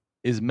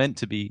meant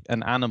to be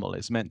an animal.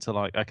 It's meant to,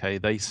 like, okay,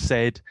 they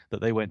said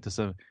that they went to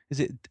some. Is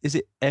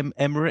it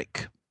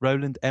Emmerich?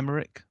 Roland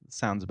Emmerich?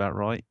 Sounds about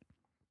right.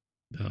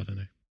 I don't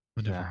know.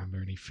 I never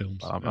remember any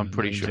films. I'm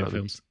pretty sure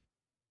films.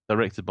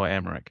 Directed by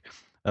Emmerich.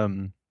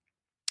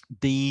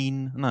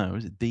 Dean? No,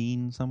 is it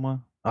Dean somewhere?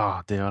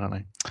 Oh dear, I don't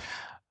know.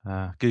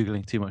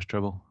 Googling, too much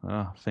trouble.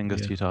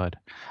 Fingers too tired.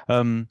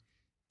 What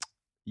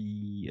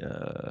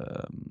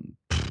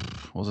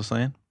was I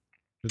saying?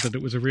 That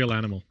it was a real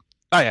animal.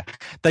 Oh yeah,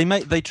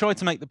 they tried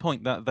to make the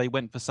point that they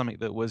went for something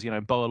that was,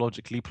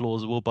 biologically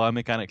plausible,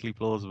 biomechanically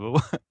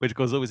plausible, which of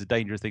course is always a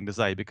dangerous thing to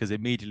say, because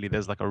immediately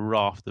there's like a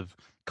raft of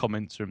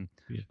comments from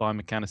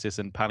biomechanicists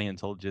and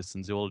paleontologists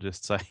and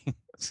zoologists saying,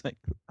 it's like,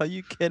 "Are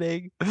you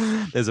kidding?"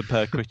 There's a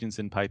Per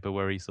Christensen paper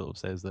where he sort of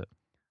says that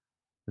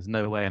there's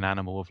no way an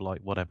animal of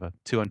like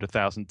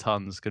 200,000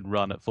 tons could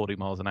run at 40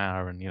 miles an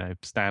hour and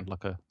stand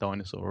like a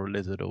dinosaur or a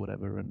lizard or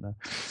whatever. And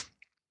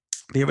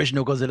the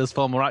original Godzilla's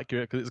far more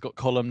accurate because it's got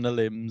columnar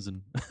limbs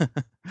and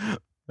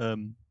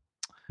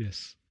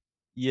yes,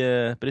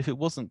 yeah. But if it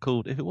wasn't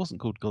called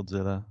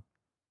Godzilla,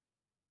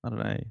 I don't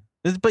know.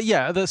 But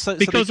yeah,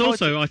 because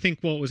also I think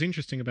what was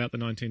interesting about the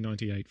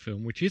 1998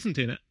 film, which isn't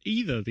in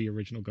either the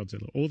original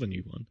Godzilla or the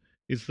new one,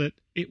 is that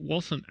it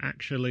wasn't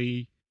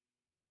actually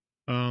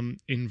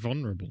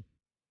invulnerable.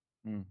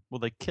 Well,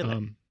 they kill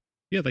it.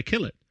 Yeah, they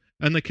kill it,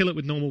 and they kill it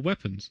with normal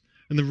weapons.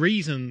 And the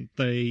reason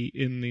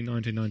in the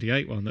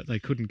 1998 one, that they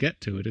couldn't get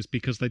to it is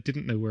because they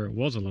didn't know where it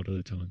was a lot of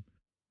the time.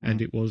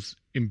 And it was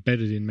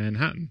embedded in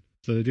Manhattan.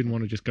 So they didn't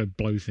want to just go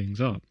blow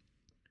things up.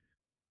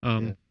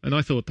 And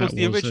I thought that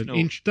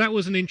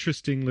was an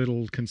interesting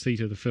little conceit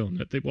of the film,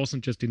 that it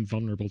wasn't just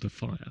invulnerable to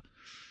fire.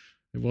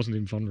 It wasn't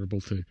invulnerable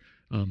to,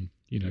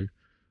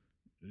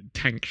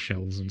 tank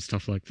shells and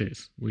stuff like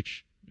this,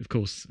 which, of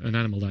course, an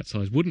animal that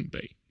size wouldn't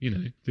be.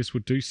 This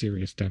would do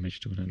serious damage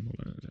to an animal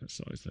that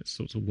size. That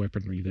sorts of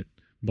weaponry that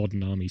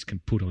modern armies can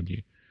put on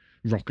you,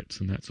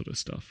 rockets and that sort of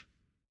stuff.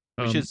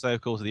 We should say,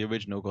 of course, the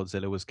original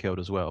Godzilla was killed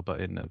as well,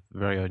 but in a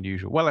very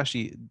unusual. Well,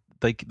 actually,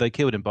 they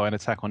killed him by an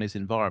attack on his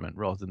environment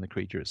rather than the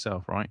creature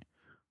itself, right?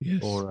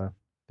 Yes. Or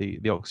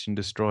the oxygen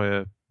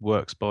destroyer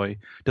works by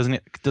doesn't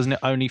it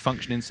only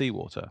function in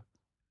seawater?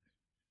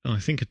 I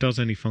think it does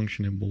only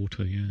function in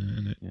water,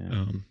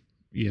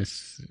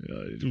 yes,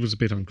 it was a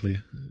bit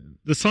unclear.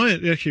 The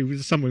science actually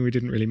was something we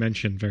didn't really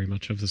mention very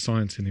much of the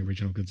science in the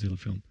original Godzilla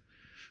film,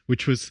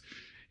 which was,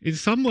 in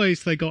some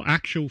ways, they got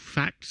actual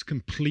facts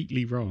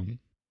completely wrong,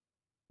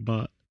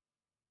 but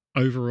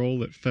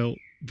overall it felt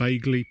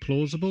vaguely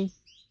plausible.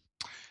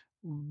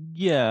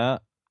 Yeah.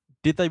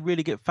 Did they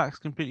really get facts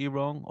completely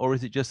wrong, or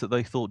is it just that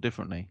they thought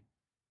differently?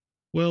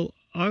 Well,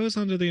 I was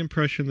under the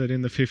impression that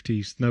in the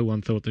 50s, no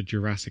one thought that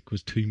Jurassic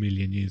was 2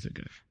 million years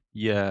ago.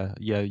 Yeah,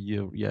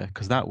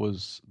 because that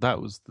was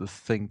the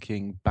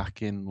thinking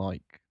back in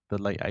like the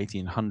late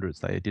 1800s.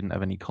 They didn't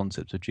have any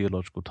concept of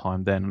geological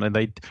time then. And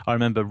I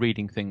remember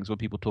reading things where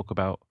people talk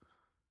about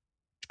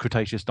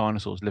Cretaceous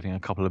dinosaurs living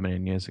a couple of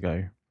million years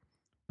ago.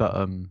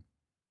 But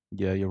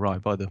yeah, you're right.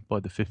 By the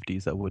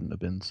 50s, that wouldn't have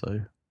been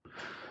so.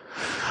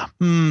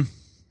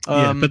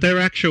 But their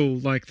actual,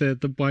 like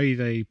the way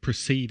they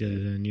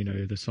proceeded, and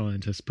the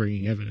scientists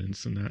bringing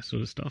evidence and that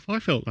sort of stuff, I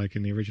felt like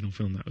in the original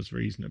film that was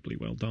reasonably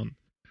well done.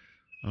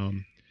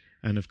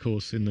 And of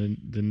course in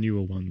the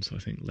newer ones, I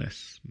think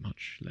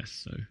much less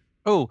so.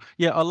 Oh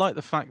yeah, I like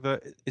the fact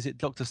that, is it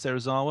Dr.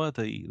 Serizawa,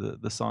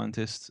 the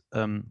scientist,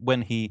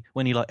 when he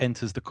like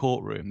enters the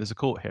courtroom, there's a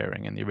court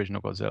hearing in the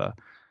original Godzilla.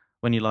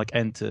 When he like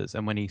enters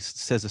and when he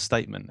says a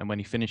statement and when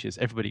he finishes,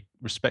 everybody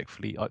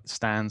respectfully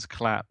stands,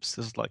 claps.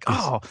 It's like,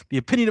 the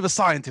opinion of a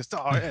scientist.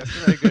 Oh yes,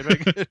 very good, very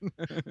good.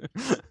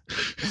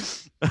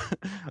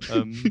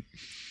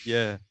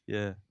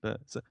 Yeah.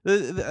 But so,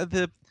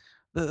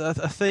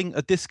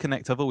 a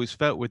disconnect I've always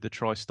felt with the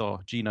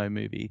TriStar Geno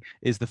movie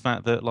is the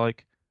fact that,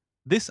 like,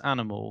 this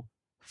animal,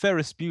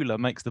 Ferris Bueller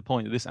makes the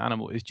point that this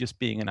animal is just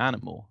being an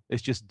animal.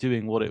 It's just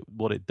doing what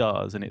it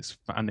does, and it's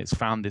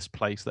found this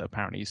place that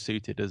apparently is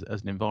suited as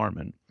an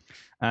environment.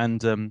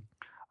 And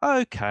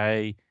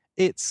okay,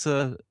 it's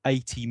a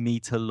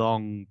 80-meter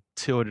long,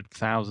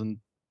 200,000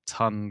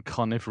 ton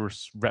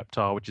carnivorous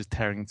reptile which is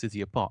tearing the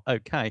city apart.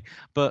 Okay,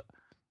 but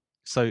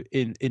so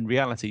in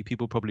reality,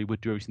 people probably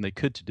would do everything they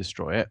could to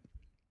destroy it.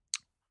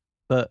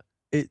 But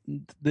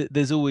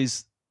there's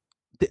always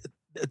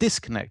a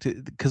disconnect,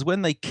 because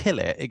when they kill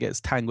it, it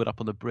gets tangled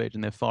up on the bridge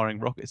and they're firing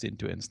rockets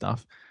into it and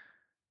stuff.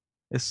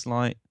 It's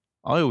like,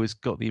 I always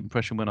got the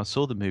impression when I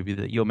saw the movie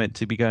that you're meant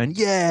to be going,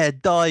 yeah,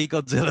 die,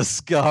 Godzilla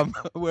scum.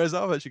 Whereas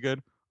I'm actually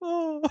going,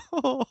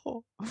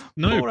 oh,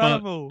 no, poor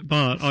animal.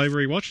 But I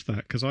rewatched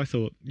that because I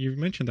thought, you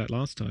mentioned that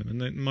last time,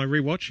 and then my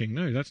rewatching,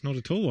 no, that's not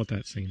at all what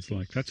that scene's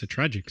like. That's a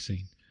tragic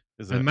scene.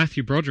 And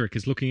Matthew Broderick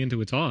is looking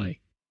into its eye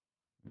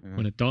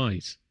when it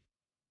dies.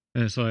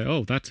 And it's like,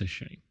 oh, that's a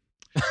shame.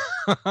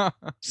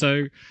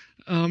 So,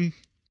 no,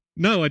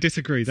 No, I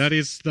disagree. That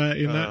is that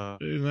Uh,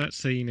 in that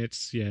scene.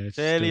 It's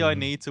Clearly, I still,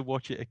 need to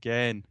watch it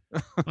again.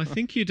 I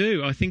think you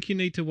do. I think you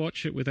need to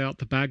watch it without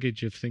the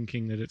baggage of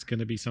thinking that it's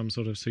going to be some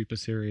sort of super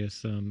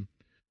serious, you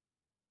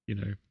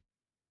know,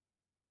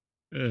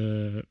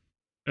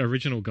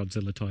 original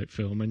Godzilla type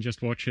film, and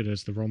just watch it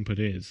as the romp it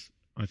is.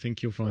 I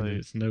think you'll find that Right.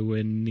 it's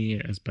nowhere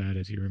near as bad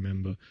as you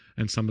remember,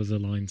 and some of the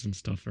lines and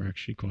stuff are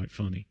actually quite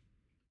funny.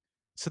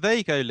 So there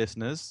you go,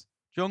 listeners.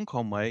 John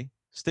Conway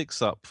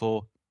sticks up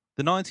for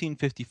the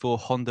 1954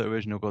 Honda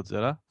original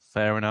Godzilla.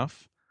 Fair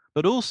enough.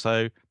 But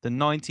also the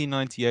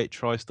 1998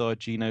 TriStar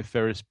Gino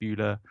Ferris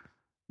Bueller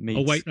meets.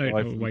 Oh wait, no,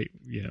 Ivan- wait,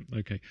 yeah,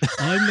 okay.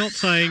 I'm not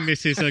saying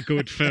this is a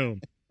good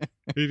film.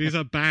 It is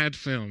a bad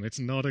film. It's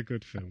not a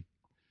good film,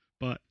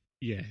 but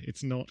yeah,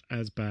 it's not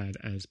as bad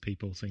as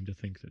people seem to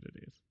think that it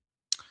is.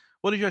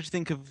 What did you actually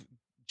think of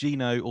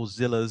Gino or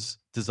Zilla's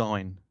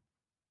design?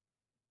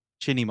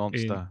 Chinny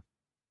Monster.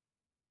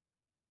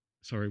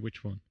 Sorry,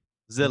 which one?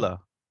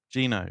 Zilla.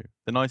 Gino.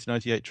 The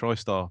 1998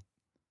 TriStar.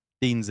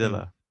 Dean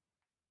Zilla.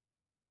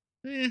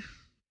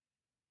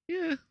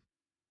 Yeah.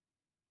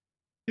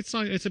 It's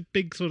like it's a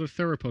big sort of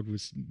theropod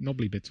with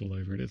knobbly bits all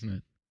over it, isn't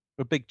it?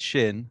 A big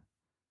chin.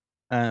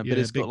 But Yeah,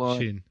 it's big got like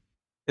chin.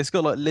 it's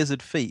got like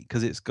lizard feet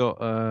because it's got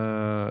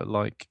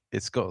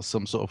it's got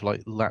some sort of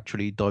like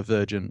laterally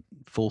divergent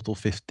fourth or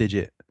fifth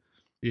digit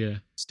Yeah,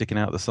 sticking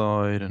out the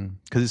side,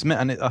 and because it's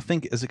meant, and I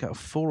think it's got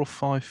 4 or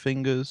 5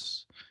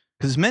 fingers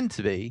because it's meant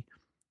to be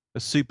a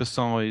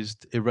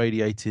supersized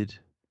irradiated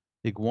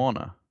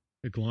iguana.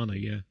 iguana.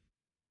 Yeah,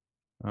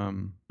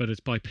 Um, but it's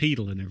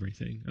bipedal and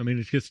everything. I mean,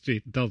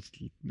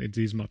 it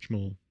is much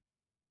more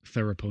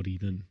theropody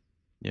than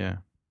yeah.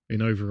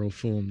 in overall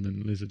form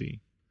than lizardy.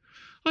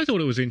 I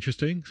thought it was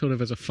interesting, sort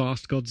of as a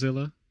fast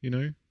Godzilla,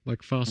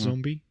 like fast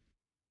zombie.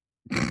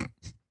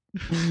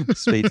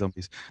 Speed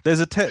zombies. There's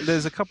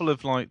a couple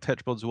of like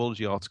Tetrapod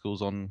zoology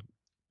articles on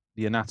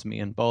the anatomy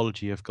and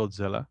biology of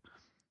Godzilla.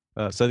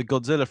 So the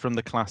Godzilla from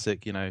the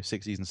classic,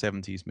 60s and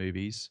 70s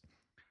movies.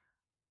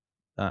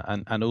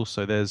 And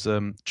also there's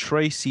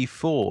Tracy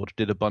Ford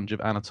did a bunch of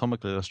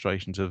anatomical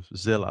illustrations of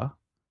Zilla.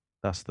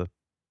 That's the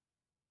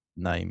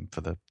name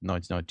for the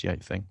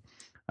 1998 thing.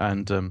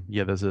 And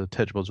there's a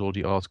Tetrapod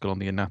zoology article on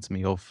the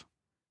anatomy of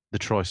the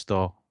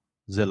TriStar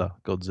Zilla,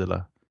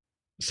 Godzilla.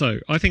 So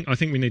I think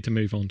we need to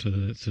move on to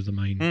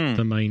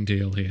the main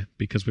deal here,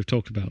 because we've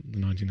talked about the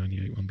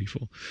 1998 one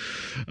before.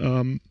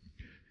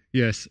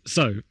 Yes.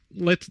 So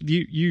let's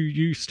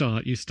you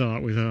start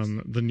with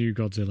the new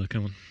Godzilla.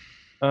 Come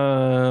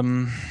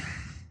on.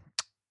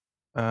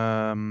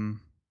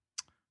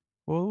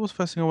 What was the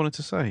first thing I wanted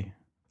to say?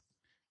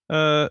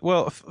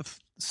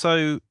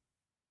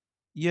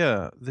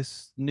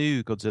 This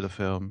new Godzilla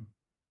film.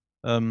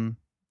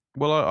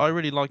 I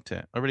really liked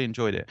it. I really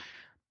enjoyed it.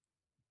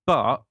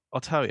 But I'll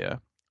tell you,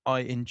 I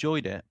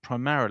enjoyed it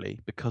primarily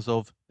because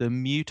of the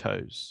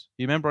Mutos.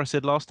 You remember I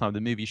said last time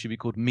the movie should be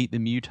called Meet the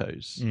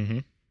Mutos? Mm-hmm.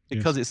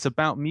 Because it's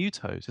about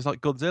Mutos. It's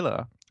like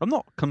Godzilla. I'm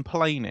not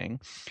complaining.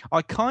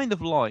 I kind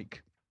of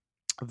like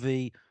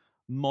the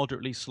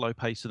moderately slow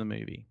pace of the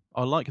movie.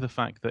 I like the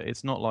fact that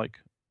it's not like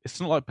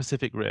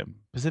Pacific Rim.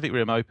 Pacific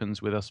Rim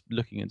opens with us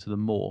looking into the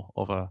maw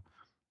of a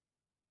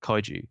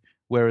kaiju,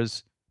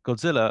 whereas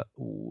Godzilla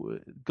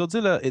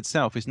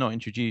itself is not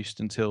introduced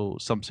until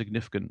some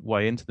significant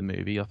way into the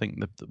movie. I think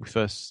that we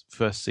first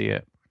see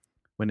it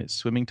when it's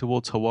swimming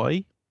towards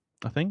Hawaii.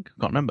 I think,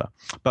 can't remember,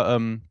 but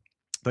I've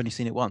only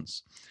seen it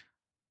once.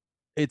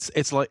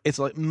 It's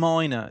like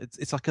minor.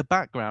 It's like a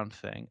background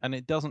thing, and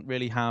it doesn't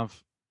really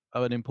have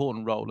an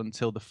important role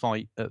until the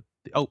fight.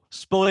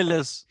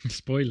 Spoilers!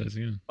 Spoilers,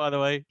 yeah. By the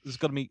way, there's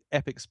got to be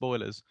epic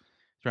spoilers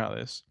throughout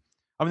this.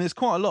 I mean, there's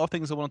quite a lot of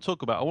things I want to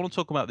talk about. I want to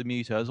talk about the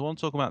Mutos. I want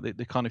to talk about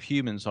the kind of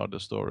human side of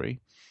the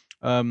story.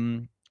 I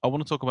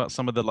want to talk about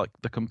some of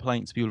the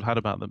complaints people have had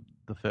about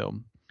the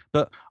film.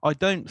 But I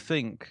don't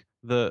think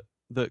that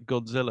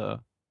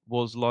Godzilla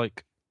was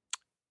like,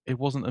 it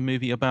wasn't a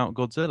movie about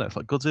Godzilla. It's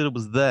like Godzilla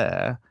was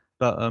there,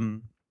 but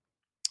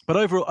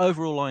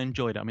overall I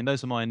enjoyed it. I mean,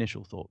 those are my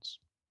initial thoughts.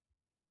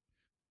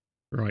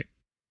 Right.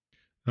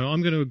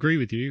 I'm going to agree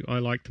with you. I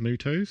like the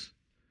Mutos.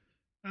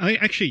 I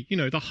actually,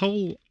 the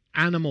whole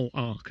animal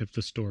arc of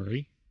the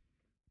story,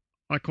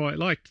 I quite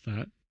liked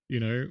that,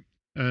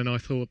 and I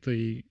thought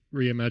the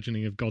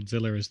reimagining of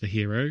Godzilla as the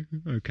hero,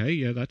 okay,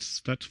 yeah,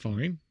 that's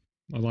fine.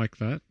 I like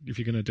that. If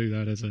you're going to do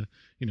that as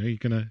you're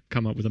going to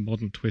come up with a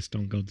modern twist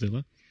on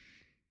Godzilla.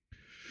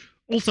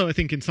 Also, I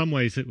think in some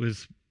ways it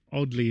was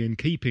oddly in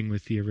keeping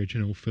with the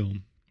original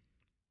film.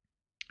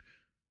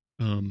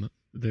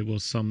 There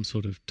was some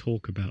sort of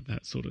talk about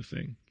that sort of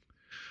thing.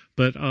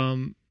 But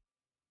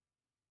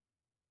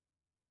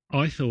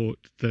I thought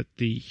that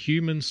the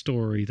human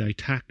story they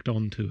tacked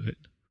onto it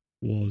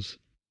was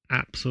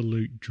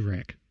absolute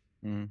dreck.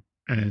 Mm.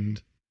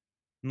 And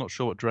I'm not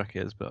sure what dreck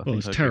is, but I think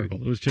it's terrible.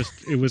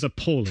 It was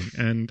appalling.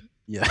 And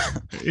yeah,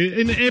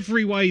 in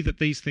every way that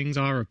these things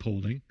are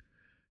appalling.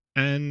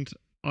 And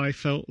I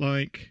felt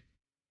like,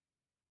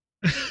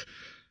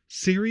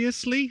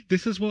 seriously?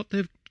 This is what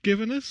they've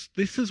given us?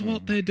 This is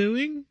what they're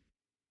doing?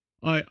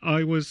 I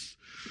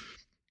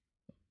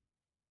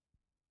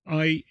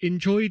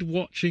enjoyed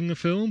watching the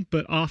film,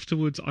 but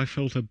afterwards I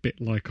felt a bit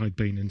like I'd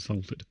been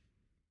insulted.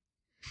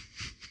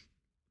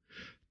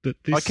 That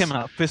this, I came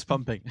out fist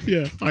pumping.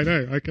 Yeah, I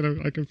know. I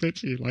can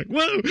picture you like,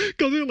 whoa,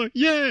 Godzilla,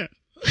 yeah.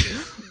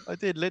 I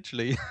did,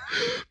 literally.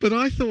 But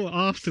I thought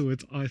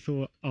afterwards,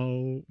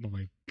 oh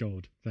my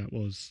god, that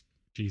was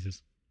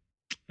Jesus.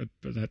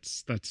 But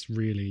that's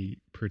really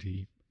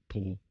pretty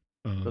poor.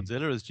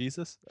 Godzilla as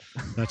Jesus?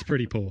 That's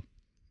pretty poor.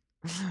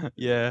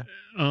 Yeah.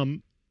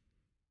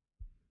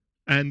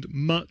 And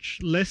much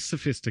less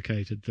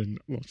sophisticated than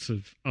lots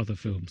of other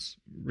films,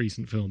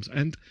 recent films,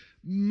 and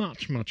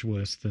much, much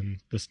worse than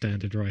the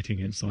standard writing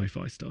in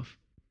sci-fi stuff.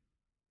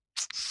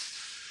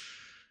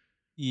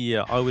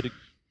 Yeah,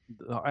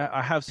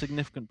 I have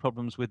significant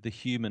problems with the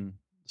human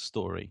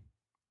story.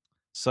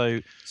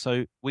 So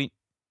we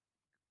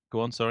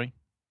go on. Sorry.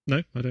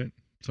 No, I don't.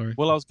 Sorry.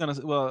 Well, I was going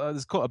to. Well,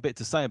 there's quite a bit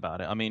to say about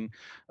it. I mean,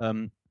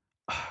 but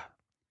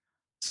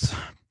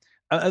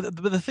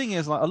the thing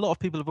is, like, a lot of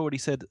people have already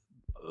said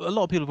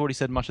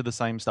much of the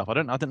same stuff. I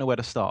don't know where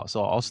to start.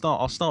 So I'll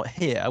start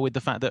here with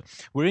the fact that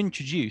we're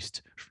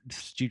introduced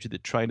due to the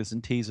trailers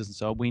and teasers and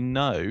so on. We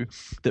know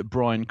that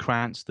Bryan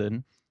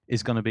Cranston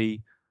is going to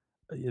be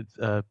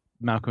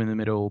Malcolm in the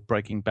Middle,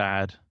 Breaking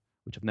Bad,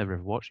 which I've never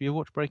ever watched. You ever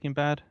watched Breaking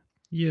Bad?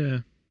 Yeah.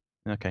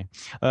 Okay.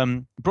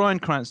 Bryan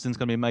Cranston's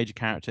going to be a major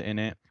character in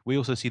it. We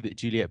also see that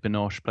Juliette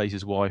Binoche plays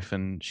his wife,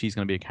 and she's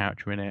going to be a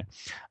character in it.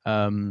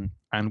 And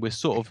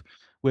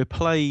we're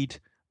played.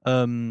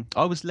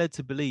 I was led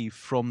to believe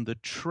from the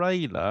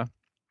trailer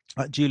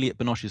that Juliette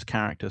Binoche's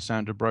character,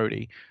 Sandra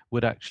Brody,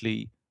 would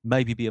actually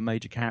maybe be a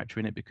major character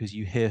in it because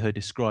you hear her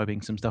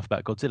describing some stuff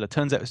about Godzilla.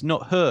 Turns out it's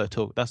not her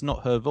talk. That's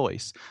not her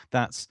voice.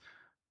 That's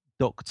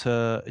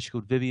she's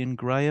called Vivian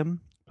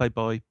Graham, played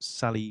by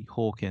Sally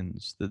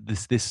Hawkins.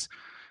 This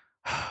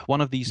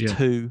one of these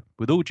two,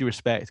 with all due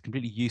respect,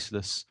 completely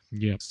useless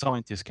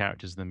scientist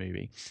characters in the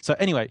movie. So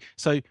anyway,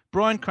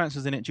 Bryan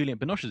Cranston's in it, Juliette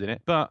Binoche's in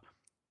it, but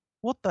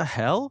what the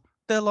hell?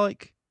 They're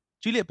like,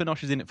 Juliette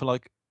Binoche is in it for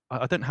like,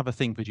 I don't have a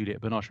thing for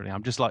Juliette Binoche really.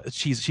 I'm just like,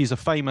 she's a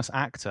famous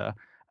actor,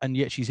 and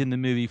yet she's in the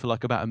movie for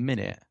like about a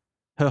minute.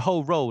 Her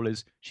whole role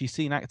is she's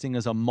seen acting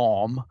as a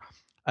mom,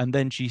 and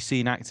then she's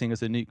seen acting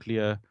as a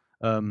nuclear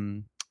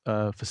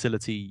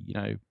facility,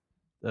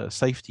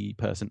 safety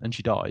person, and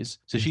she dies.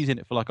 So she's in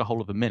it for like a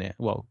whole of a minute.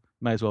 Well,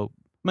 may as well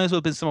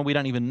have been someone we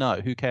don't even know.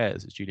 Who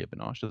cares? It's Juliette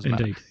Binoche. Doesn't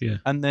matter. Yeah.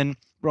 And then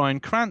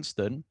Bryan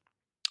Cranston,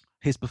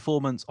 his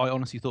performance, I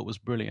honestly thought was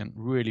brilliant,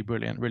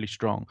 really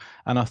strong.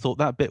 And I thought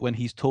that bit when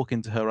he's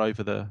talking to her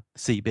over the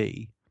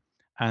CB,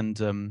 and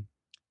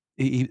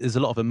there's a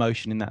lot of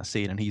emotion in that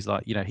scene, and he's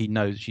like, he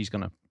knows she's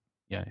gonna,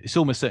 it's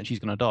almost certain she's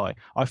gonna die.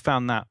 I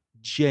found that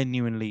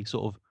genuinely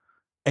sort of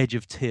edge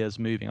of tears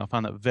moving. I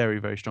found that very,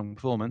 very strong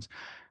performance.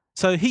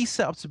 So he's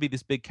set up to be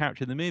this big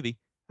character in the movie,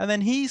 and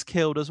then he's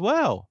killed as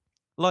well,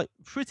 like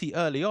pretty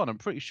early on. I'm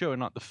pretty sure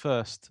in like the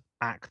first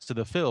act of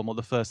the film, or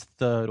the first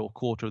third or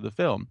quarter of the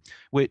film,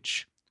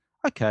 which,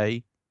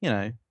 okay,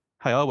 hey,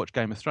 I watch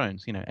Game of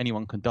Thrones.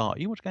 Anyone can die.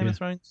 You watch Game of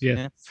Thrones?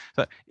 Yeah.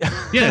 So,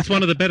 it's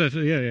one of the better.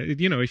 Yeah. If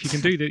you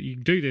can do that, you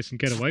can do this and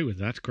get away with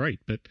that.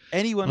 Great, but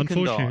anyone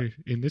can die. Unfortunately,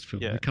 in this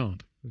film, we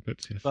can't.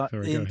 But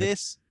sorry, in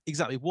this,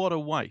 exactly, what a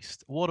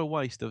waste! What a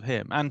waste of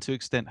him, and to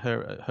extent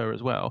her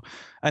as well.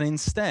 And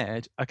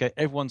instead, okay,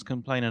 everyone's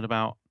complaining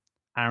about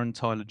Aaron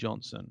Tyler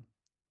Johnson,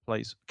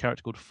 plays a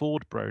character called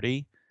Ford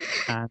Brody,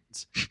 and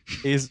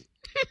is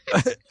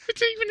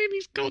it's even in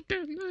his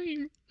goddamn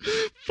name,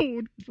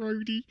 Ford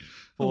Brody.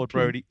 Ford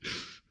Brody.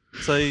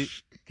 So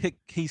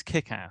he's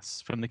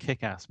Kick-Ass from the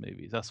Kick-Ass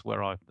movies. That's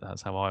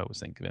how I always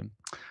think of him.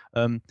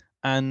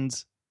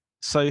 And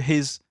so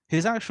his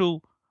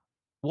actual,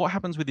 what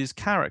happens with his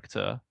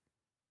character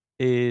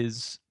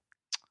is,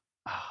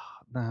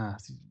 I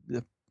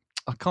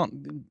can't.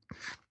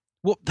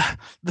 What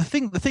the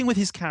thing with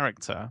his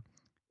character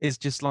is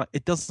just like,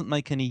 it doesn't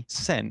make any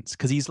sense,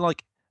 because he's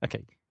like,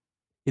 okay,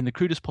 in the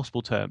crudest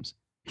possible terms,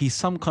 he's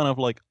some kind of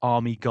like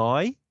army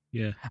guy.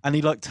 Yeah. And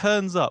he like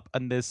turns up,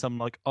 and there's some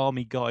like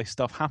army guy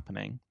stuff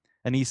happening,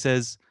 and he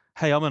says,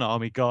 "Hey, I'm an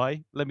army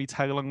guy. Let me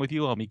tag along with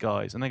you, army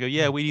guys." And they go,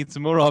 "Yeah, we need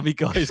some more army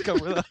guys. Come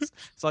with us."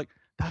 It's like,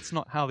 that's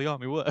not how the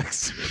army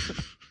works.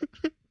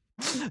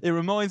 It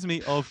reminds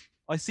me of,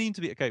 I seem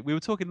to be, okay, we were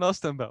talking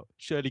last time about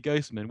Shirley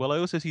Ghostman. Well, I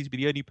also seem to be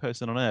the only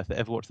person on earth that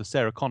ever watched the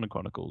Sarah Connor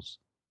Chronicles.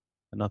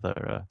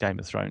 Another Game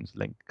of Thrones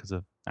link because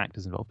of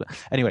actors involved. But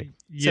anyway,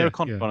 Sarah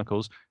Connor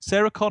Chronicles.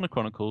 Sarah Connor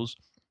Chronicles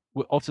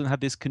often have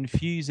this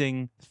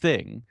confusing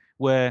thing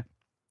where,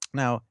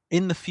 now,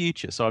 in the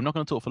future, so I'm not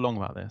going to talk for long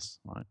about this,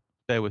 right?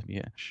 Bear with me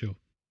here. Sure.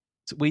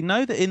 So we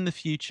know that in the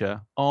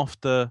future,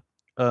 after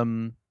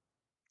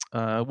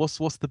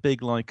what's the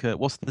big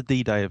what's the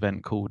D-Day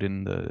event called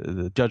in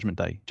the Judgment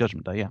Day?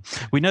 Judgment Day, yeah.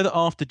 We know that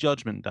after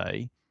Judgment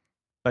Day,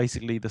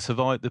 basically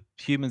the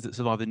humans that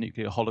survive the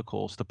nuclear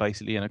holocaust are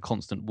basically in a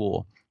constant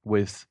war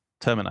with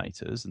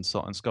Terminators and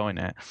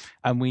Skynet,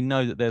 and we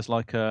know that there's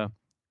like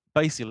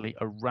basically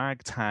a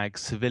ragtag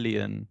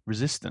civilian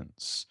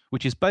resistance,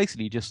 which is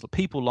basically just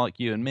people like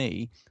you and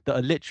me that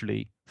are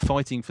literally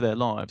fighting for their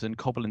lives and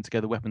cobbling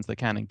together weapons they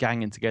can and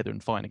ganging together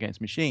and fighting against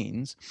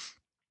machines.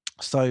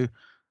 So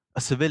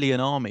a civilian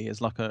army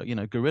is like a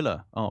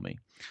guerrilla army.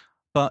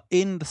 But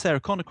in the Sarah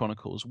Connor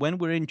Chronicles, when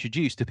we're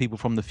introduced to people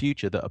from the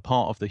future that are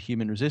part of the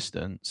human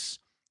resistance,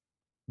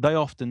 they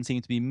often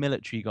seem to be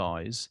military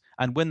guys.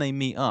 And when they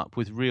meet up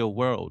with real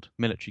world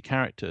military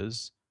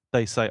characters,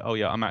 they say, "Oh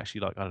yeah, I'm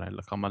actually like, I don't know,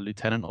 look, I'm a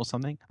lieutenant or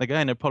something." They go,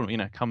 "Hey, no problem,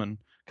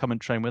 come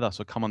and train with us,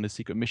 or come on this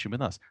secret mission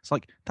with us." It's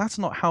like, that's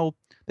not how.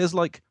 There's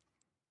like,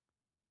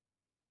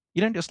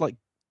 you don't just like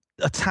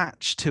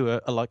attach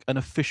to a like an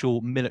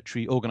official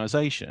military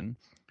organization.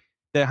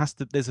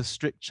 There's a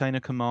strict chain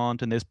of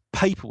command, and there's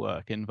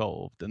paperwork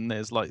involved, and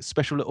there's like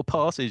special little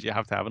passes you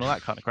have to have and all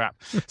that kind of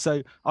crap.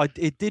 So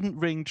it didn't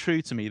ring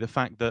true to me, the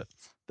fact that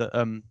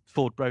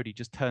Ford Brody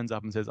just turns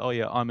up and says, "Oh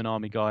yeah, I'm an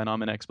army guy and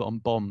I'm an expert on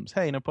bombs.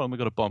 Hey, no problem, we've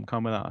got a bomb,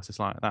 come with us." It's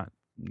like that.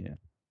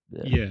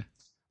 Yeah.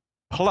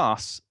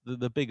 Plus,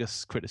 the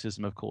biggest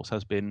criticism, of course,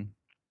 has been,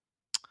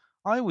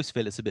 I always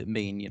feel it's a bit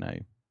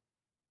mean,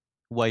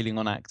 wailing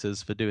on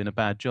actors for doing a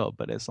bad job,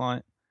 but it's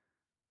like,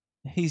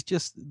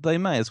 they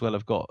may as well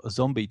have got a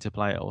zombie to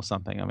play it or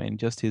something. I mean,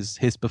 just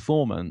his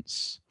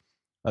performance.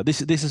 This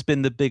has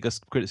been the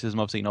biggest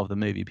criticism I've seen of the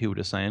movie. People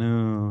just saying,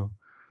 "Oh,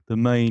 the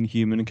main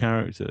human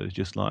character is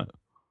just like,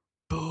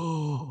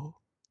 oh."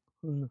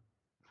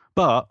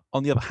 But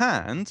on the other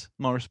hand,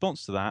 my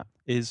response to that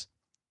is,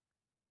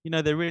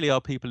 there really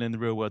are people in the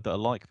real world that are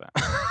like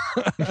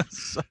that.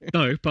 So...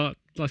 No, but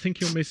I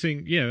think you're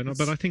missing. Yeah,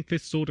 but I think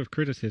this sort of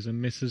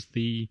criticism misses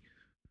the.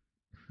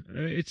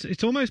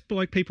 It's almost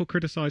like people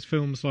criticize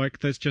films like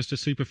there's just a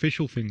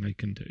superficial thing they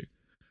can do.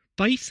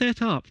 They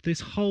set up this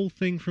whole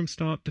thing from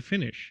start to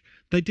finish.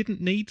 They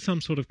didn't need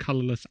some sort of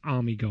colourless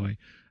army guy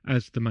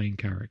as the main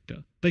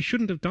character. They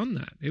shouldn't have done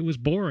that. It was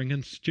boring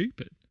and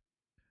stupid.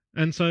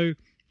 And so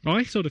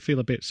I sort of feel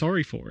a bit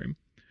sorry for him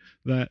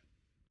that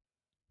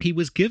he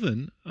was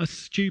given a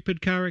stupid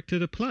character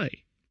to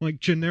play, like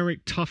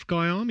generic tough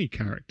guy army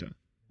character.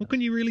 What can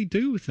you really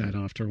do with that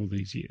after all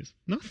these years?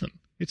 Nothing.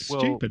 It's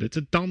stupid. It's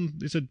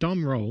a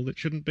dumb role that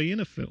shouldn't be in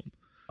a film.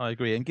 I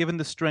agree. And given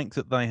the strength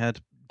that they had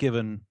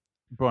given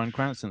Bryan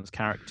Cranston's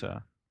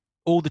character,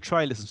 all the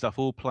trailers and stuff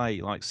all play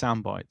like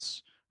sound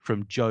bites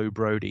from Joe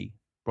Brody,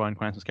 Bryan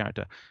Cranston's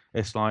character.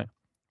 It's like,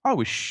 I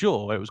was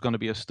sure it was going to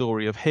be a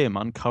story of him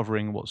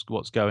uncovering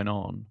what's going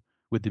on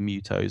with the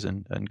Mutos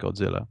and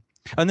Godzilla.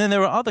 And then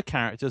there are other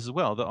characters as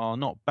well that are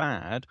not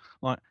bad,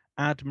 like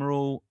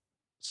Admiral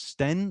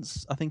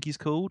Stenz, I think he's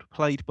called,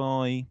 played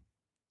by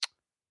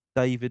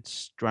David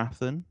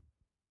Strathairn.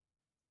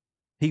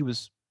 He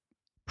was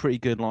pretty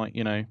good, like,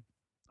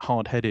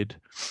 hard-headed,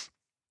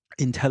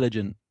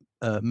 intelligent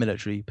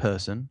military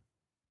person.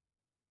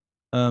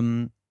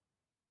 But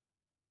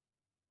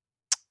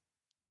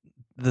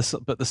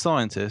the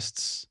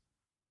scientists,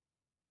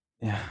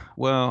 yeah,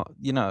 well,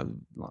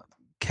 like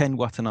Ken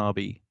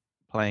Watanabe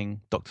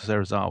playing Dr.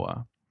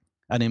 Serizawa,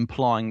 and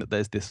implying that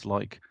there's this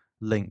like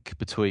link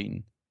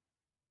between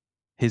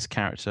his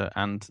character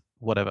and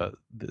whatever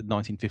the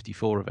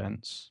 1954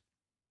 events.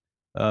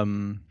 I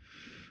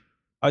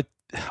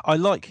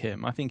like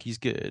him. I think he's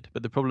good,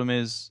 but the problem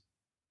is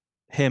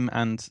him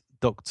and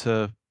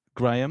Dr.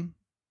 Graham,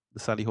 the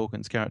Sally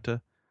Hawkins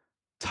character,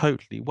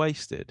 totally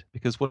wasted,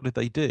 because what did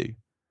they do?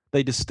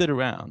 They just stood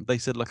around. They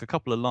said like a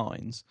couple of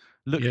lines,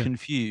 looked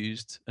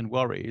confused and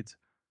worried,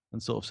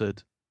 and sort of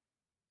said,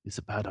 "It's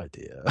a bad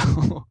idea."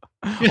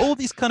 All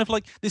these kind of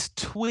like this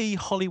twee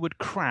Hollywood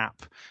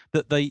crap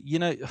that they,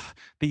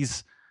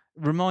 these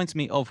reminds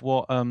me of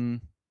what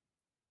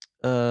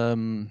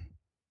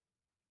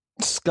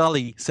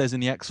Scully says in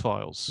the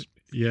X-Files.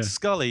 Yeah.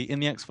 Scully in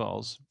the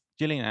X-Files,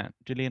 Gillian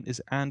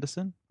is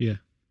Anderson? Yeah.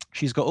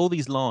 She's got all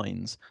these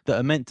lines that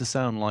are meant to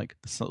sound like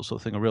the sort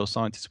of thing a real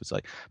scientist would say,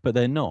 but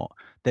they're not.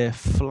 They're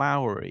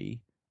flowery,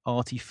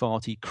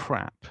 arty-farty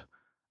crap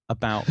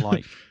about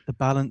like the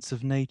balance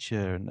of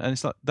nature, and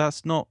it's like,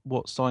 that's not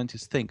what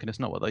scientists think, and it's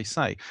not what they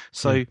say.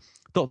 So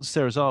Dr.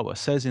 Serizawa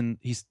says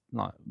he's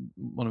like,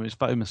 one of his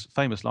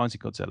famous lines in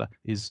Godzilla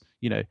is,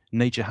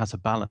 nature has a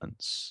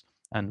balance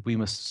and we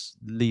must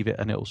leave it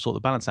and it will sort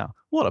the balance out.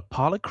 What a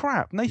pile of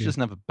crap. Nature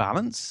doesn't have a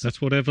balance. That's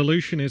what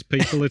evolution is,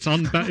 people. It's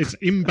it's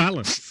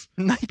imbalance.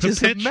 Nature's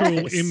perpetual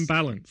a mess.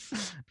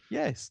 Imbalance.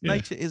 Yes,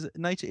 nature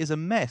is a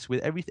mess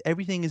with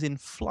everything is in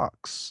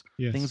flux.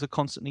 Yes. Things are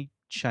constantly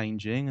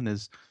changing, and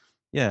there's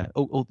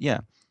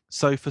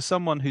So for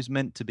someone who's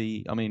meant to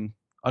be, I mean,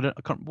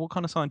 what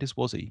kind of scientist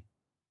was he?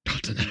 I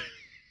don't know.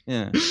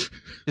 Yeah,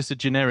 just a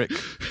generic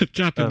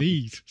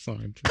Japanese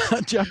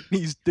scientist,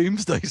 Japanese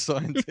doomsday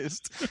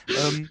scientist.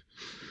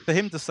 For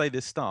him to say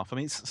this stuff, I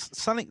mean,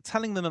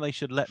 telling them that they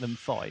should let them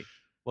fight.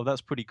 Well,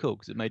 that's pretty cool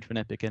because it made for an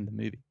epic end of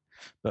the movie.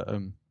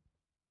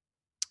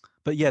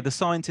 But yeah, the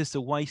scientists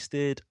are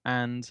wasted,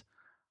 and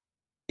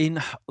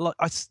I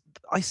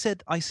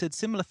said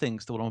similar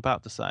things to what I'm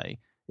about to say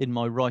in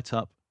my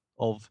write-up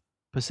of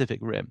Pacific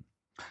Rim.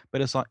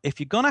 But it's like, if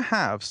you're going to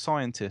have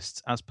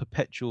scientists as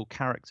perpetual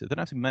characters, they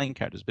don't have to be main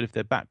characters, but if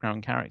they're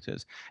background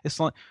characters, it's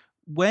like,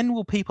 when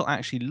will people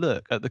actually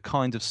look at the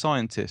kind of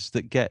scientists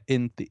that get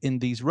in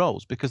these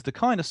roles? Because the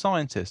kind of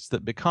scientists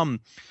that become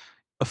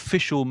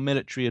official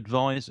military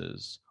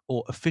advisors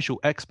or official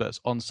experts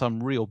on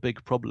some real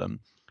big problem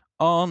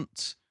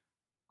aren't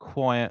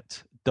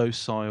quiet,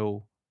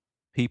 docile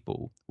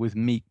people with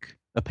meek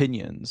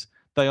opinions.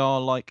 They are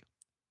like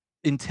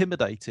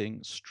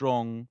intimidating,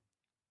 strong,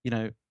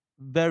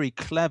 very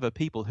clever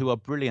people who are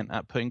brilliant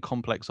at putting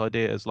complex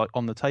ideas like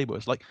on the table.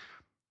 It's like,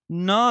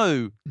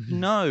 no,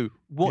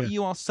 what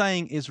you are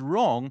saying is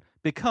wrong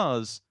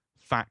because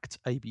fact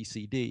A, B,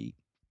 C, D.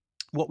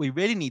 What we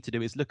really need to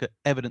do is look at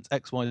evidence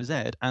X, Y,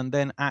 Z and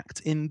then act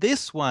in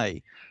this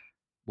way.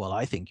 Well,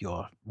 I think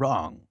you're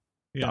wrong,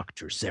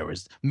 Dr.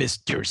 Sarah's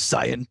Mr.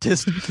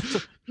 Scientist.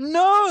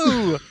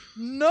 No,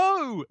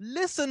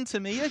 listen to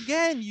me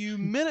again, you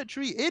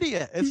military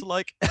idiot. It's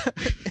like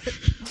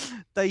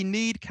they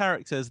need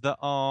characters that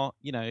are,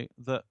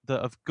 that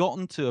have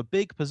gotten to a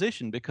big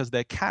position because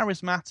they're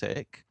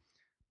charismatic.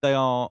 They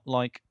are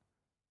like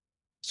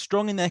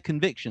strong in their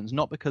convictions,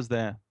 not because they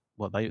are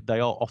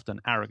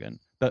often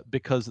arrogant, but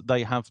because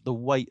they have the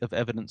weight of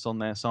evidence on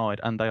their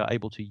side and they are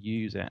able to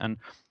use it.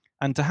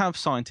 And to have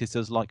scientists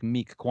as like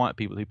meek, quiet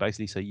people who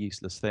basically say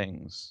useless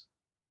things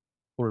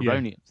or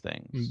erroneous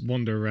things.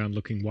 Wander around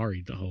looking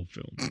worried the whole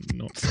film,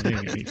 not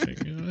saying anything.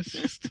 It's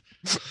just...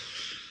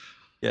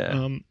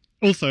 Yeah.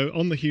 Also,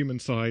 on the human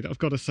side, I've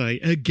got to say,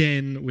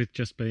 again, with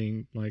just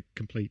being like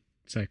complete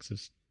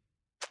sexist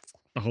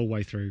the whole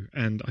way through,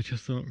 and I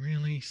just thought,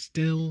 really,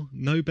 still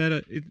no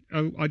better.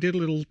 I did a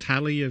little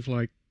tally of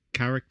like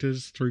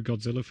characters through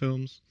Godzilla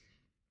films.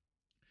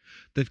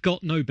 They've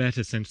got no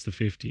better since the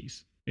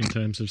 50s in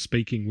terms of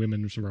speaking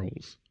women's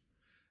roles,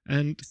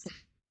 and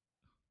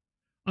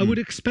I would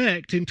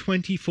expect in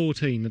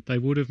 2014 that they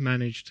would have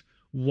managed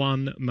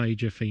one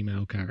major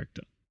female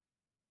character.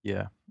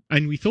 Yeah.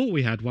 And we thought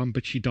we had one,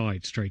 but she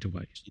died straight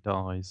away. She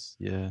dies,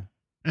 yeah.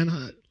 And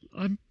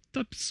I'm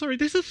sorry,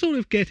 this is sort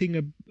of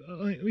getting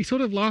we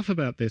sort of laugh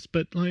about this,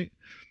 but like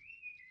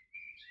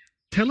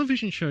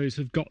television shows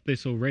have got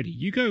this already.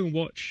 You go and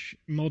watch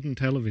modern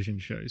television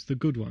shows, the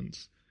good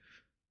ones.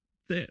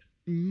 They're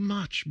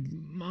much,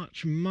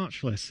 much,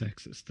 much less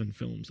sexist than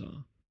films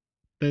are.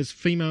 There's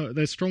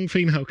strong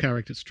female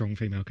characters.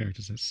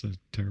 That's a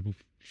terrible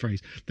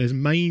phrase. There's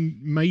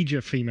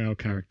major female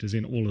characters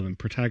in all of them,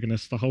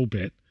 protagonists, the whole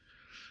bit.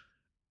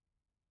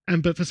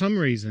 But for some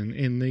reason,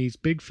 in these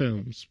big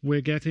films,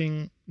 we're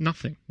getting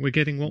nothing. We're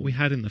getting what we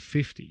had in the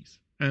 50s.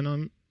 And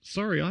I'm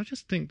sorry, I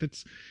just think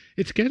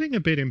it's getting a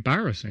bit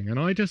embarrassing. And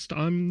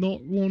I'm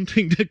not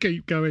wanting to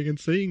keep going and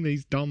seeing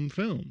these dumb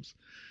films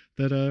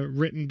that are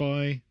written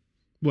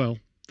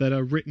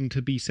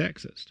to be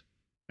sexist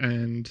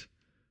and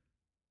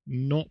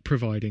not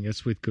providing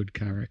us with good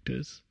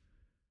characters.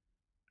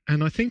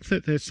 And I think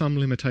that there's some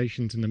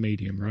limitations in the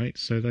medium, right?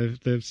 So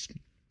there's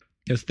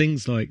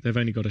things like they've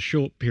only got a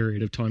short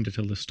period of time to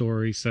tell the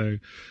story. So,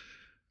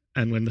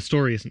 and when the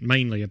story isn't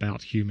mainly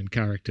about human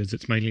characters,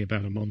 it's mainly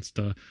about a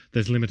monster.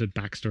 There's limited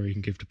backstory you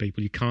can give to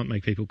people. You can't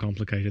make people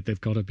complicated.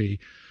 They've got to be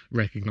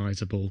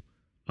recognizable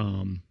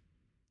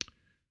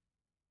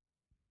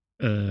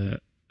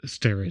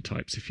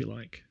stereotypes, if you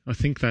like. I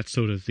think that's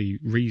sort of the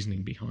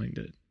reasoning behind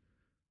it.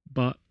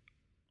 But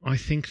I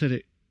think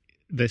that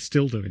they're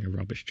still doing a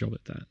rubbish job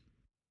at that.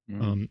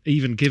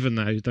 Even given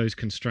those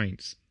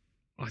constraints,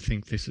 I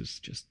think this is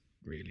just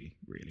really,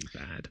 really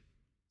bad.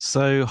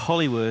 So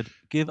Hollywood,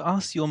 give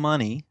us your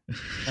money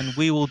and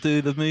we will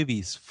do the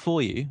movies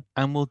for you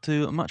and we'll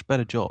do a much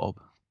better job.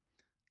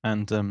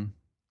 And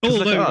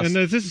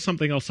this is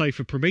something I'll say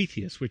for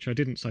Prometheus, which I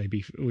didn't say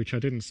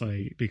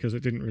because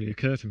it didn't really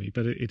occur to me,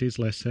 but it is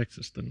less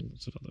sexist than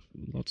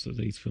lots of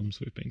these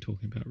films we've been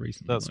talking about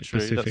recently. That's like true.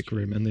 Pacific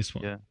Rim and this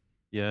one.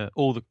 Yeah.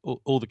 All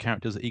the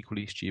characters are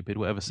equally stupid,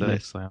 whatever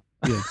sex they are.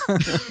 Yeah.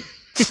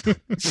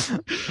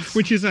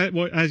 Which is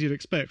as you'd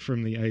expect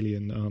from the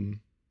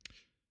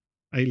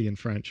Alien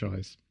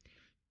franchise,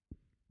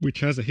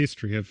 which has a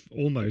history of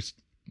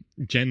almost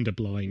gender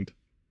blind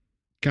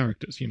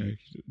characters.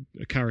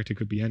 A character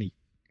could be any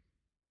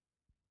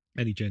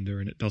gender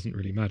and it doesn't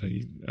really matter.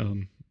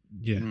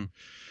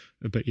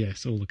 But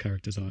yes, all the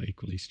characters are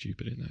equally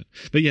stupid in that.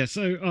 But yeah,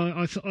 so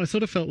I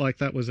sort of felt like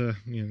that was a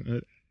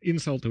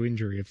insult to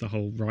injury of the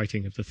whole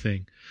writing of the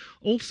thing.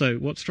 Also,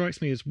 what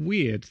strikes me as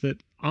weird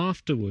that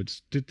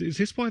afterwards, is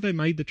this why they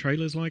made the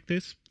trailers like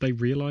this? They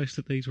realised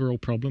that these were all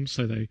problems,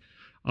 so they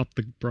upped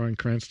the Bryan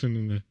Cranston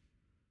and the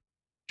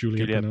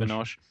Juliette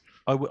Binoche.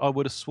 I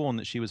would have sworn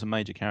that she was a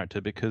major character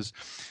because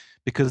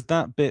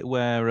that bit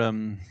where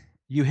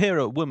you hear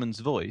a woman's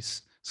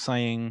voice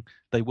saying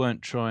they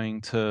weren't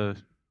trying to,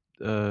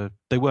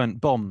 they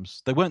weren't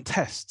bombs, they weren't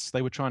tests,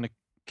 they were trying to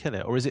kill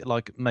it. Or is it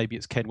like maybe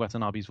it's Ken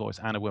Watanabe's voice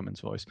and a woman's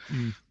voice?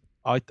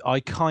 I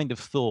kind of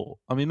thought,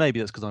 I mean, maybe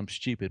that's because I'm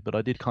stupid, but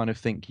I did kind of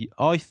think,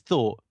 I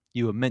thought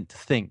you were meant to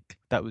think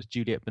that was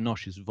Juliette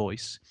Binoche's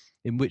voice,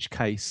 in which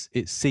case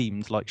it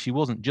seemed like she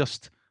wasn't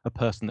just a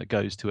person that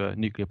goes to a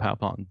nuclear power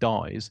plant and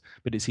dies,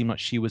 but it seemed like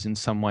she was in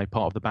some way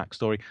part of the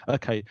backstory.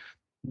 Okay,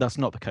 that's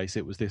not the case.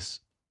 It was this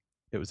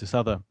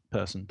other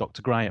person,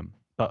 Dr. Graham,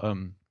 but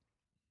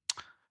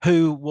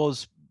who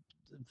was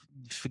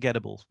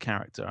forgettable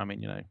character. I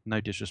mean,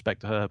 no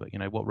disrespect to her, but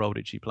what role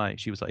did she play?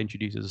 She was like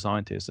introduced as a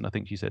scientist, and I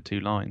think she said 2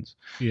 lines.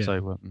 Yeah.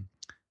 So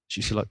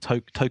she's like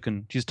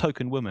token. She's a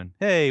token woman.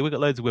 Hey, we've got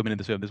loads of women in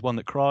this film. There's one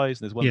that cries,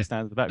 and there's one that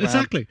stands in the background.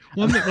 Exactly.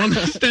 One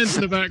that stands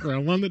in the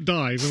background, one that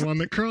dies, and one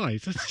that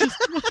cries. That's just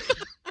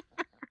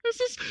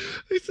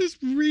this is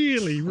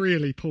really,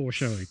 really poor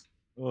showing.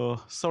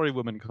 Oh, sorry,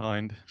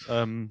 womankind.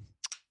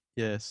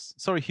 Yes,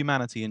 sorry,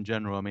 humanity in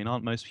general. I mean,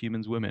 aren't most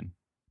humans women?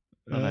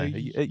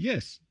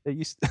 Yes.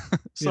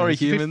 Sorry,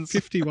 humans.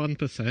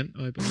 51%,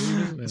 I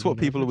believe. That's what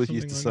people always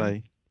used to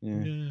say.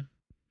 Yeah.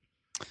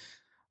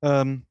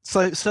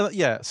 So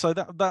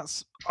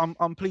that's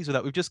I'm pleased with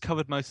that. We've just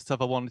covered most of the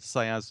stuff I wanted to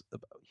say as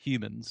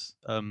humans.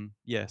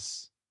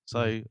 Yes.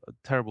 So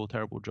terrible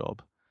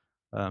job.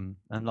 And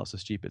lots of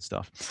stupid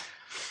stuff.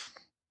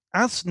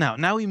 As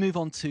now we move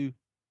on to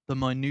the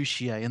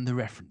minutiae and the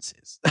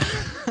references.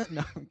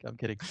 No, I'm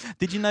kidding.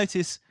 Did you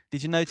notice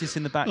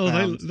in the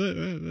background?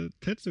 The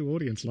Tetsu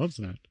audience loves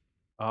that.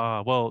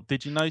 Well,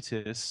 did you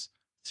notice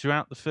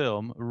throughout the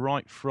film,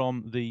 right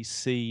from the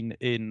scene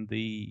in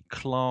the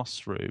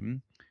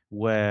classroom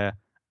where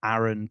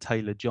Aaron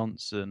Taylor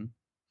Johnson,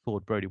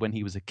 Ford Brody, when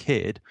he was a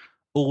kid,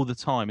 all the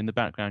time in the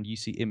background you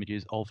see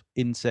images of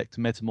insect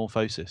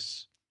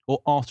metamorphosis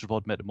or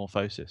arthropod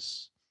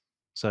metamorphosis.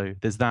 So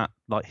there's that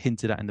like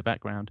hinted at in the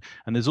background,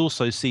 and there's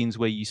also scenes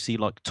where you see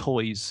like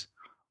toys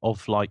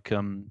of like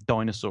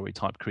dinosaur-y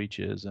type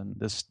creatures, and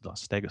there's like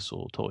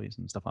stegosaur toys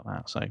and stuff like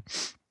that. So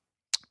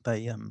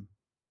they and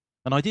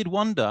I did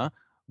wonder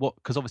what,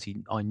 because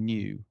obviously I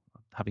knew,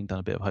 having done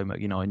a bit of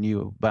homework, I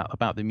knew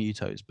about the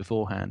Mutos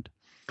beforehand.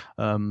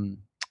 I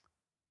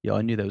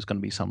knew there was going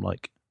to be some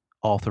like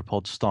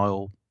arthropod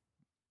style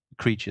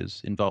creatures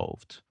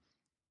involved,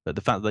 but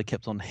the fact that they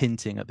kept on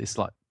hinting at this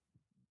like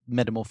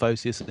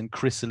metamorphosis and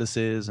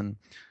chrysalises and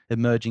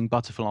emerging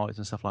butterflies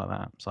and stuff like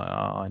that, so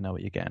I know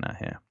what you're getting at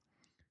here.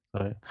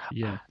 So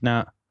yeah.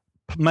 Now,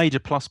 major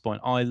plus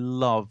point, I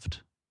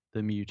loved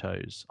the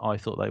Mutos. I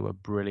thought they were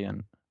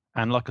brilliant,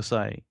 and like I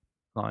say,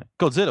 like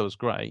Godzilla was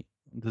great.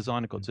 The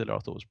design of Godzilla I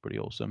thought was pretty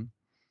awesome.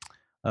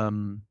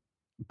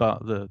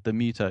 But the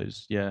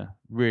Mutos, yeah,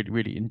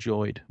 really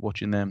enjoyed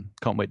watching them.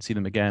 Can't wait to see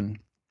them again.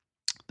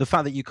 The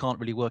fact that you can't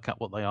really work out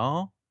what they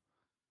are.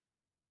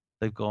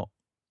 They've got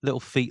little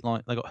feet,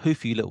 like they've got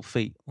hoofy little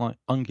feet like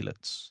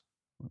ungulates,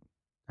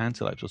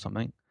 antelopes or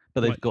something.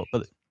 But they've got,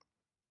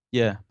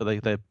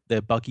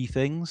 they're buggy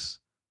things,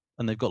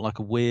 and they've got like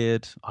a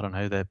weird, I don't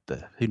know, they're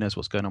who knows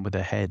what's going on with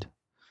their head,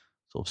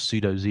 sort of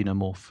pseudo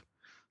xenomorph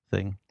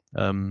thing.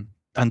 And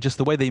just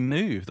the way they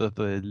move,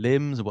 the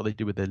limbs and what they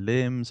do with their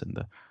limbs, and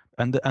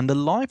the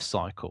life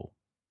cycle.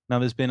 Now,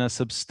 there's been a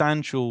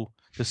substantial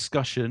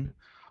discussion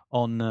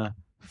on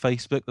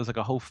Facebook. There's like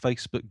a whole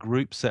Facebook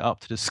group set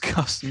up to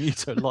discuss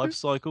Muto life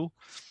cycle.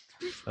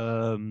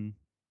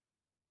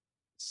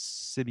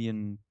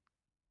 Sibian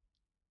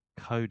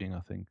Coding,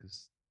 I think,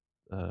 has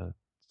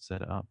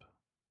set it up.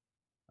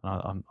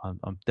 I'm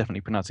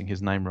definitely pronouncing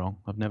his name wrong.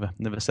 I've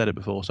never said it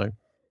before, so.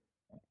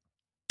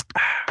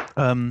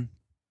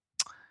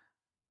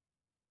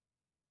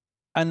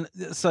 And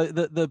so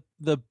the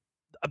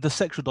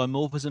sexual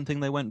dimorphism thing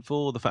they went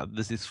for, the fact that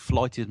there's this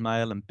flighted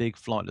male and big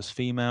flightless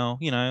female,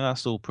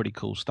 that's all pretty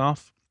cool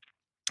stuff.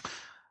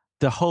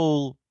 The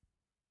whole,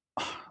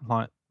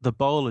 like, the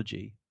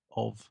biology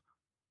of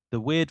the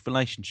weird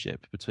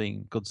relationship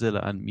between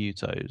Godzilla and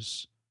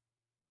Mutos.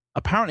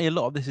 Apparently, a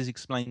lot of this is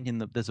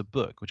explained there's a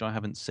book, which I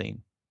haven't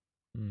seen.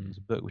 There's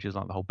a book which is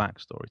like the whole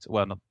backstory.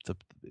 Not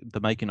the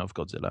making of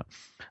Godzilla,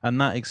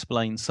 and that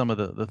explains some of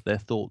their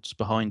thoughts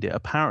behind it.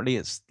 Apparently,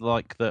 it's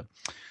like that.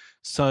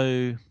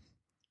 So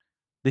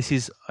this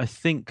is, I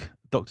think,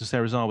 Dr.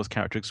 Serizawa's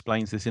character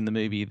explains this in the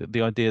movie, that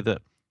the idea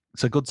that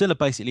Godzilla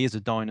basically is a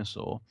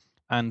dinosaur,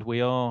 and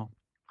we are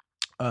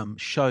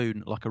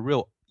shown like a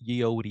real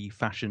ye olde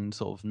fashioned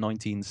sort of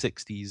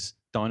 1960s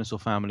dinosaur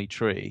family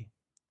tree.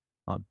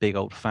 Like big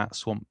old fat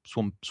swamp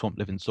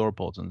living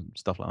sauropods and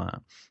stuff like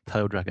that,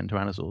 tail dragon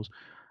tyrannosaurs,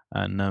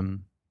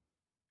 and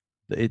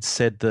it's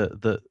said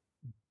that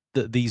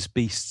these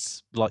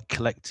beasts like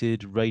thrived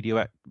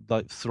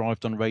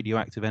on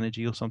radioactive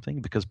energy or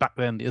something, because back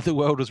then the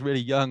world was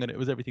really young and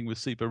everything was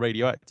super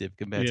radioactive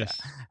compared to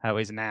how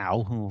it is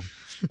now. Oh,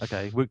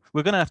 okay,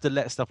 we're gonna have to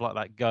let stuff like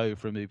that go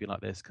for a movie like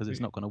this, because it's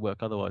not going to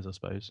work otherwise, I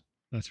suppose.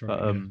 That's right.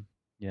 But,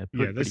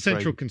 there's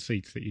central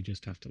conceits that you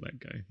just have to let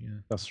go. Yeah,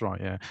 that's right.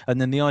 Yeah, and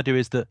then the idea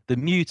is that the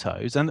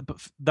Mutos, and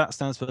that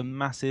stands for the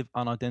massive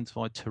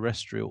unidentified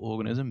terrestrial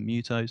organism,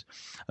 Mutos.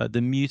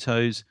 The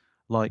Mutos,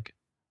 like,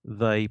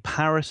 they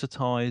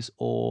parasitize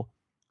or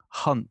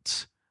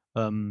hunt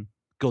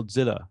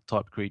Godzilla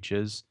type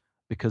creatures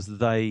because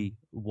they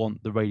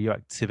want the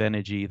radioactive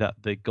energy that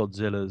the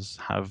Godzillas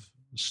have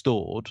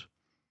stored.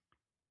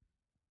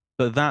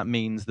 But that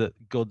means that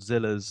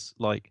Godzilla's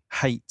like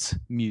hate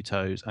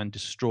Mutos and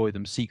destroy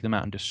them, seek them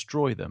out and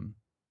destroy them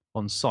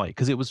on sight.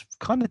 Because it was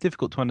kind of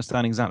difficult to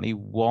understand exactly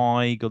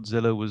why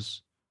Godzilla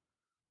was.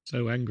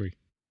 So angry.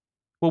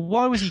 Well,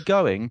 why was he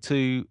going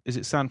to? Is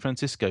it San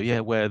Francisco?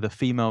 Yeah, where the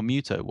female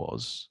Muto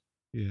was.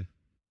 Yeah.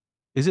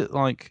 Is it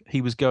like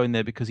he was going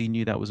there because he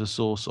knew that was a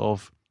source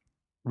of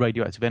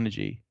radioactive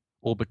energy,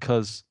 or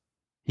because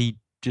he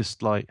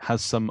just like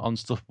has some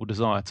unstoppable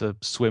desire to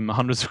swim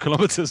hundreds of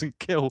kilometers and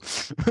kill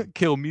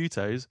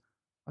Mutos?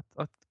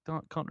 I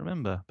can't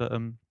remember, but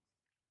and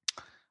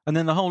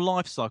then the whole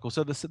life cycle.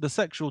 So the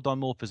sexual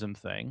dimorphism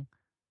thing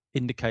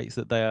indicates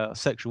that they are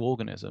sexual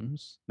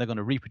organisms. They're going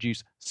to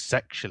reproduce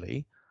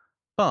sexually,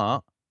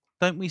 but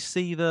don't we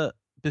see that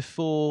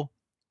before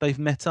they've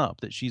met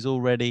up that she's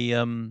already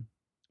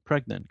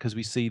pregnant, because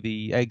we see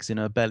the eggs in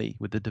her belly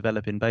with the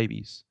developing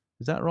babies?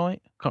 Is that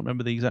right? Can't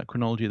remember the exact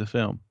chronology of the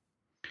film.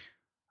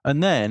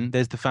 And then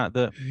there's the fact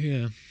that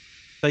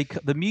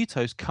the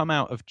Mutos come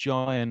out of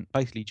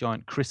basically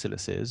giant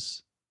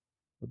chrysalises.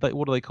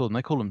 What do they call them?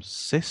 They call them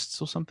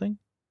cysts or something,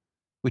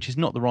 which is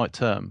not the right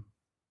term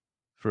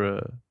for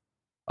a.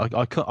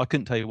 I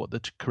couldn't tell you what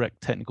the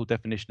correct technical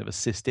definition of a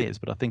cyst is,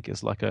 but I think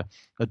it's like a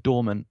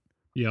dormant.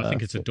 Yeah, I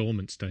think it's a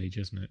dormant stage,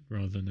 isn't it?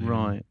 Rather than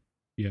right.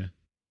 Yeah.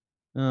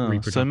 Oh,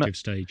 reproductive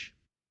stage.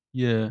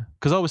 Yeah,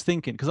 because I was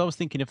thinking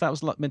if that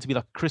was meant to be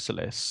like a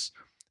chrysalis,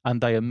 and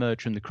they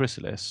emerge from the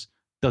chrysalis,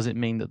 does it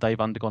mean that they've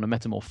undergone a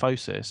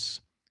metamorphosis?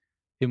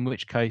 In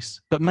which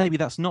case, but maybe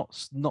that's not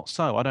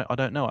so. I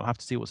don't know. I'll have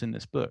to see what's in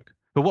this book.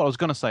 But what I was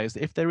going to say is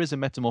that if there is a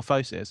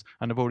metamorphosis,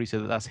 and I've already said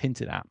that that's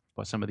hinted at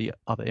by some of the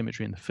other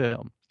imagery in the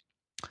film,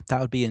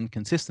 that would be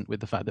inconsistent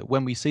with the fact that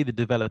when we see the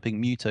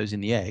developing Mutos in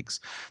the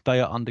eggs, they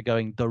are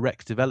undergoing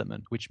direct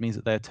development, which means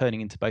that they're turning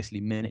into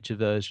basically miniature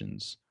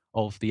versions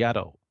of the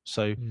adult.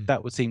 So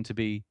that would seem to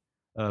be,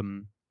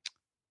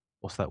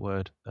 what's that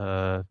word?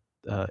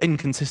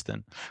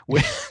 Inconsistent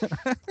with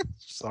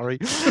sorry,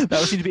 that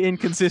would seem to be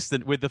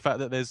inconsistent with the fact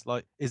that there's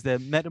is there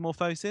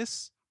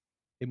metamorphosis,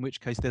 in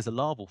which case there's a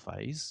larval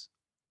phase,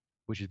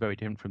 which is very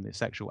different from the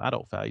sexual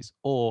adult phase,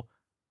 or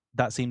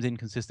that seems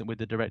inconsistent with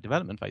the direct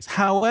development phase.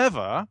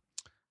 However,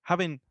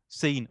 having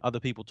seen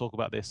other people talk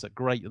about this at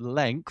great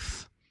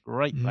length,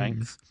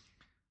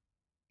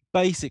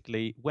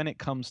 basically when it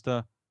comes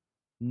to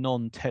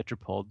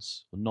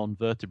non-tetrapods or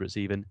non-vertebrates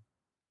even,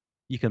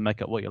 you can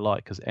make up what you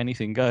like because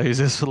anything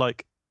goes. It's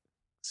like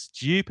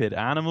stupid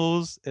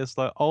animals. It's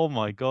like, oh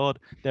my God,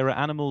 there are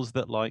animals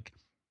that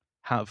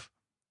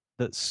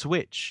that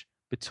switch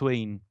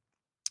between,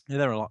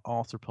 there are like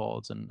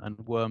arthropods and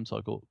worms,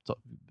 like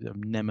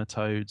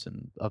nematodes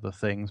and other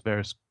things,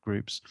 various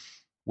groups,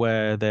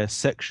 where they're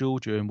sexual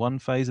during one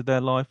phase of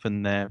their life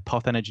and they're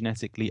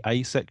parthenogenetically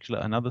asexual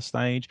at another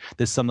stage.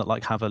 There's some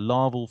that have a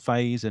larval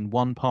phase in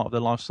one part of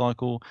their life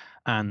cycle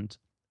and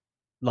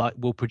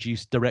will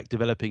produce direct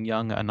developing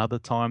young at another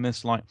time.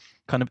 It's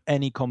kind of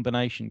any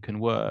combination can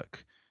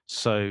work.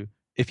 So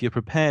if you're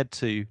prepared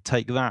to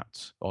take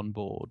that on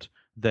board,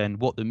 then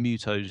what the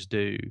Mutos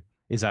do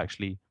is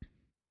actually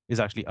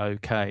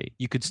okay.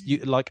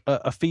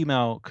 A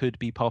female could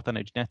be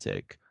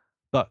parthenogenetic,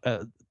 but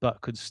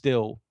could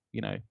still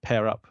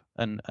pair up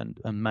and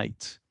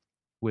mate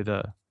with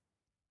a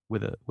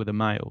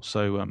male.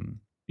 So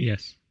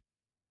yes.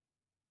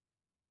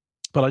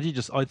 But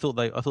I thought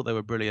they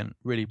were brilliant,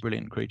 really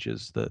brilliant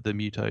creatures, the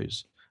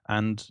Mutos,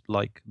 and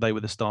they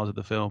were the stars of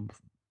the film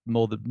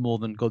more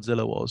than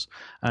Godzilla was.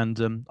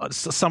 And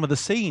some of the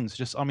scenes,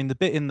 the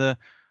bit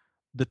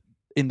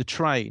in the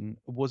train,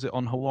 was it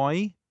on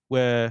Hawaii,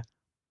 where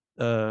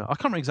I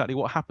can't remember exactly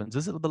what happens.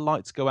 Is it the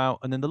lights go out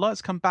and then the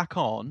lights come back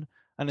on,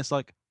 and it's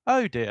like,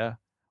 oh dear,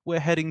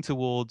 we're heading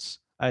towards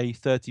a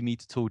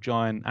 30-meter tall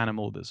giant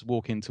animal that's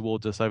walking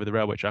towards us over the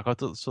railway track. I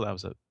thought that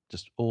was a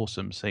just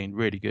awesome scene,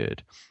 really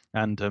good,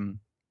 and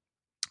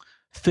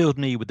filled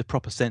me with the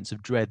proper sense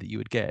of dread that you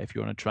would get if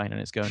you're on a train and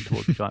it's going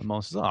towards the giant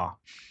monsters.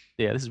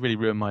 Yeah, this has really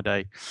ruined my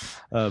day.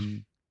 So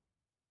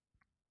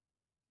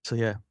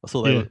yeah, I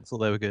thought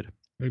they were good.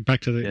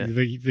 Back to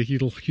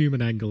the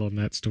human angle on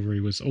that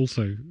story was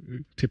also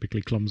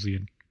typically clumsy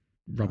and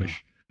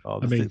rubbish.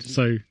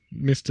 So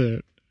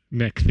Mr.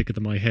 Neck thicker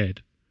than my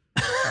head.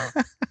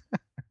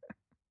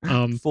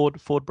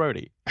 Ford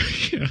Brody.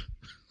 Yeah.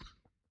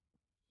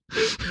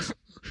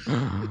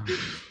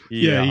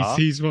 Yeah,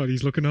 he's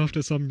looking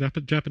after some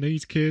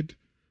Japanese kid.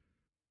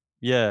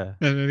 Yeah.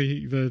 And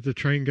then the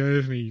train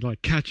goes and he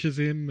catches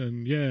him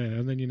and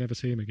then you never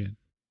see him again.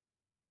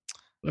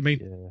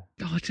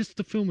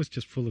 The film was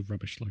just full of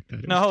rubbish like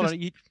that. Hold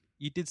on.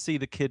 You did see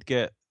the kid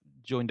get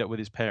joined up with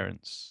his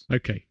parents.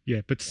 Okay,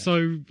 yeah, but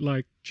so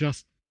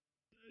just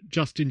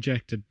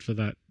injected for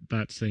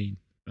that scene.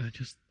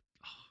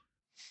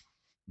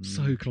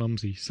 So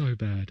clumsy, so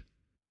bad.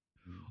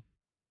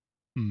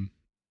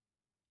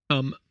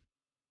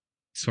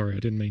 Sorry, I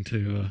didn't mean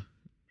to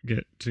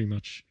get too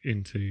much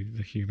into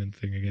the human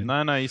thing again.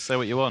 No, you say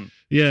what you want.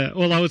 Yeah,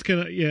 well, I was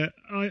gonna. Yeah,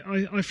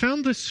 I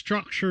found the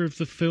structure of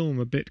the film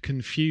a bit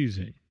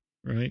confusing.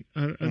 right?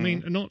 I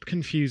mean, not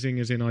confusing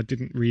as in I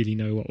didn't really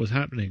know what was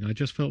happening. I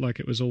just felt like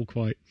it was all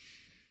quite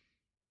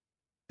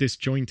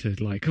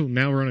disjointed. Like, oh,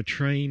 now we're on a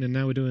train, and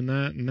now we're doing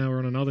that, and now we're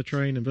on another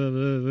train, and blah,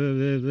 blah, blah,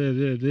 blah, blah,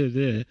 blah, blah,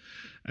 blah.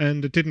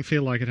 And it didn't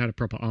feel like it had a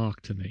proper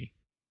arc to me.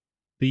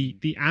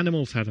 The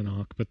animals had an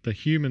arc, but the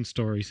human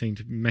story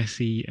seemed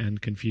messy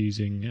and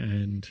confusing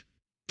and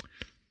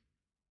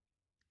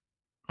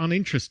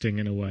uninteresting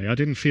in a way. I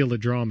didn't feel the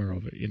drama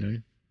of it, you know.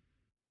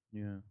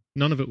 Yeah.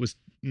 None of it was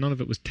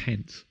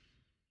tense.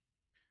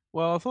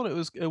 Well, I thought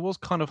it was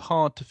kind of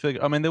hard to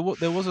figure. I mean, there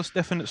was a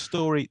definite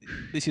story.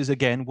 This is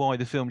again why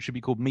the film should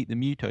be called Meet the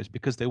Mutos,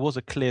 because there was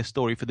a clear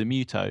story for the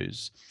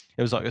Mutos.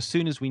 It was like, as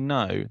soon as we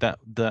know that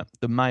the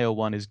male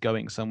one is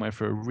going somewhere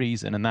for a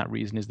reason, and that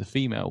reason is the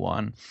female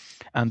one,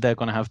 and they're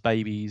going to have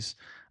babies,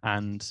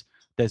 and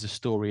there's a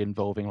story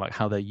involving like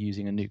how they're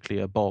using a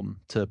nuclear bomb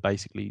to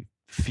basically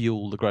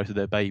fuel the growth of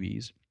their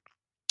babies,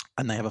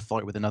 and they have a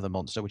fight with another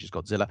monster, which is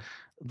Godzilla.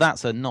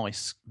 That's a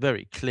nice,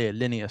 very clear,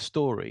 linear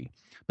story.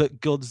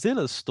 But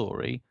Godzilla's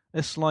story,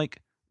 it's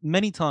like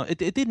many times,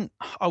 it didn't,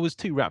 I was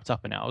too wrapped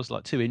up in it. I was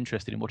like too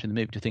interested in watching the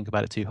movie to think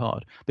about it too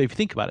hard. But if you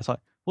think about it, it's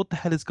like, what the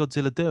hell is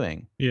Godzilla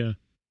doing? Yeah.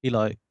 He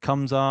like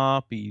comes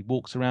up, he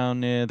walks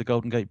around near the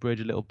Golden Gate Bridge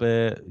a little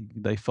bit,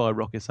 they fire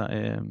rockets at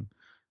him,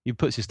 he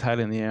puts his tail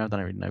in the air, I don't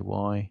really know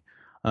why.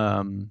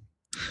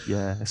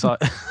 Yeah, it's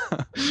like,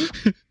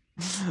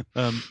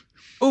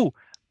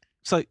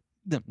 so,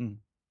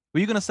 were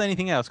you going to say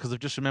anything else? Because I've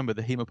just remembered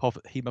the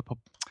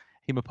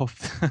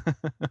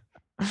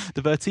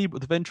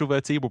the ventral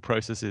vertebral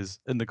processes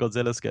in the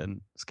Godzilla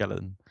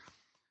skeleton.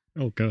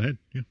 Oh, go ahead.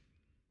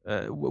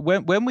 Yeah.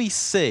 When we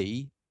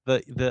see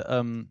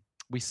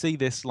we see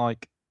this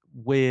like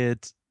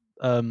weird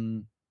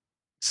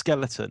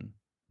skeleton,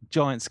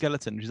 giant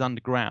skeleton, which is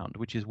underground,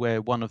 which is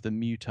where one of the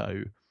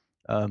Muto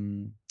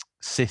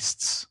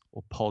cysts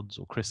or pods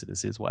or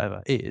chrysalises,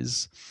 whatever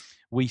is.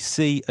 We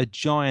see a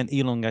giant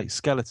elongate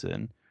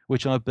skeleton,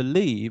 which I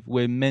believe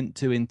we're meant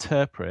to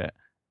interpret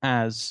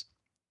as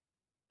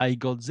a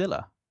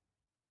Godzilla.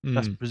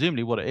 That's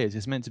presumably what it is.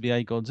 It's meant to be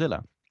a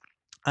Godzilla.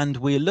 And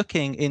we're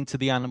looking into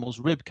the animal's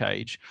rib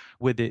cage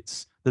with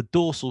the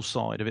dorsal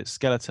side of its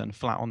skeleton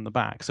flat on the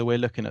back. So we're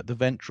looking at the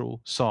ventral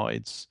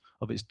sides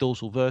of its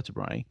dorsal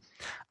vertebrae.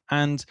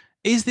 And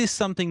is this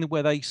something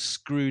where they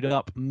screwed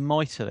up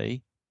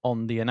mightily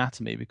on the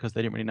anatomy because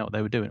they didn't really know what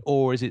they were doing?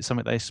 Or is it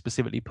something they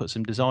specifically put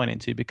some design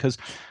into? Because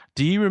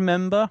do you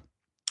remember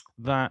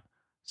that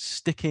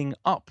sticking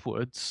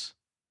upwards,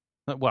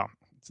 well,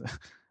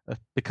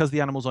 because the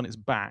animal's on its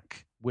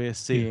back, we're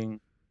seeing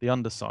the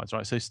undersides,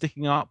 right? So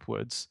sticking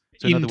upwards,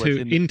 so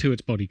into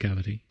its body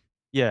cavity.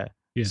 Yeah.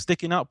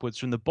 Sticking upwards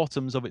from the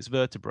bottoms of its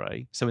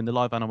vertebrae. So in the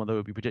live animal, they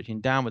would be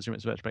projecting downwards from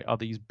its vertebrae. Are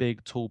these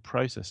big, tall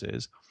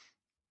processes?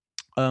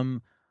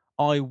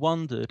 I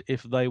wondered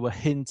if they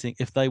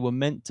were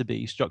meant to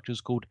be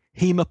structures called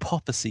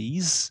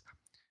hemipophyses,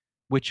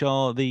 which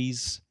are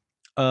these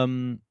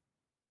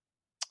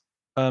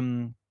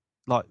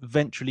like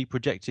ventrally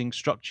projecting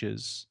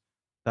structures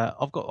that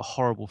I've got a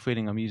horrible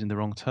feeling I'm using the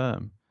wrong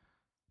term.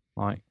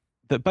 Like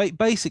that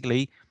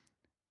basically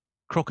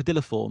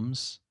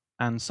crocodiliforms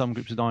and some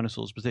groups of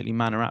dinosaurs, particularly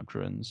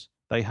Maniraptorans,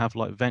 they have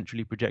like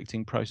ventrally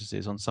projecting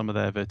processes on some of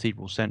their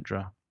vertebral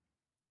centra.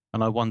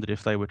 And I wondered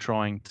if they were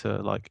trying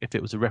to, like, if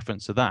it was a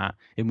reference to that,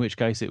 in which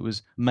case it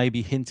was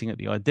maybe hinting at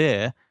the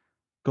idea.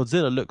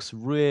 Godzilla looks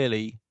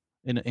really,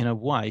 in a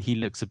way, he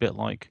looks a bit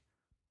like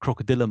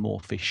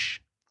crocodilomorphish.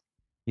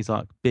 He's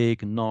like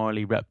big,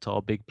 gnarly reptile,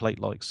 big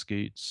plate-like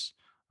scoots.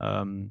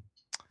 Some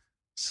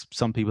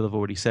people have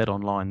already said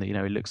online that, he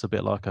looks a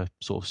bit like a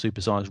sort of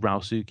supersized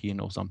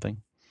Rausukian or something.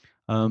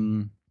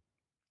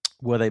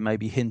 Were they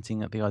maybe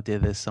hinting at the idea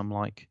there's some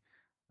like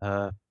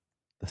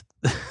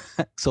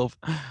sort of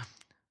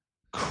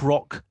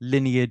croc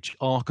lineage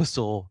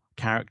Archosaur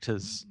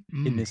characters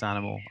in this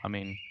animal? I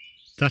mean,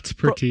 that's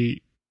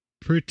pretty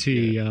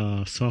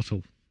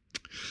subtle.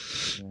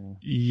 Yeah.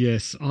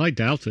 Yes, I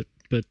doubt it,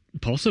 but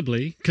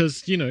possibly,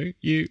 because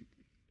the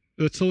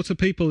sorts of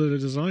people that are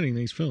designing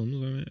these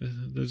films,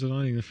 they're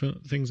designing the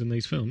things in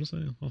these films.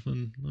 They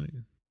often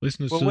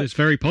listeners to this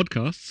very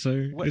podcast,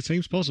 so it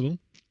seems possible.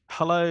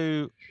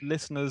 Hello,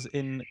 listeners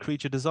in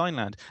Creature Design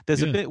Land.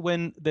 There's a bit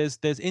when there's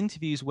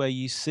interviews where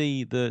you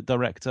see the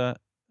director.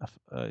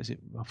 I've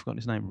forgotten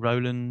his name,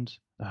 Roland.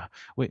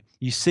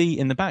 You see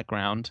in the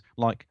background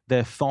like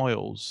their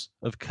files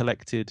of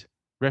collected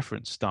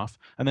reference stuff,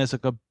 and there's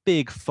like a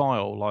big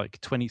file like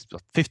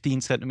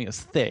 15 centimeters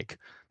thick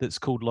that's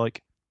called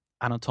like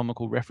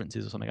anatomical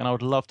references or something. And I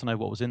would love to know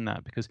what was in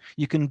that, because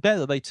you can bet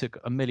that they took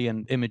a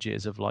million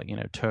images of like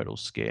turtle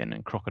skin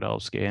and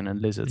crocodile skin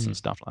and lizards and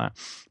stuff like that.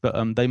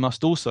 But they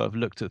must also have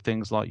looked at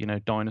things like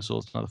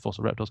dinosaurs and other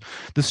fossil reptiles.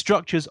 The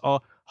structures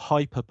are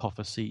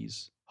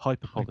hypopophyses. Yes.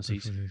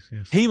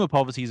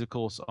 Hemipophyses, of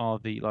course, are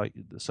the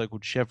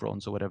so-called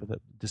chevrons or whatever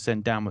that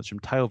descend downwards from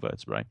tail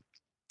vertebrae.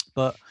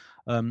 But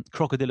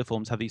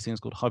crocodiliforms have these things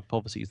called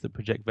hypophyses that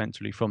project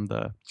ventrally from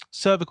the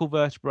cervical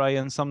vertebrae,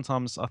 and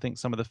sometimes I think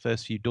some of the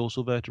first few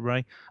dorsal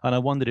vertebrae. And I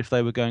wondered if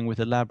they were going with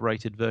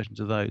elaborated versions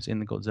of those in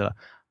the Godzilla.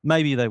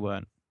 Maybe they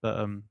weren't,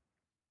 but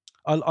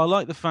I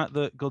like the fact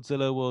that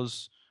Godzilla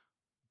was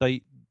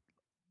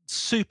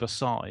super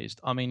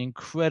sized. I mean,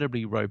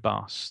 incredibly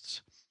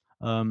robust.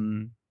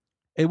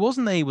 It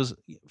wasn't that he was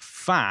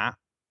fat.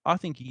 I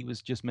think he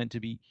was just meant to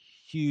be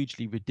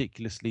hugely,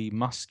 ridiculously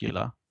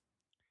muscular.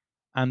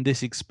 And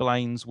this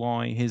explains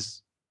why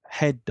his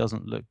head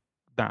doesn't look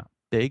that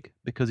big,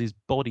 because his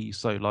body's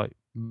so like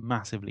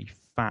massively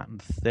fat and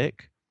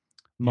thick.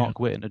 Mark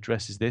Whitten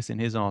addresses this in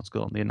his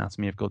article on the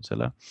anatomy of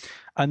Godzilla.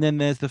 And then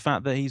there's the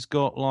fact that he's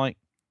got like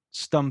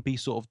stumpy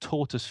sort of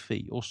tortoise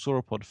feet or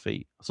sauropod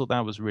feet. I thought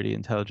that was a really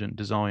intelligent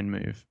design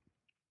move.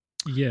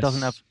 Yes.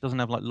 Doesn't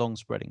have like long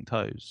spreading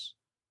toes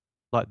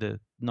like the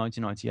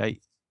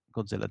 1998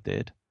 Godzilla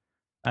did,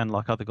 and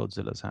like other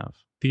Godzillas have.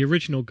 The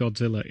original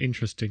Godzilla,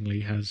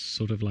 interestingly, has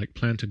sort of like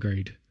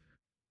plantigrade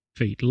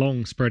feet,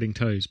 long spreading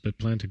toes, but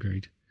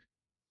plantigrade.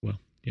 Well,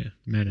 yeah,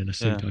 man in a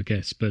suit, I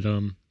guess. But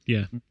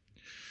yeah.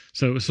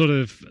 So it was sort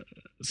of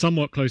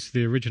somewhat close to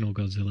the original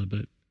Godzilla,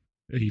 but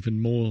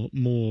even more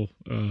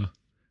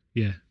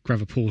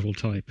graviportal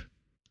type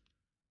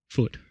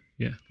foot.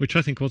 Yeah, which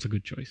I think was a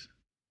good choice.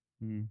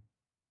 Mm.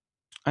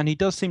 And he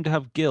does seem to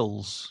have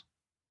gills.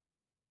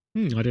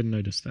 I didn't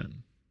notice that.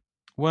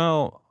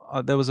 Well,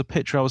 there was a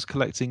picture I was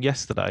collecting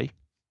yesterday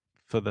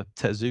for the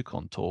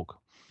Tezukan talk,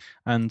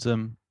 and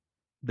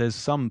there's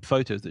some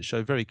photos that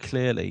show very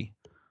clearly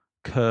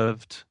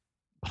curved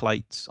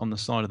plates on the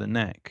side of the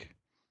neck,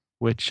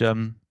 which,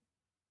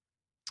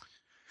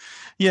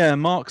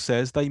 Mark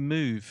says they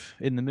move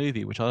in the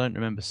movie, which I don't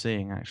remember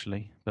seeing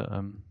actually, but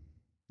I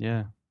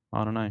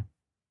don't know.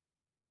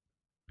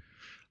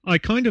 I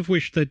kind of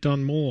wish they'd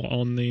done more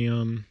on the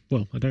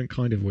well, I don't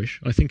kind of wish.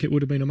 I think it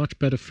would have been a much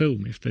better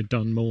film if they'd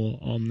done more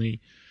on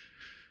the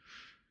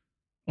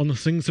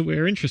things that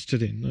we're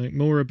interested in, like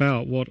more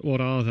about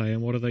what are they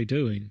and what are they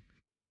doing.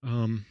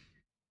 I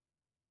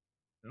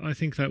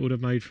think that would have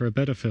made for a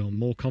better film,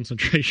 more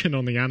concentration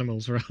on the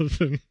animals rather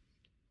than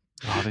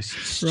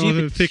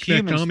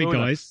thick-necked army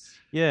guys.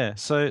 Yeah,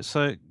 so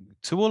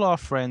to all our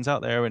friends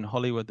out there in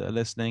Hollywood that are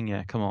listening,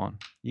 yeah, come on,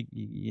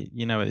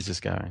 you know where this is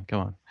going. Come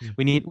on,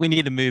 we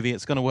need a movie.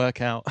 It's going to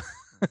work out.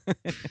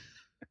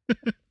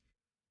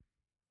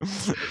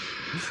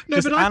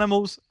 Just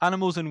animals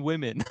and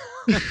women,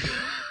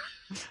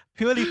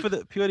 purely for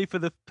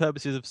the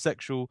purposes of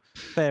sexual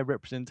fair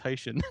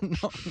representation,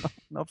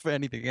 not for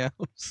anything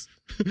else.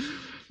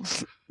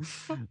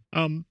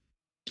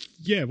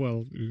 Yeah,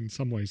 well, in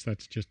some ways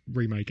that's just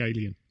remake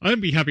Alien. I'd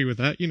be happy with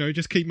that.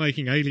 Just keep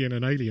making Alien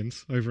and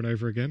Aliens over and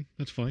over again.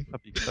 That's fine.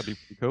 That'd be pretty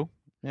cool.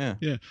 Yeah.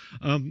 Yeah.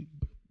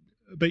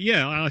 But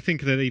yeah, I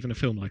think that even a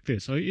film like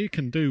this, it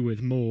can do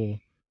with more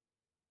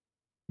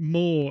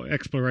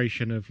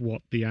exploration of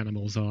what the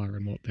animals are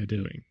and what they're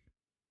doing,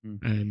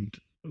 and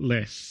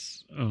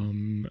less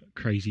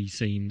crazy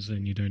scenes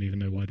and you don't even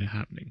know why they're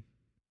happening.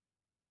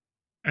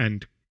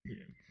 And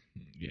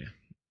yeah,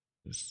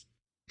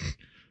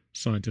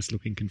 scientists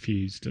looking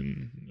confused,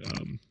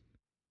 and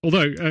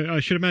although I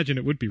should imagine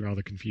it would be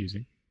rather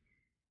confusing,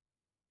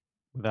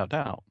 without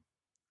doubt,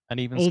 and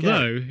even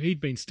although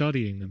he'd been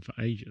studying them for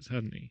ages,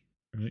 hadn't he?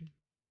 Right,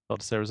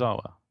 Dr.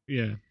 Serizawa.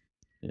 Yeah.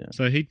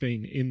 So he'd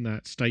been in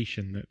that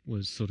station that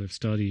was sort of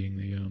studying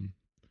the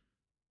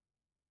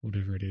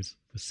whatever it is,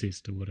 the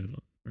cyst or whatever,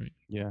 right?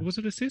 Yeah. Was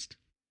it a cyst?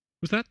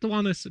 Was that the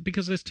one?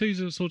 Because there's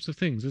two sorts of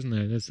things, isn't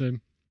there? There's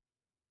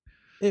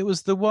It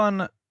was the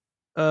one.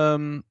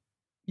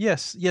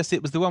 Yes,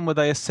 it was the one where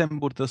they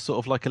assembled the sort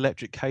of like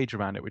electric cage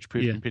around it, which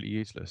proved completely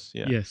useless.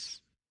 Yeah.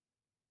 Yes.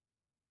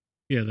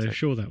 Yeah, they're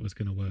sure that was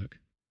going to work.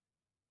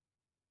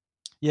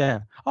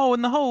 Yeah. Oh,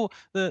 and the whole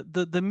the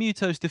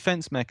Mutos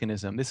defense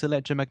mechanism, this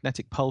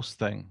electromagnetic pulse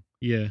thing.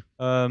 Yeah.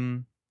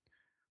 Now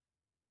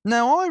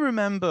I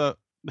remember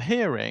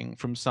hearing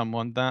from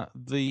someone that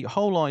the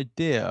whole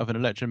idea of an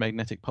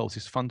electromagnetic pulse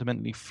is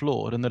fundamentally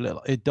flawed, and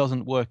that it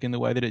doesn't work in the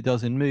way that it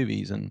does in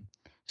movies and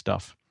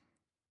stuff.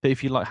 That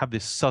if you like have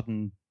this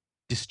sudden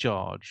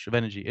discharge of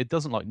energy, it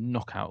doesn't like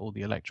knock out all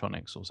the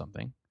electronics or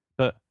something.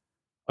 But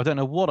I don't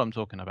know what I'm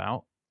talking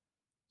about.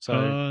 So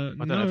I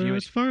don't know if you...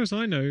 as far as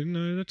I know,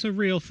 no, that's a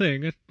real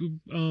thing.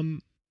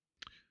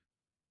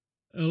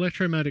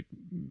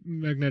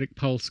 Electromagnetic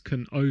pulse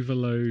can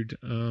overload.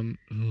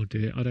 Oh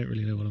dear, I don't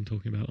really know what I'm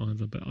talking about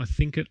either. But I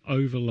think it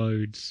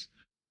overloads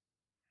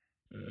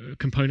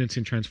components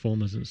in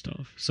transformers and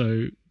stuff.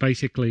 So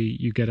basically,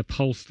 you get a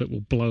pulse that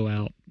will blow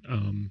out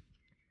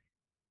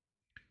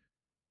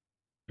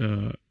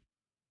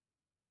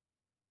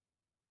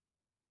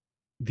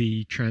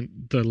the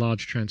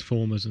large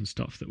transformers and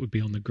stuff that would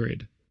be on the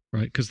grid,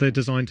 right? Because they're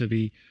designed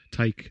to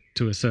take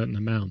to a certain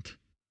amount,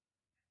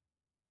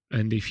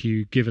 and if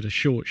you give it a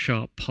short,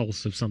 sharp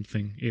pulse of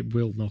something, it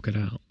will knock it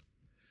out.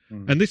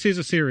 And this is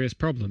a serious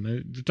problem.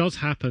 It does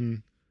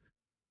happen.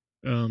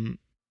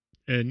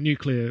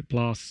 Nuclear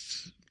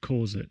blasts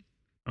cause it.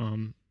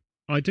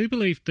 I do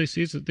believe this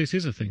is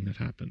a thing that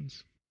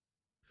happens.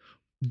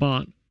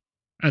 But,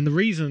 and the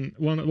reason,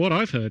 what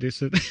I've heard is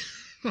that,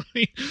 I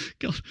mean,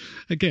 God,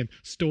 again,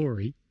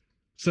 story.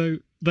 So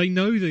they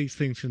know these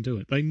things can do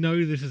it. They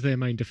know this is their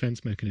main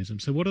defense mechanism.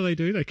 So what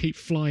do? They keep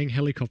flying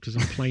helicopters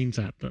and planes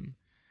at them.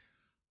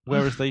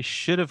 Whereas they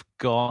should have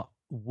got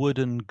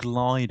wooden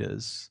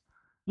gliders.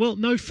 Well,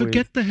 no,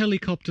 forget the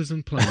helicopters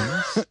and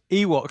planes.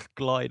 Ewok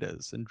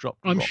gliders and drop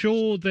I'm rocks.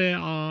 sure there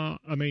are,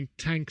 I mean,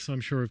 tanks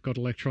I'm sure have got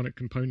electronic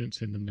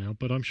components in them now,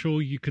 but I'm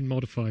sure you can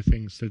modify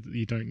things so that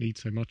you don't need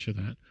so much of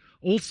that.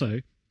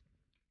 Also,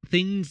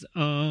 things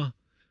are,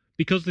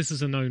 because this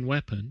is a known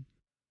weapon,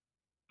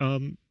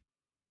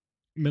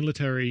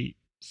 military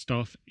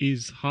stuff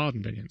is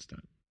hardened against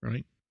that,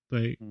 right?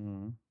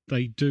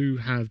 They do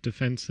have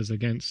defenses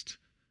against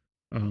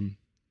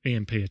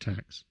EMP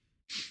attacks.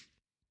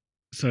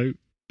 So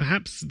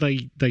perhaps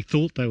they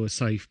thought they were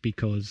safe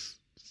because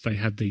they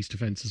had these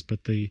defenses,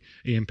 but the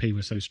EMP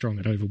was so strong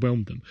it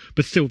overwhelmed them.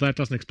 But still, that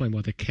doesn't explain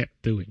why they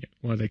kept doing it,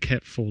 why they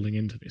kept falling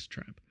into this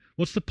trap.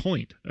 What's the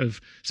point of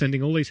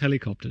sending all these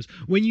helicopters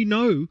when you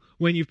know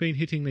when you've been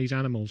hitting these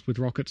animals with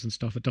rockets and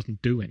stuff, it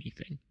doesn't do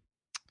anything?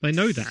 They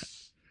know that.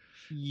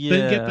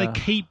 Yeah. Yet they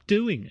keep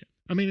doing it.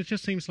 I mean, it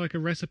just seems like a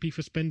recipe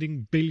for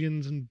spending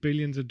billions and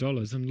billions of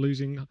dollars and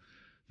losing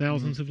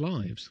thousands of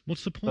lives.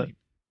 What's the point?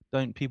 But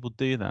don't people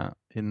do that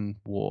in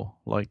war?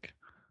 Like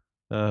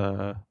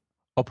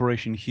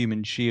Operation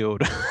Human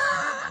Shield.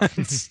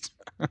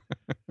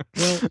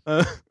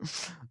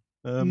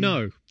 Well,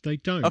 no, they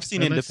don't. I've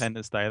seen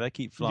Independence Day. They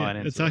keep flying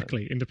into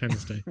exactly,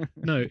 Independence Day.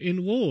 No,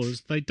 in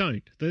wars, they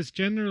don't. There's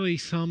generally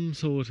some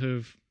sort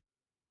of...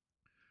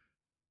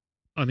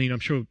 I mean, I'm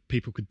sure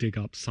people could dig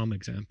up some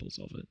examples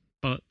of it,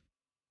 but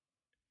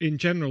in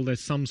general,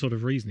 there's some sort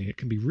of reasoning. It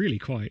can be really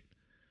quite,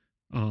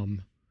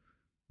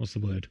 what's the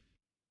word?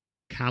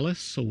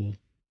 Callous or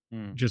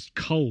just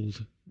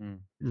cold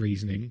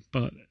reasoning,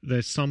 but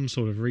there's some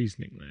sort of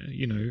reasoning there,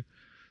 you know.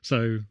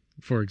 So,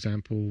 for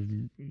example,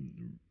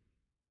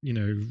 you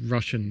know,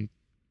 Russian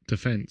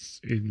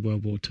defense in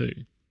World War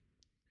II,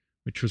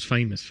 which was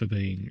famous for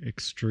being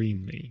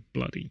extremely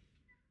bloody.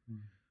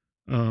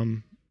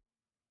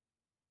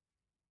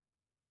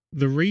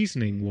 The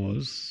reasoning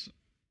was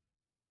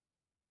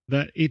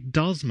that it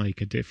does make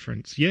a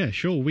difference. Yeah,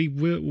 sure, we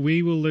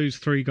will lose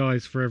 3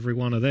 guys for every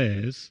one of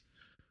theirs,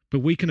 but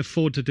we can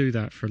afford to do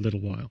that for a little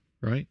while,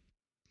 right?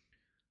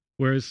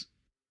 Whereas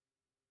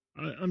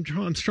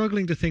I'm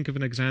struggling to think of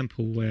an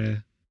example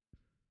where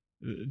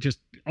just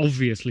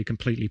obviously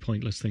completely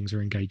pointless things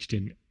are engaged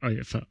in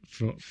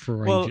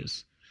for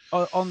ages.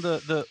 On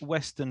the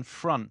Western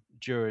Front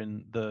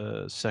during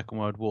the Second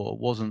World War,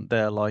 wasn't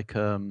there like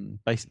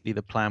basically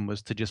the plan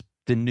was to just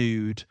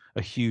denude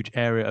a huge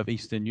area of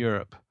Eastern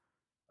Europe,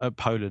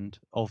 Poland,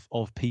 of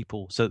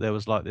people, so there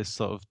was like this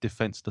sort of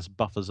defenseless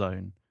buffer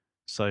zone.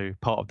 So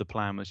part of the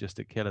plan was just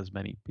to kill as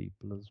many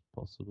people as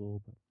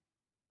possible.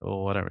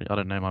 Or I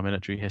don't know my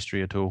military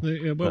history at all.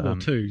 World War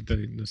II,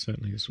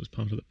 certainly this was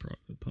part of the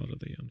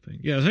thing.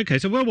 Yeah, okay.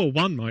 So World War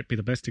I might be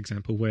the best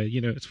example where,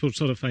 you know, it's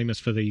sort of famous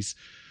for these.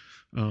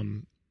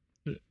 I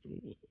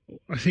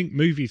think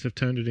movies have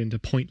turned it into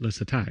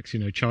pointless attacks. You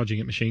know, charging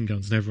at machine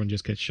guns and everyone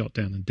just gets shot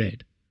down and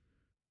dead.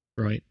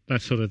 Right.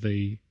 That's sort of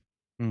the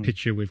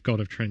picture we've got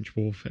of trench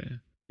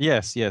warfare.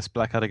 Yes,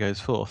 Blackadder goes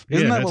forth.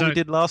 Isn't that what we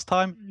did last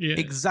time? Yeah.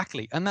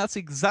 Exactly. And that's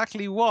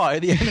exactly why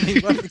the enemy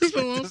won't expect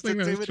us to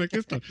do it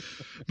again.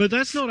 But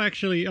that's not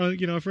actually,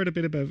 you know, I've read a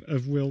bit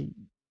of World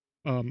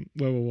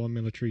War I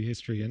military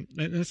history, and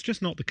that's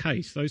just not the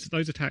case.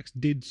 Those attacks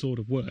did sort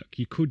of work.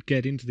 You could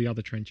get into the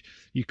other trench.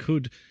 You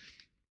could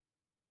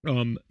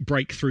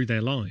break through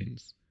their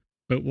lines.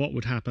 But what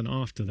would happen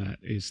after that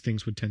is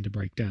things would tend to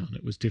break down.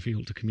 It was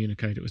difficult to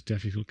communicate. It was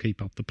difficult to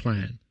keep up the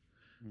plan.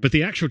 But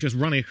the actual just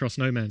running across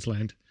no man's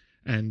land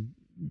and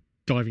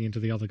diving into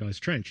the other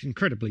guy's trench,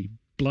 incredibly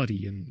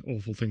bloody and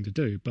awful thing to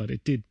do, but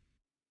it did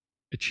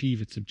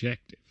achieve its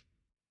objective,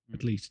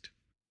 at least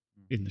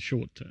in the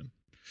short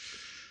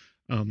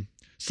term.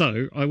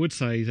 So I would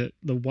say that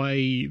the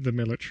way the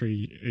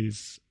military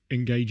is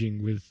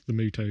engaging with the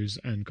MUTOs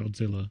and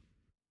Godzilla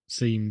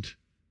seemed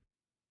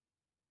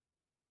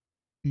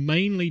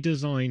mainly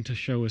designed to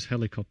show us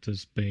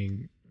helicopters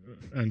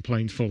and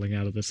planes falling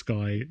out of the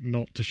sky,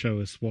 not to show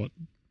us what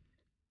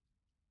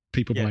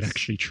people might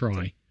actually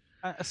try.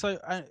 So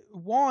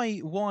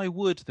why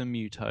would the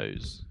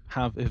MUTOs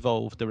have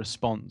evolved a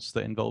response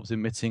that involves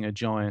emitting a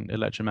giant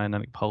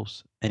electromagnetic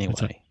pulse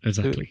anyway?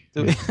 Exactly.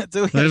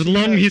 There's a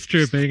long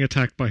history of being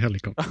attacked by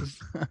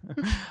helicopters.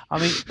 I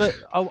mean, but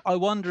I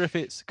wonder if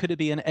could it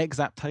be an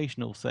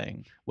exaptational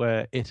thing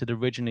where it had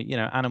originally, you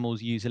know,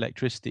 animals use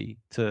electricity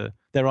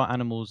there are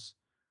animals,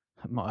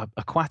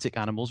 aquatic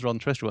animals rather than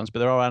terrestrial ones, but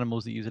there are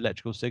animals that use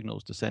electrical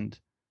signals to send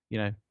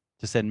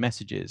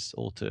messages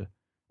or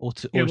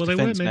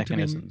defense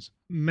mechanisms.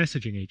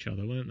 Messaging each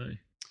other, weren't they?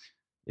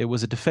 It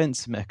was a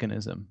defense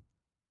mechanism,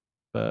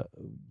 but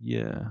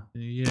yeah.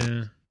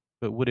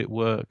 But would it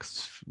work?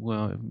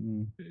 Well,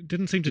 It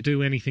didn't seem to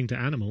do anything to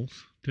animals.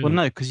 Did well, it?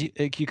 no, because you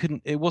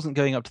couldn't. It wasn't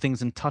going up to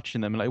things and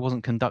touching them. Like, it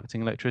wasn't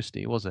conducting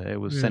electricity, was it? It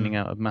was Yeah. sending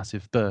out a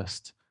massive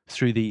burst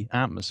through the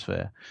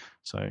atmosphere.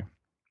 So,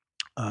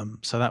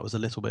 so that was a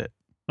little bit.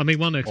 I mean,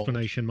 one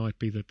explanation might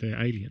be that they're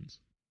aliens.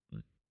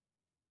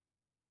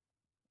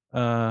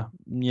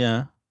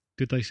 Yeah.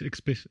 Did they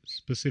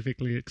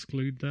specifically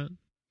exclude that?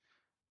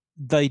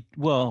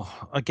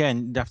 Well,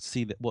 again, you'd have to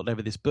see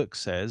whatever this book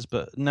says,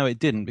 but no, it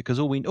didn't, because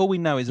all we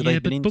know is that Yeah,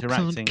 they've been but books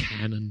interacting. aren't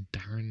canon,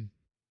 Darren.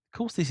 Of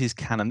course, this is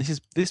canon.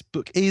 This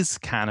book is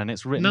canon.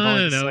 It's written by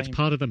No, the it's same...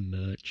 part of the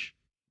merch.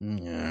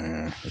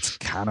 Yeah, it's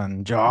canon,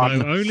 No,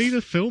 John. only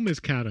the film is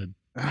canon.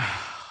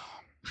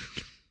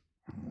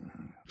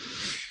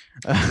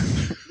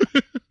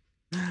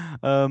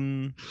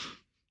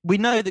 We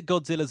know that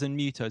Godzillas and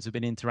Mutos have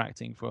been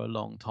interacting for a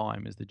long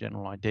time. Is the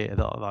general idea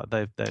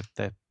that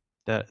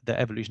their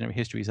evolutionary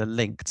histories are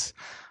linked,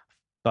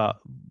 but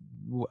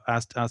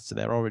as to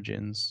their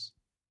origins,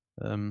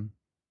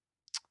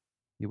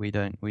 we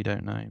don't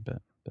know.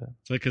 But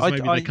So, because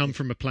maybe they come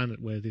from a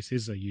planet where this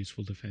is a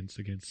useful defense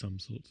against some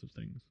sorts of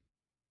things.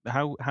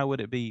 how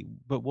would it be?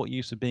 But what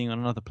use of being on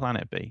another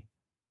planet be?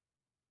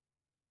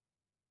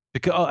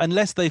 Because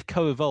unless they've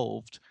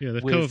co-evolved, Yeah,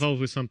 they've co-evolved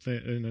with something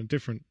in a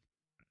different.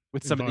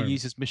 with something that environment.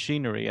 uses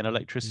machinery and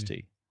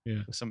electricity.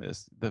 Yeah. With something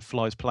that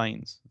flies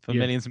planes for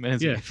Yeah. millions and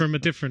millions. Yeah, of years. from a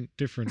different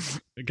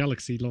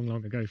galaxy long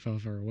ago,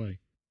 far away.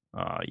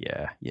 Oh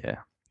yeah. Yeah.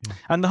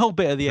 And the whole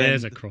bit at the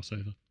There's end. a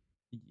crossover.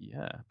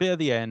 Yeah, bit at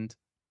the end.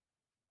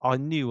 I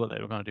knew what they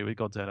were going to do with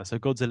Godzilla. So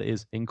Godzilla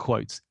is, in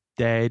quotes,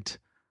 dead.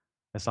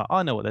 It's like,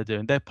 I know what they're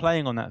doing. They're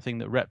playing on that thing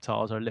that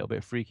reptiles are a little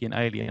bit freaky and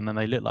alien, and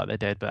they look like they're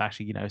dead, but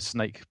actually, the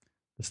snake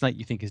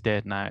you think is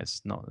dead now,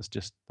 it's not. That's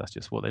just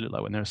what they look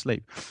like when they're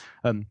asleep.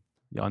 Yeah,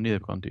 I knew they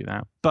were going to do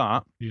that.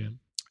 But Yeah.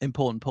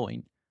 important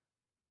point.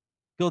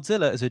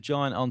 Godzilla is a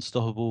giant,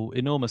 unstoppable,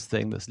 enormous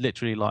thing that's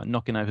literally like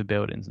knocking over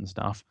buildings and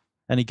stuff.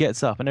 And he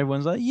gets up, and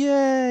everyone's like,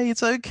 "Yay,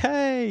 it's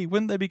okay!"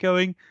 Wouldn't they be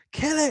going,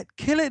 kill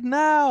it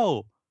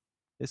now?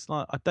 It's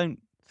like, I don't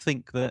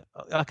think that.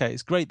 Okay,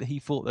 it's great that he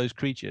fought those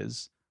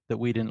creatures that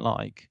we didn't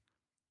like,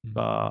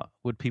 but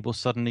would people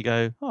suddenly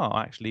go, "Oh,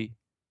 actually,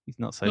 he's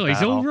not so No, bad"?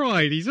 he's all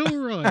right. He's all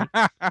right.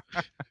 I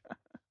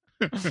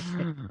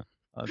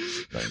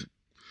just don't.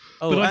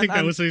 Oh, But I think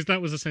that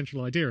was the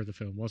central idea of the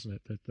film, wasn't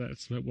it?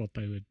 That's what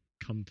they would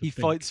come to. He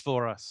think. fights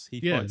for us.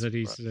 That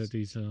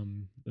he's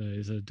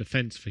is a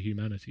defense for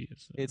humanity.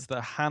 It's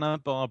the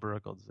Hanna-Barbera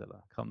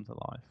Godzilla come to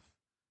life.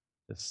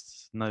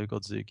 Just no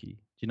Godzuki. Do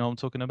you know what I'm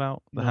talking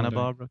about? The No, I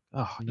Hanna-Barbera.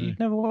 Oh, No. you've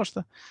never watched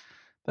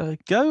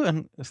go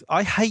and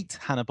I hate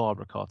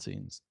Hanna-Barbera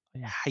cartoons. I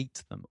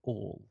hate them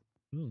all.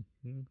 Oh,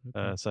 yeah,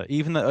 okay. So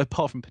even though,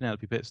 apart from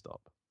Penelope Pitstop,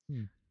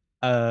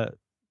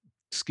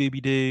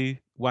 Scooby-Doo,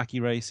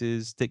 Wacky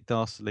Races, Dick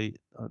Dastardly,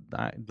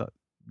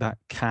 that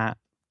cat,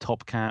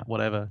 Top Cat,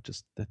 whatever,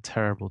 just the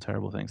terrible,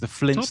 terrible things. The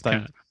Flintstones.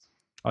 Cat.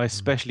 I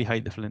especially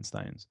hate the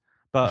Flintstones.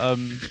 But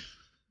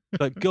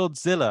but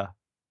Godzilla,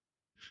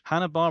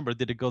 Hanna-Barbera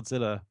did a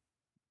Godzilla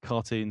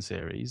cartoon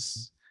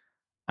series,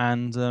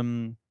 and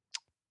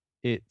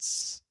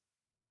there's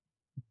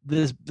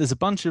a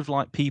bunch of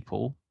like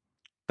people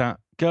that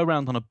go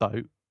around on a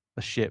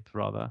ship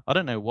rather. I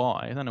don't know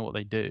why. I don't know what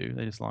they do.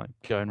 They're just like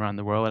going around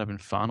the world having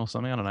fun or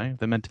something. I don't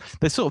know.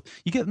 They're sort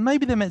of,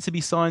 maybe they're meant to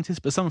be scientists,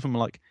 but some of them are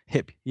like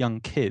hip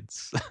young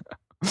kids.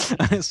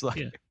 And it's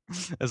like,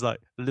 there's like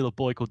a little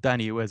boy called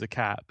Danny who wears a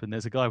cap, and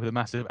there's a guy with a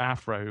massive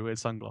afro who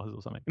wears sunglasses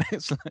or something.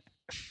 It's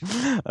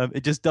like,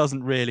 it just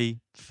doesn't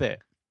really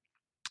fit.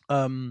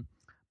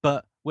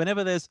 But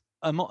whenever there's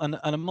a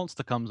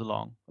monster comes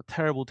along, a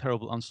terrible,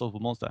 terrible, unstoppable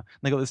monster, and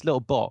they got this little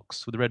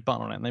box with a red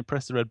button on it, and they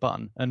press the red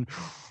button, and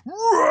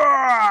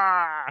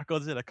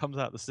Godzilla comes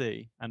out of the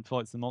sea and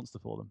fights the monster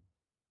for them.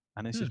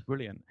 And it's just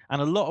brilliant.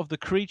 And a lot of the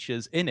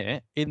creatures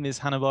in this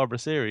Hanna-Barbera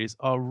series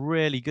are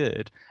really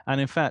good.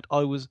 And in fact,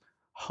 I was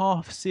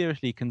half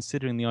seriously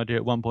considering the idea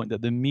at one point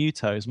that the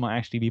Mutos might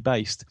actually be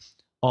based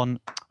on...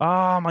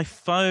 my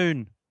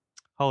phone!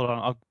 Hold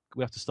on,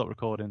 we have to stop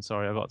recording.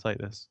 Sorry, I've got to take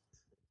this.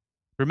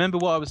 Remember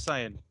what I was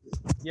saying?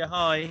 Yeah,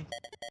 hi.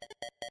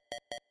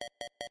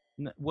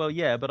 Well,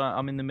 yeah, but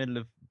I'm in the middle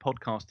of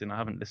podcasting. I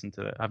haven't listened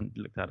to it. I haven't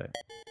looked at it.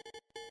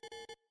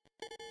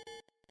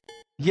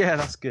 Yeah,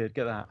 that's good.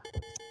 Get that.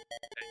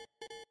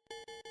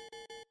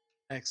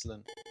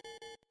 Excellent.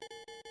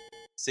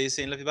 See you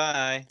soon. Love you.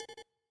 Bye.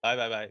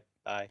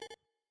 Bye.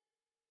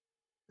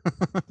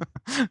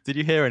 Did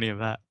you hear any of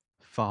that?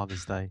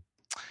 Father's Day.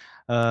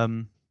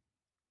 Should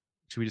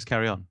we just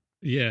carry on?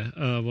 Yeah.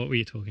 What were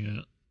you talking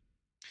about?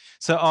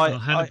 So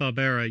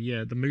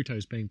Hanna-Barbera, the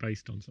Mutos being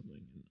based on something.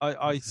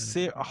 I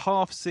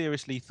half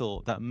seriously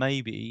thought that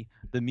maybe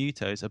the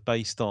Mutos are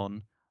based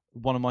on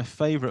one of my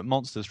favourite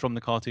monsters from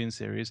the cartoon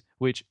series,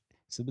 which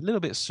is a little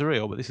bit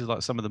surreal, but this is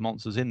like some of the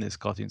monsters in this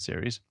cartoon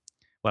series.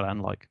 Well,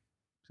 and like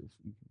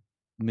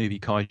movie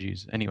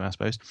kaijus anyway, I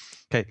suppose.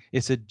 Okay,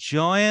 it's a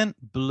giant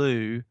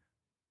blue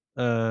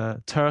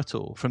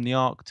turtle from the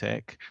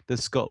Arctic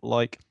that's got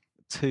like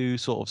two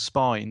sort of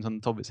spines on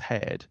the top of its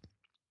head.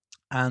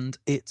 and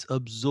it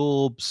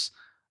absorbs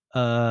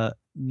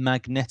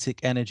magnetic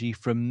energy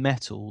from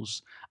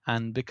metals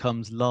and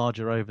becomes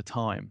larger over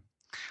time,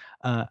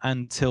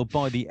 until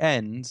by the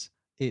end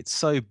it's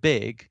so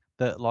big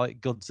that like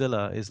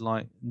Godzilla is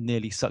like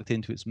nearly sucked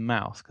into its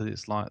mouth, because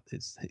it's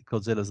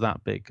Godzilla's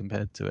that big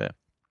compared to it.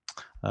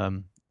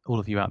 All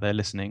of you out there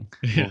listening,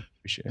 Yeah. will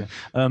appreciate it.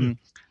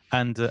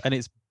 And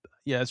it's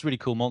it's a really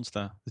cool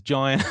monster. The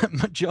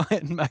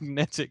giant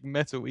magnetic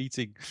metal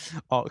eating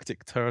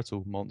Arctic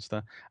turtle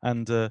monster.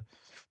 And I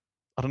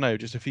don't know,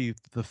 just the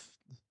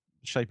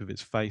shape of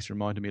its face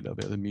reminded me a little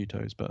bit of the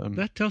Mutos. But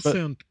That does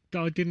sound.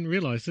 I didn't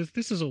realize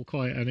this is all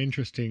quite an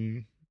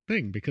interesting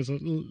thing, because a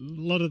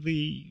lot of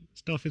the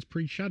stuff is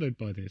pre-shadowed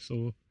by this,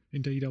 or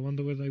indeed I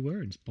wonder whether they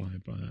were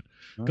inspired by that.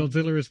 Oh.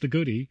 Godzilla is the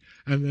goodie,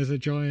 and there's a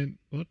giant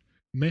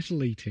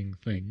metal-eating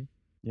thing.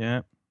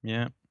 Yeah.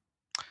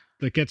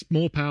 That gets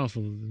more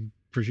powerful, and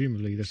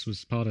presumably this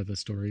was part of the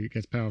story. It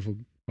gets powerful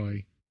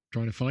by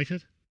trying to fight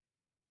it.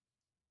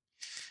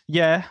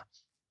 Yeah.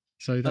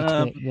 So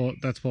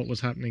that's what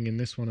was happening in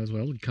this one as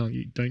well.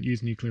 You don't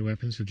use nuclear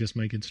weapons, you'll just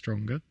make it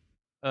stronger.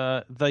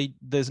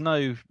 There's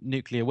no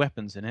nuclear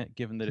weapons in it,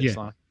 given that it's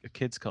like a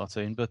kids'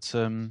 cartoon. But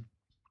so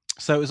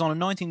it was on in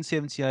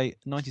 1978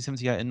 and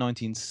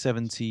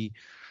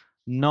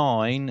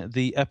 1979.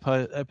 The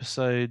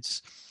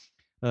episodes.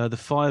 The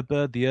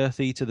Firebird, the Earth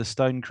Eater, the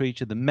Stone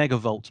Creature, the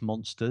Megavolt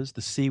monsters,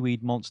 the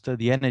Seaweed Monster,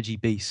 the Energy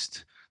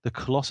Beast, the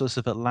Colossus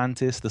of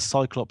Atlantis, the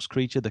Cyclops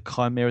Creature, the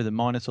Chimera, the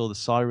Minotaur, the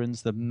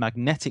Sirens, the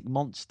Magnetic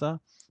Monster,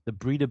 the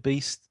Breeder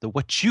Beast, the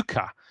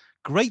Huachuca,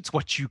 Great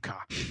Huachuca,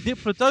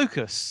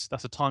 Diplodocus,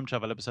 that's a time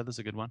travel episode, that's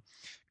a good one,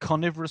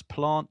 Carnivorous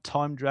Plant,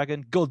 Time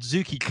Dragon,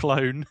 Godzuki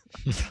Clone,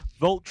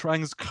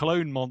 Voltrang's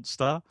Clone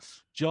Monster,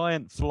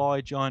 Giant Fly,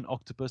 Giant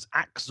Octopus,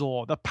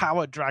 Axor, the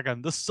Power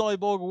Dragon, the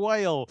Cyborg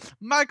Whale,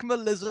 Magma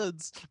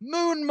Lizards,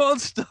 Moon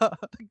Monster,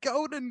 the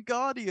Golden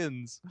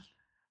Guardians,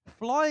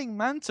 Flying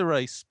Manta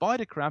Ray,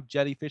 Spider Crab,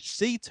 Jellyfish,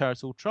 Sea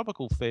Turtle,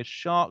 Tropical Fish,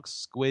 Sharks,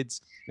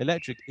 Squids,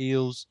 Electric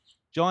Eels,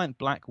 Giant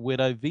Black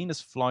Widow,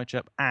 Venus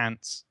Flytrap,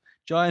 Ants,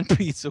 Giant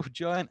Beetle,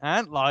 Giant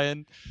Ant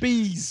Lion,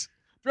 Bees,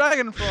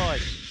 Dragonfly,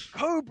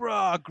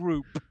 Cobra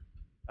Group.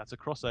 That's a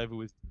crossover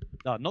with,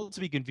 not to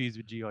be confused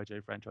with G.I.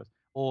 Joe franchise,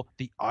 or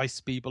the Ice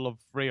People of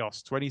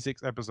Frios,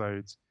 26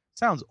 episodes.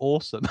 Sounds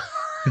awesome.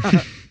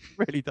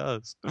 Really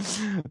does.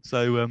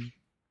 So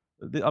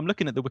I'm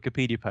looking at the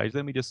Wikipedia page.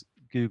 Let me just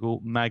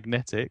Google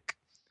magnetic.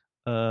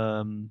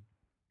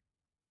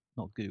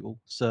 Not Google,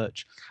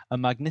 search a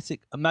magnetic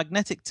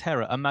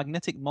terror. A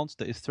magnetic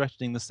monster is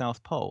threatening the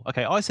South Pole.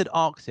 Okay, I said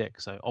Arctic,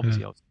 so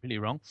obviously I was really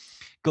wrong.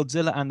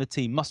 Godzilla and the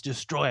team must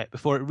destroy it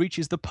before it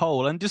reaches the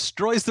pole and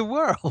destroys the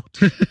world.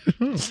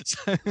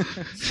 So,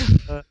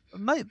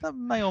 that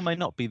may or may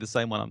not be the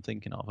same one I'm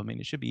thinking of. I mean,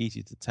 it should be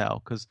easy to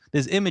tell because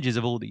there's images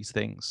of all these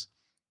things,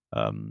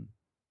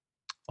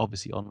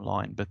 obviously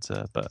online. But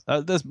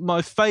there's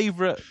my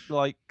favorite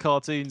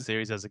cartoon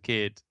series as a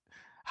kid,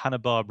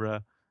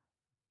 Hanna-Barbera,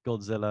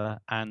 Godzilla,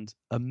 and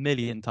a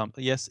million times.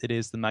 Yes, it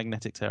is the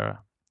Magnetic Terror.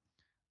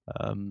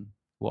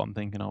 What I'm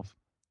thinking of,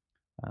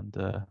 and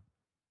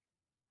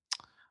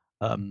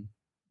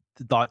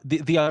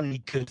the only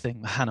good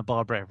thing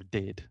Hanna-Barbera ever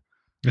did.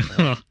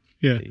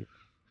 Yeah.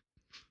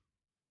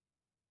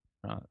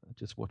 Right,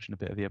 just watching a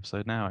bit of the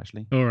episode now,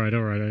 actually. All right.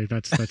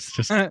 That's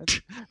just. Hey,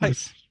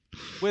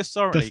 we're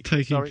sorry.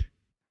 Sorry.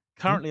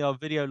 Currently, our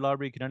video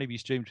library can only be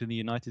streamed in the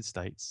United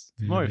States.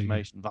 For more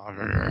information.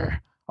 I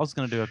was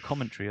going to do a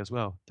commentary as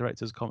well.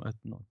 Director's comment.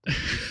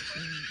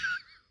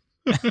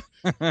 Because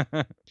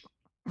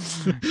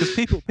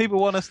people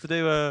want us to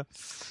do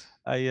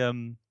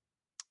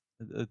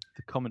the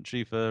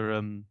commentary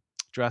for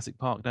Jurassic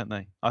Park, don't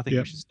they? I think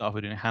we should start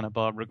with doing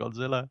Hanna-Barbera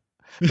Godzilla.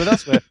 But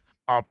that's where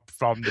up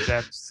from the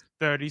depths,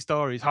 30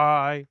 stories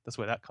high. That's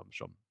where that comes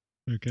from.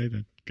 Okay,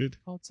 then. Good.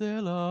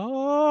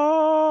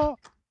 Godzilla.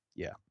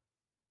 Yeah.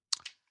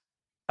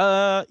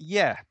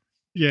 Yeah.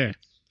 Yeah.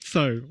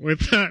 So with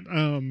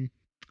that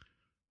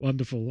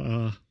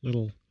wonderful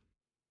little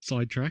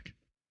sidetrack,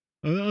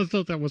 I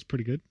thought that was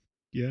pretty good.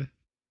 Yeah.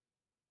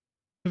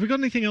 Have we got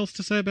anything else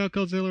to say about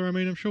Godzilla? I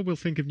mean, I'm sure we'll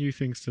think of new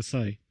things to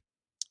say.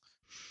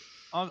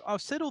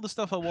 I've said all the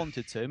stuff I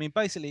wanted to. I mean,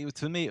 basically,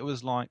 for me, it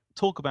was like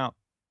talk about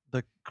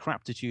the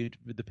craptitude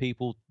with the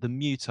people, the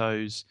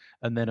Mutos,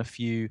 and then a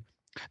few.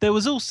 There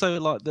was also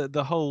like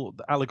the whole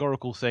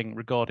allegorical thing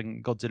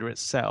regarding Godzilla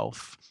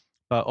itself,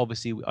 but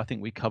obviously, I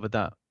think we covered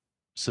that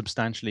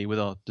substantially with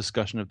our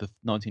discussion of the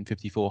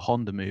 1954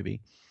 Honda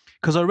movie.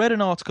 Because I read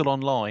an article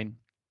online.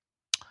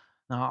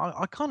 Now,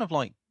 I kind of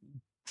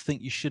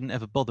think you shouldn't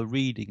ever bother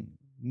reading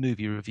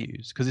movie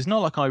reviews, because it's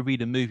not like I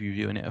read a movie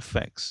review and it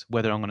affects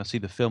whether I'm going to see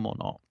the film or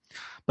not.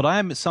 But I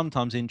am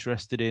sometimes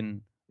interested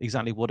in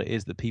exactly what it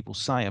is that people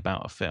say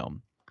about a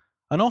film.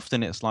 And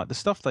often it's like the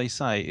stuff they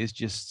say is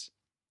just...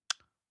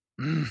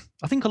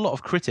 I think a lot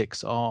of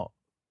critics are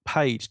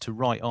paid to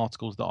write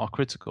articles that are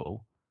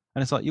critical.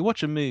 And it's like you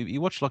watch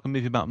like a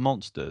movie about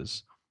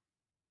monsters.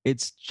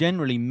 It's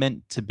generally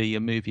meant to be a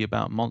movie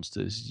about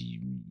monsters.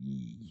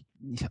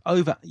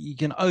 you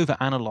can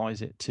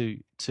overanalyze it to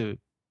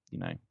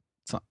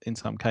in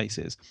some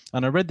cases.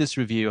 And I read this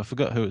review, I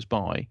forgot who it was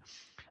by,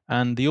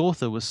 and the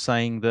author was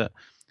saying that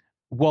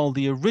while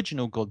the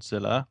original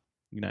Godzilla,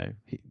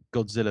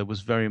 Godzilla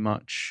was very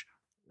much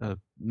a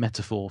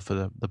metaphor for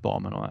the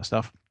bomb and all that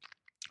stuff.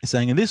 He's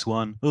saying in this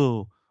one,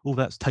 all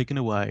that's taken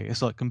away.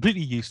 It's like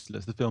completely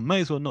useless. The film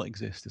may as well not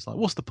exist. It's like,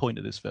 what's the point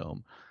of this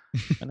film?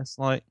 And it's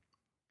like,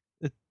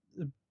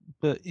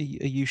 but are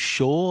you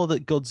sure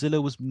that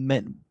Godzilla was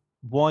meant?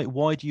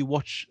 Why do you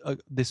watch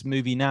this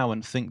movie now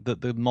and think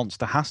that the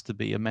monster has to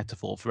be a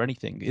metaphor for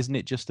anything? Isn't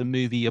it just a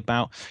movie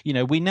about,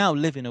 we now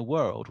live in a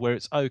world where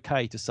it's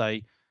okay to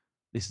say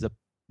this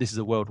is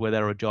a world where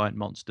there are giant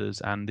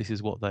monsters and this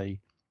is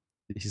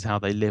how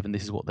they live and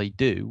this is what they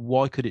do.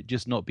 Why could it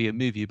just not be a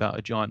movie about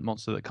a giant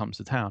monster that comes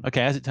to town?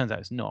 Okay, as it turns out,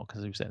 it's not,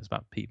 because as we said, it's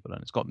about people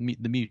and it's got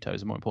the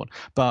mutos are more important.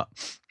 But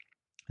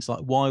it's like,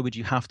 why would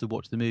you have to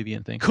watch the movie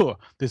and think,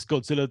 this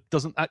Godzilla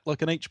doesn't act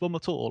like an H-bomb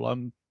at all?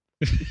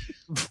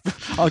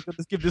 I'll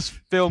just give this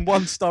film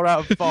 1 star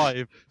out of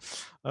 5.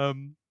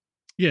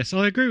 Yes,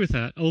 I agree with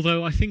that.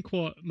 Although I think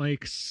what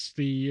makes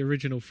the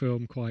original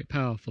film quite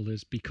powerful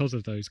is because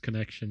of those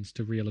connections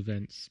to real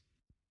events.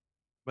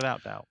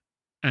 Without doubt.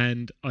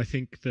 And I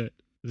think that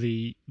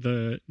the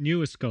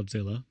newest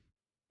Godzilla,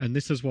 and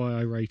this is why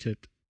I rate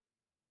it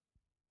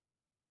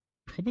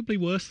probably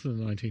worse than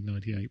the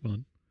 1998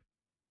 one,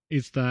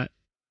 is that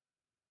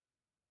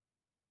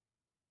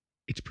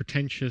it's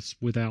pretentious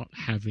without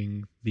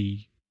having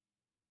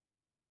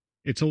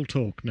it's all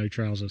talk, no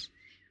trousers.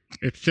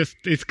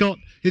 It's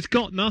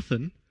got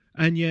nothing,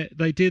 and yet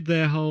they did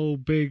their whole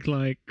big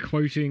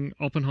quoting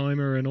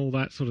Oppenheimer and all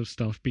that sort of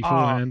stuff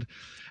beforehand,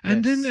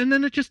 and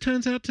then it just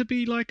turns out to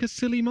be like a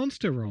silly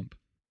monster romp.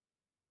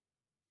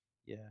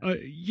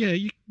 Yeah,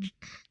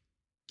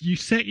 you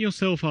set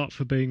yourself up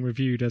for being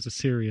reviewed as a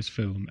serious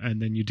film,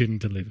 and then you didn't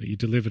deliver. You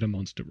delivered a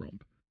monster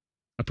romp,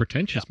 a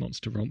pretentious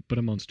monster romp, but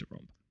a monster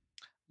romp.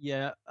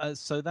 Yeah,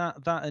 so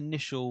that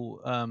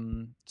initial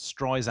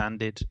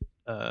Streisanded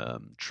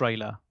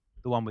trailer,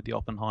 the one with the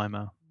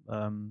Oppenheimer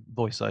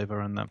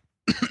voiceover and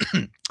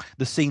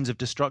the scenes of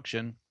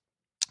destruction,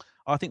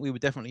 I think we were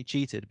definitely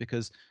cheated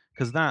because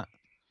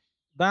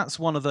that's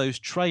one of those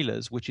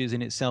trailers which is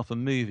in itself a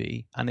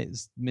movie and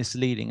it's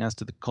misleading as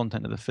to the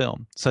content of the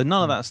film. So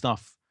none of that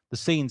stuff, the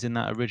scenes in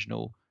that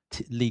original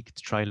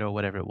leaked trailer or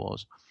whatever it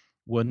was,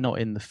 were not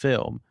in the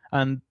film.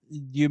 And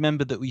you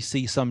remember that we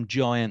see some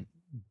giant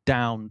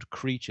downed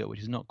creature,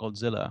 which is not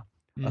Godzilla,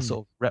 a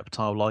sort of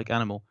reptile-like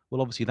animal.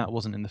 Well, obviously that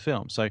wasn't in the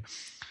film. So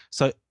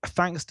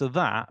thanks to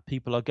that,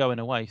 people are going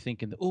away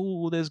thinking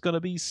that, there's going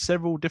to be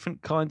several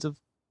different kinds of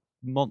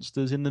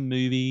monsters in the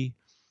movie.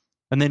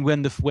 And then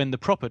when the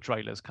proper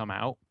trailers come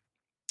out,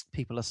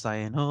 people are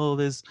saying,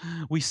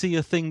 we see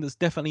a thing that's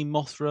definitely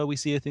Mothra, we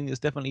see a thing that's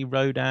definitely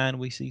Rodan,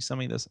 we see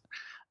something that's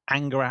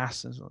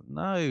Anguirus.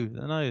 No,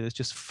 there's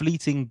just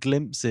fleeting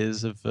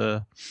glimpses of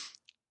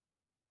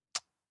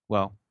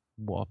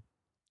what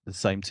the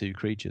same two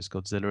creatures,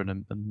 Godzilla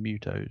and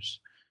Mutos.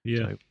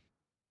 Yeah.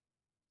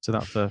 So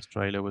that first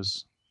trailer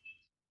was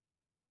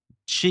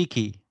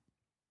cheeky.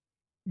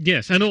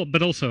 Yes,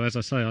 but also, as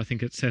I say, I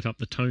think it set up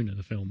the tone of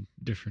the film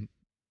different.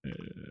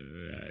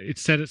 It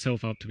set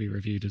itself up to be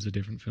reviewed as a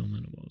different film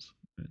than it was.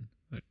 And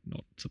I'm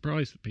not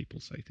surprised that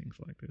people say things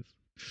like this.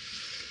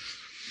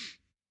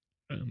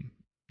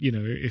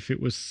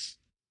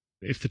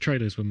 If the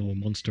trailers were more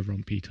monster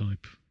rompy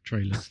type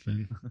trailers,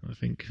 then I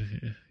think,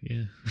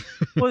 yeah.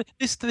 Well,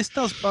 this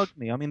does bug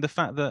me. I mean, the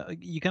fact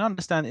that you can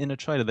understand in a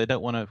trailer they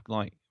don't want to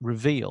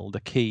reveal the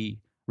key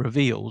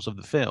reveals of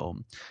the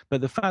film,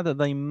 but the fact that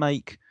they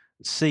make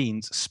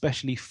scenes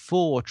especially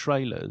for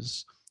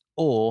trailers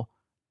or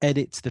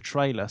edits the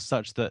trailer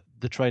such that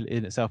the trailer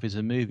in itself is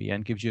a movie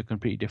and gives you a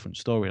completely different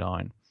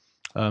storyline.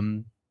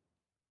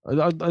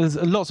 There's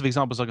lots of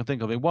examples I can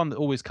think of. One that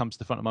always comes to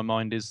the front of my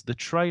mind is the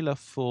trailer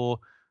for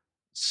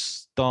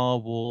Star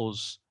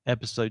Wars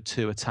Episode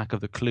 2 Attack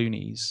of the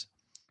Cloonies,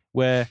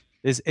 where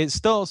it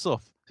starts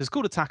off, it's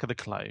called Attack of the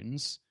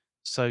Clones,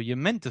 so you're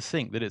meant to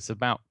think that it's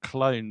about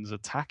clones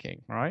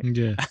attacking, right?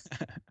 Yeah.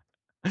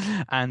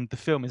 And the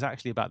film is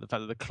actually about the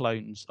fact that the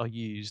clones are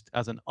used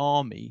as an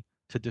army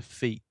to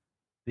defeat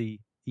the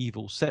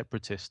evil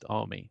separatist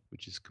army,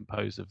 which is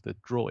composed of the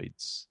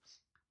droids.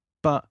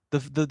 But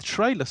the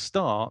trailer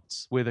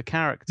starts with a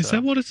character. Is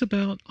that what it's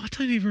about? I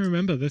don't even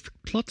remember. The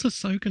plots are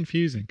so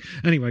confusing.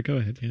 Anyway, go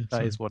ahead. Yeah,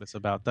 that is what it's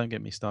about. Don't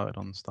get me started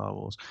on Star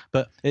Wars.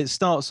 But it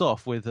starts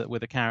off with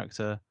a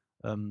character,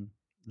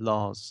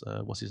 Lars.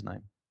 What's his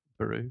name?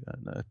 Baru.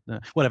 No,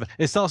 whatever.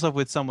 It starts off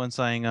with someone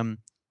saying,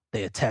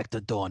 "They attacked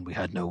at dawn. We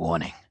had no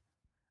warning,"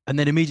 and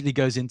then immediately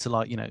goes into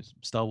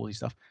Star Warsy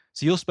stuff.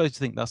 So you're supposed to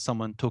think that's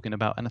someone talking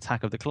about an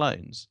attack of the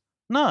clones.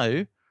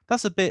 No,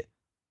 that's a bit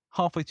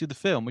halfway through the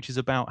film, which is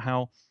about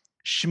how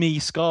Shmi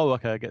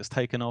Skywalker gets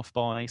taken off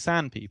by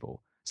sand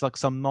people. It's like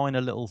some minor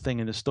little thing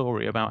in the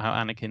story about how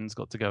Anakin's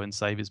got to go and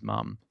save his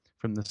mum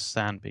from the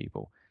sand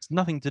people. It's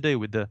nothing to do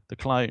with the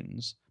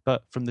clones,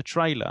 but from the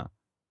trailer,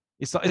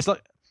 it's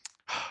like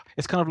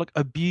it's kind of like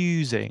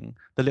abusing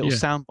the little Yeah.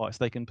 sound bites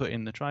they can put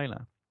in the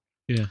trailer.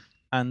 Yeah.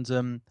 And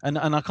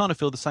I kind of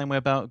feel the same way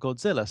about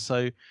Godzilla.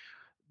 So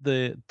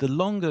the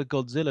longer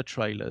Godzilla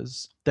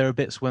trailers, there are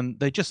bits when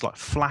they just like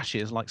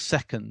flashes, like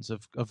seconds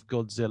of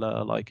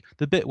Godzilla, like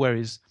the bit where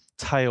his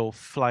tail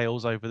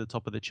flails over the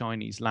top of the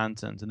Chinese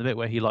lanterns, and the bit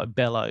where he like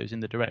bellows in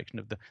the direction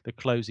of the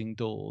closing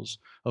doors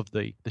of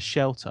the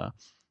shelter.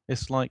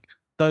 It's like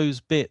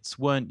those bits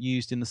weren't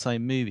used in the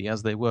same movie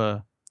as they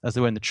were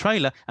in the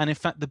trailer. And in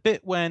fact, the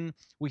bit when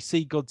we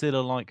see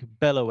Godzilla like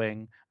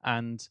bellowing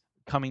and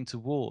coming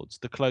towards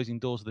the closing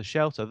doors of the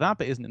shelter, that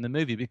bit isn't in the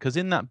movie, because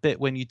in that bit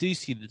when you do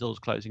see the doors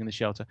closing in the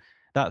shelter,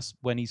 that's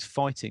when he's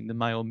fighting the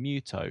male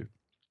Muto.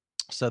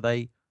 So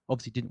they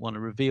obviously didn't want to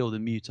reveal the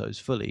Mutos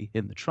fully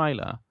in the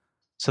trailer,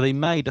 so they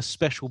made a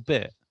special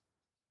bit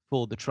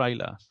for the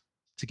trailer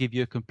to give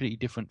you a completely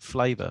different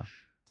flavor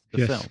to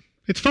the film.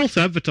 It's false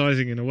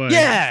advertising in a way.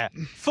 Yeah,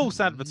 false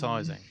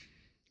advertising.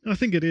 I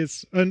think it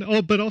is,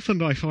 but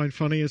often I find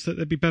funny is that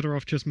they'd be better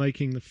off just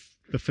making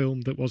the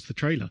film that was the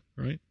trailer,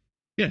 right?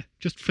 Yeah,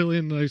 just fill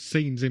in those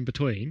scenes in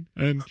between,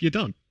 and you're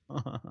done.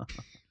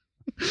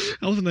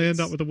 Often they end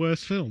up with a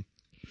worse film.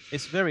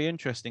 It's very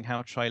interesting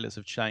how trailers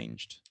have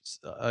changed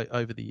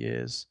over the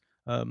years.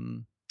 I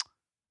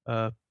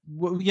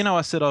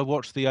said I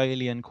watched the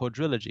Alien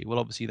quadrilogy. Well,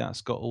 obviously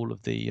that's got all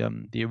of the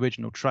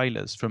original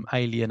trailers from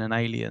Alien and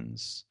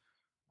Aliens.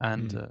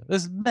 And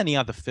there's many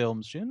other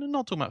films.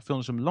 Not talking about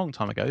films from a long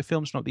time ago.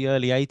 Films from the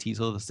early 80s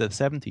or the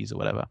 70s or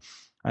whatever.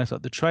 And it's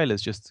like the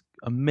trailer's just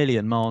a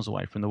million miles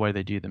away from the way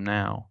they do them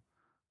now.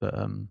 But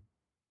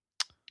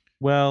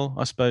well,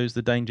 I suppose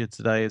the danger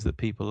today is that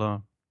they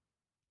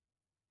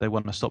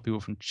want to stop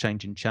people from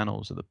changing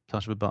channels at the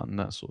touch of a button,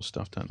 that sort of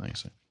stuff, don't they?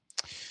 So,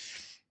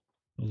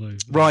 although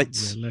right,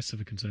 less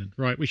of a concern.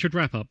 Right, we should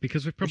wrap up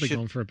because we've probably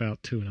gone for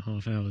about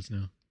 2.5 hours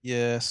now.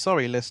 Yeah,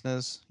 sorry,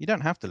 listeners, you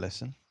don't have to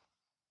listen.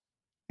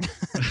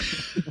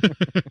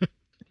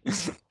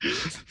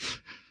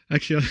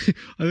 Actually,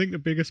 I think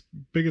the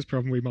biggest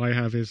problem we might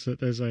have is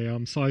that there's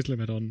a size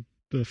limit on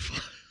the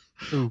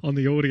on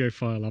the audio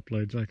file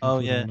uploads.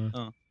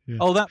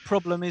 Oh, that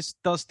problem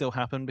does still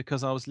happen,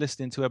 because I was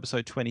listening to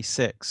episode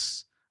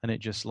 26 and it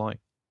just like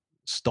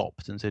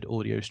stopped and said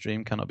audio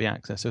stream cannot be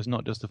accessed. So it's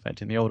not just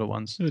affecting the older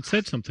ones. It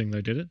said something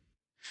though, did it?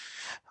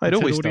 It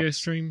always said audio does.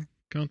 Stream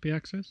can't be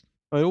accessed.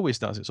 Oh, it always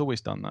does. It's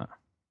always done that.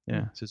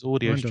 Yeah, it says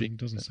audio stream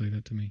doesn't say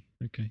that to me.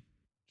 Okay,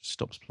 just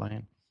stops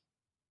playing.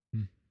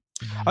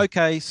 Mm-hmm.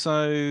 Okay,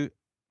 so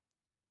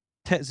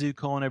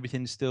TetZooCon,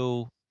 everything's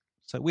still.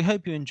 So we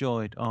hope you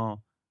enjoyed our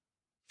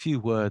few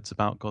words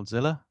about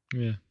Godzilla.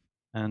 Yeah.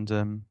 And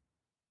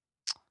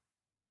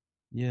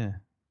yeah,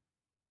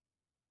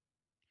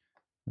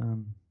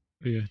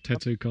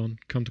 TetZooCon.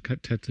 Come to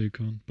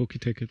TetZooCon. Book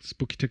your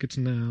tickets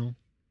now.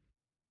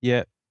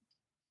 Yeah.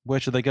 Where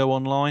should they go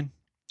online?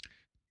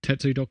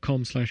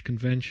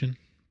 Tetzoo.com/convention.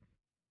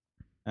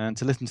 And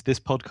to listen to this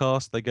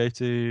podcast, they go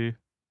to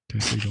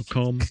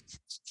Tetzoo.com.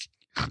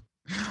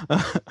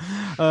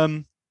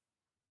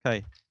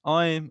 Okay.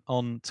 I'm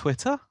on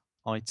Twitter.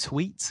 I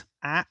tweet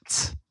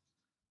at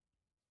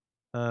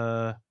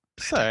Dawn.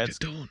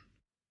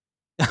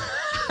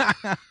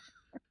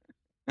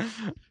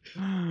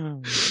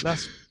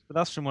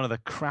 That's from one of the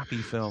crappy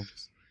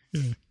films.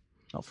 Yeah.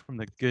 Not from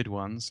the good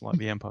ones like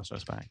The Empire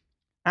Strikes Back.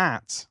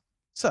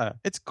 Sir,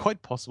 it's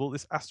quite possible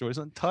this asteroid is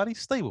entirely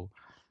stable.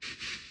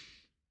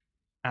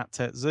 At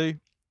TetZoo.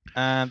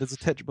 And there's a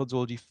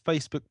Tetrapodzoology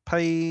Facebook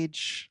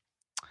page.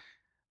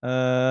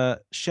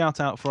 Shout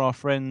out for our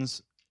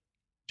friends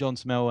John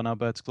Smell and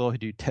Alberta Claw, who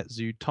do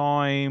TetZoo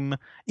Time.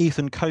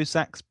 Ethan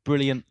Kosak's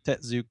brilliant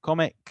TetZoo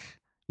comic.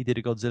 He did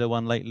a Godzilla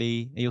one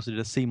lately. He also did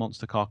a Sea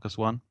Monster Carcass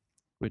one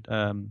with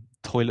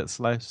toilet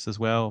slice as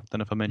well. Don't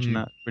know if I mentioned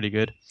that. Really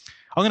good.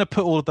 I'm going to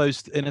put all of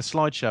those in a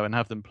slideshow and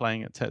have them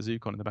playing at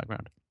TetZooCon in the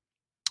background.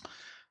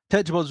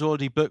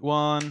 Tetrapodzoology Book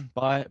 1.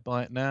 Buy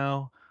it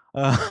now.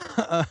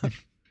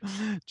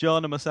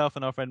 John and myself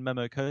and our friend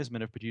Memo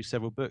Kozman have produced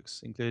several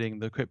books, including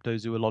the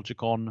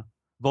Cryptozoologicon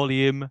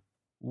Volume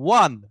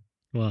 1.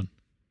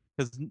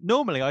 Because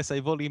normally I say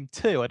Volume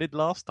 2. I did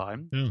last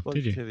time. Oh,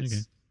 Volume did you? 2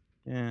 is,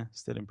 yeah,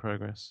 still in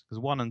progress. Because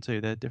 1 and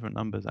 2, they're different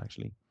numbers,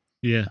 actually.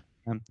 Yeah.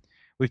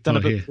 We've done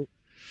a book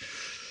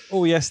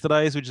All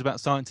Yesterdays, which is about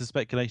science and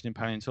speculation in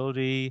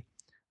paleontology,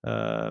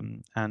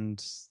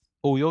 and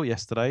All Your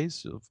Yesterdays,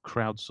 sort of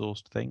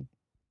crowdsourced thing.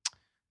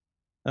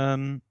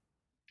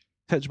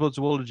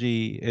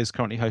 Tetrapodzoology is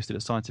currently hosted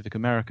at Scientific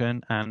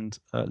American, and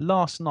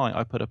last night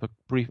I put up a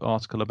brief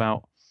article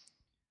about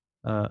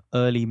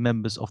early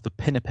members of the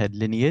pinniped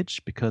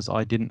lineage, because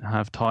I didn't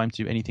have time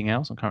to do anything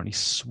else. I'm currently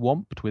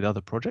swamped with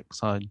other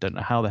projects. I don't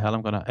know how the hell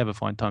I'm going to ever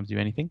find time to do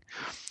anything.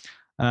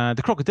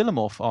 The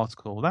Crocodilomorph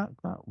article,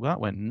 that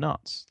went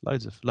nuts.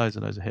 Loads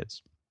of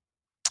hits.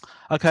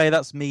 Okay,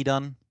 that's me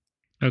done.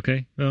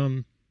 Okay.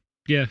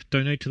 Yeah,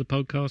 donate to the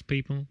podcast,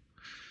 people.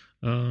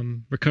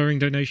 Recurring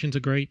donations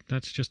are great.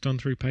 That's just done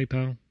through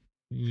PayPal.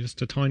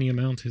 Just a tiny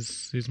amount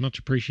is much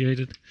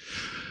appreciated.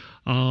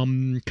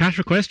 Cash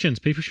for questions.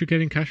 People should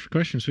get in cash for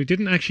questions. We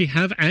didn't actually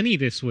have any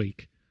this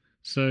week.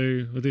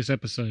 With this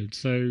episode.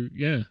 So,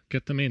 yeah,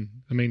 get them in.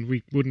 I mean,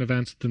 we wouldn't have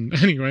answered them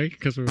anyway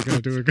because we were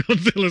going to do a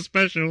Godzilla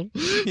special.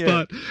 Yeah.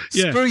 But,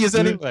 yeah. Screw yous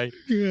anyway.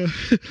 Yeah.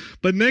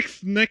 But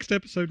next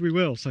episode we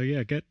will. So,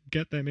 yeah,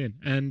 get them in.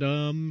 And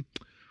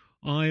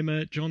I'm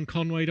at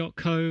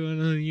johnconway.co,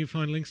 and you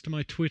find links to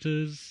my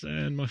Twitters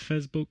and my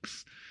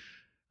Facebooks.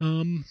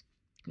 And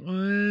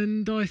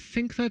I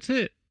think that's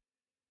it.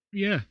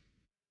 Yeah.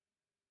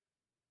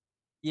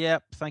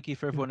 Yep. Thank you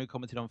for everyone who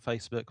commented on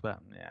Facebook. But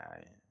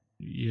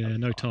Yeah,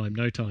 no time.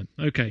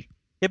 Okay.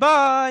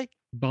 Goodbye.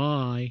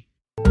 Bye.